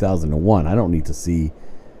like 2001. I don't need to see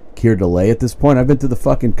Keir Dullea at this point. I've been to the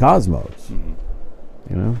fucking cosmos. Mm-hmm.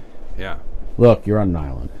 You know. Yeah. Look, you're on an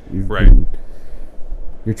island. Right.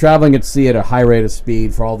 You're traveling at sea at a high rate of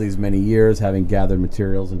speed for all these many years, having gathered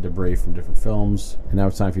materials and debris from different films, and now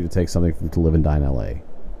it's time for you to take something from To Live and Die in L.A.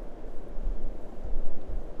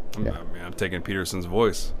 I'm taking Peterson's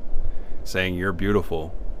voice, saying "You're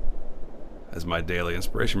beautiful" as my daily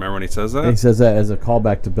inspiration. Remember when he says that? He says that as a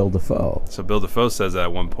callback to Bill Dafoe. So Bill Dafoe says that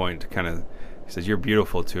at one point to kind of, he says "You're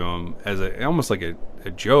beautiful" to him as almost like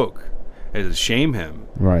a joke, as to shame him.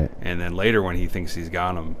 Right. And then later when he thinks he's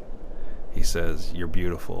got him, he says "You're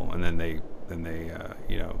beautiful," and then they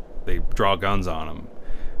they draw guns on him.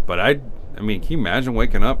 But I mean, can you imagine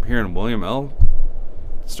waking up hearing William L.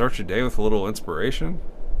 start your day with a little inspiration?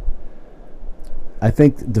 I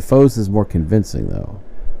think Dafoe's is more convincing, though.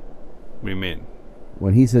 What do you mean?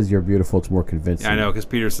 When he says "You're beautiful," it's more convincing. Yeah, I know, because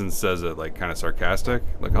Peterson says it like kind of sarcastic.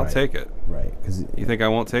 Like, I'll take it. Right. Cause You think I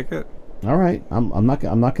won't take it? all right. I'm not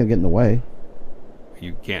gonna get in the way.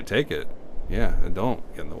 You can't take it. Yeah, don't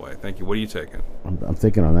get in the way. Thank you. What are you taking? I'm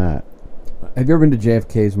thinking on that. Have you ever been to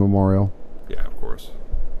JFK's memorial? Yeah, of course.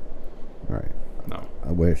 All right. No.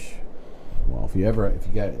 I wish. Well, if you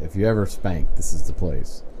ever spank, this is the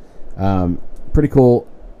place. Pretty cool.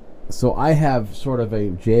 So I have sort of a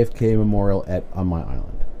JFK memorial on my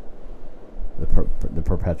island. The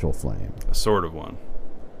Perpetual Flame. A sort of one.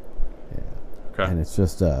 Yeah. Okay. And it's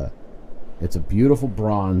just it's a beautiful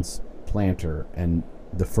bronze planter and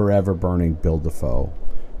the forever burning Bill Dafoe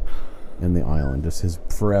in the island, just his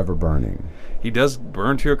forever burning. He does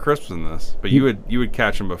burn to a crisp in this, but you would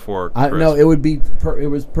catch him before crisp. No, it would be it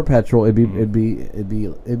was perpetual. It'd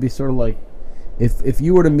be sort of like if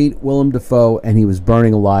you were to meet Willem Dafoe and he was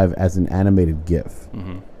burning alive as an animated GIF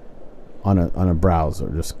on a browser,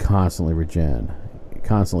 just constantly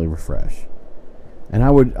constantly refresh. And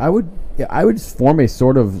I would form a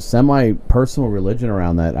sort of semi-personal religion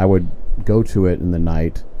around that. I would go to it in the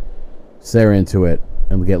night, stare into it,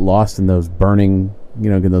 and get lost in those burning,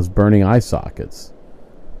 eye sockets.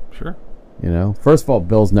 Sure. First of all,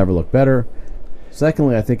 Bill's never looked better.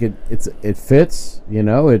 Secondly, I think it fits.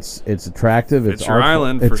 It's attractive. It's your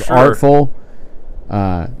island for it's sure. artful.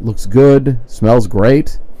 Looks good. Smells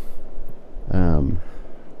great.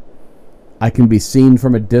 I can be seen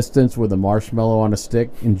from a distance with a marshmallow on a stick,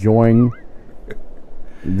 enjoying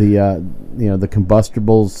the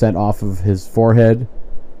combustibles sent off of his forehead.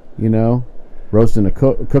 roasting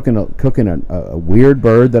cooking a weird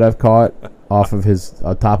bird that I've caught off of his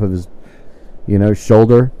top of his,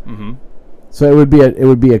 shoulder. Mm-hmm. So it would be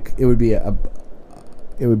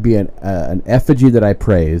an effigy that I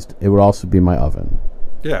praised. It would also be my oven.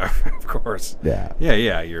 Yeah, of course. Yeah.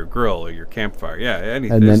 Yeah. Your grill or your campfire. Yeah,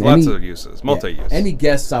 anything. And There's then lots of uses, multi-use. Any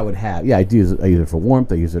guests I would have, I use it for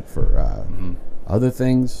warmth. I use it for other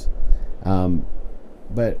things.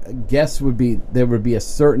 But guests there would be a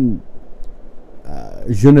certain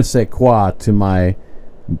je ne sais quoi to my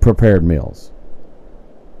prepared meals.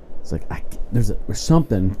 It's like there's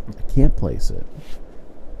something, I can't place it.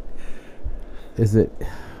 Is it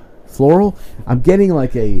floral? I'm getting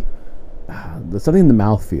like something in the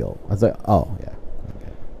mouthfeel. I was like, oh yeah,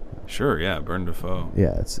 okay. Sure, yeah, Bern Dafoe.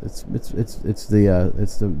 Yeah, it's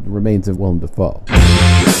the remains of Willem Dafoe.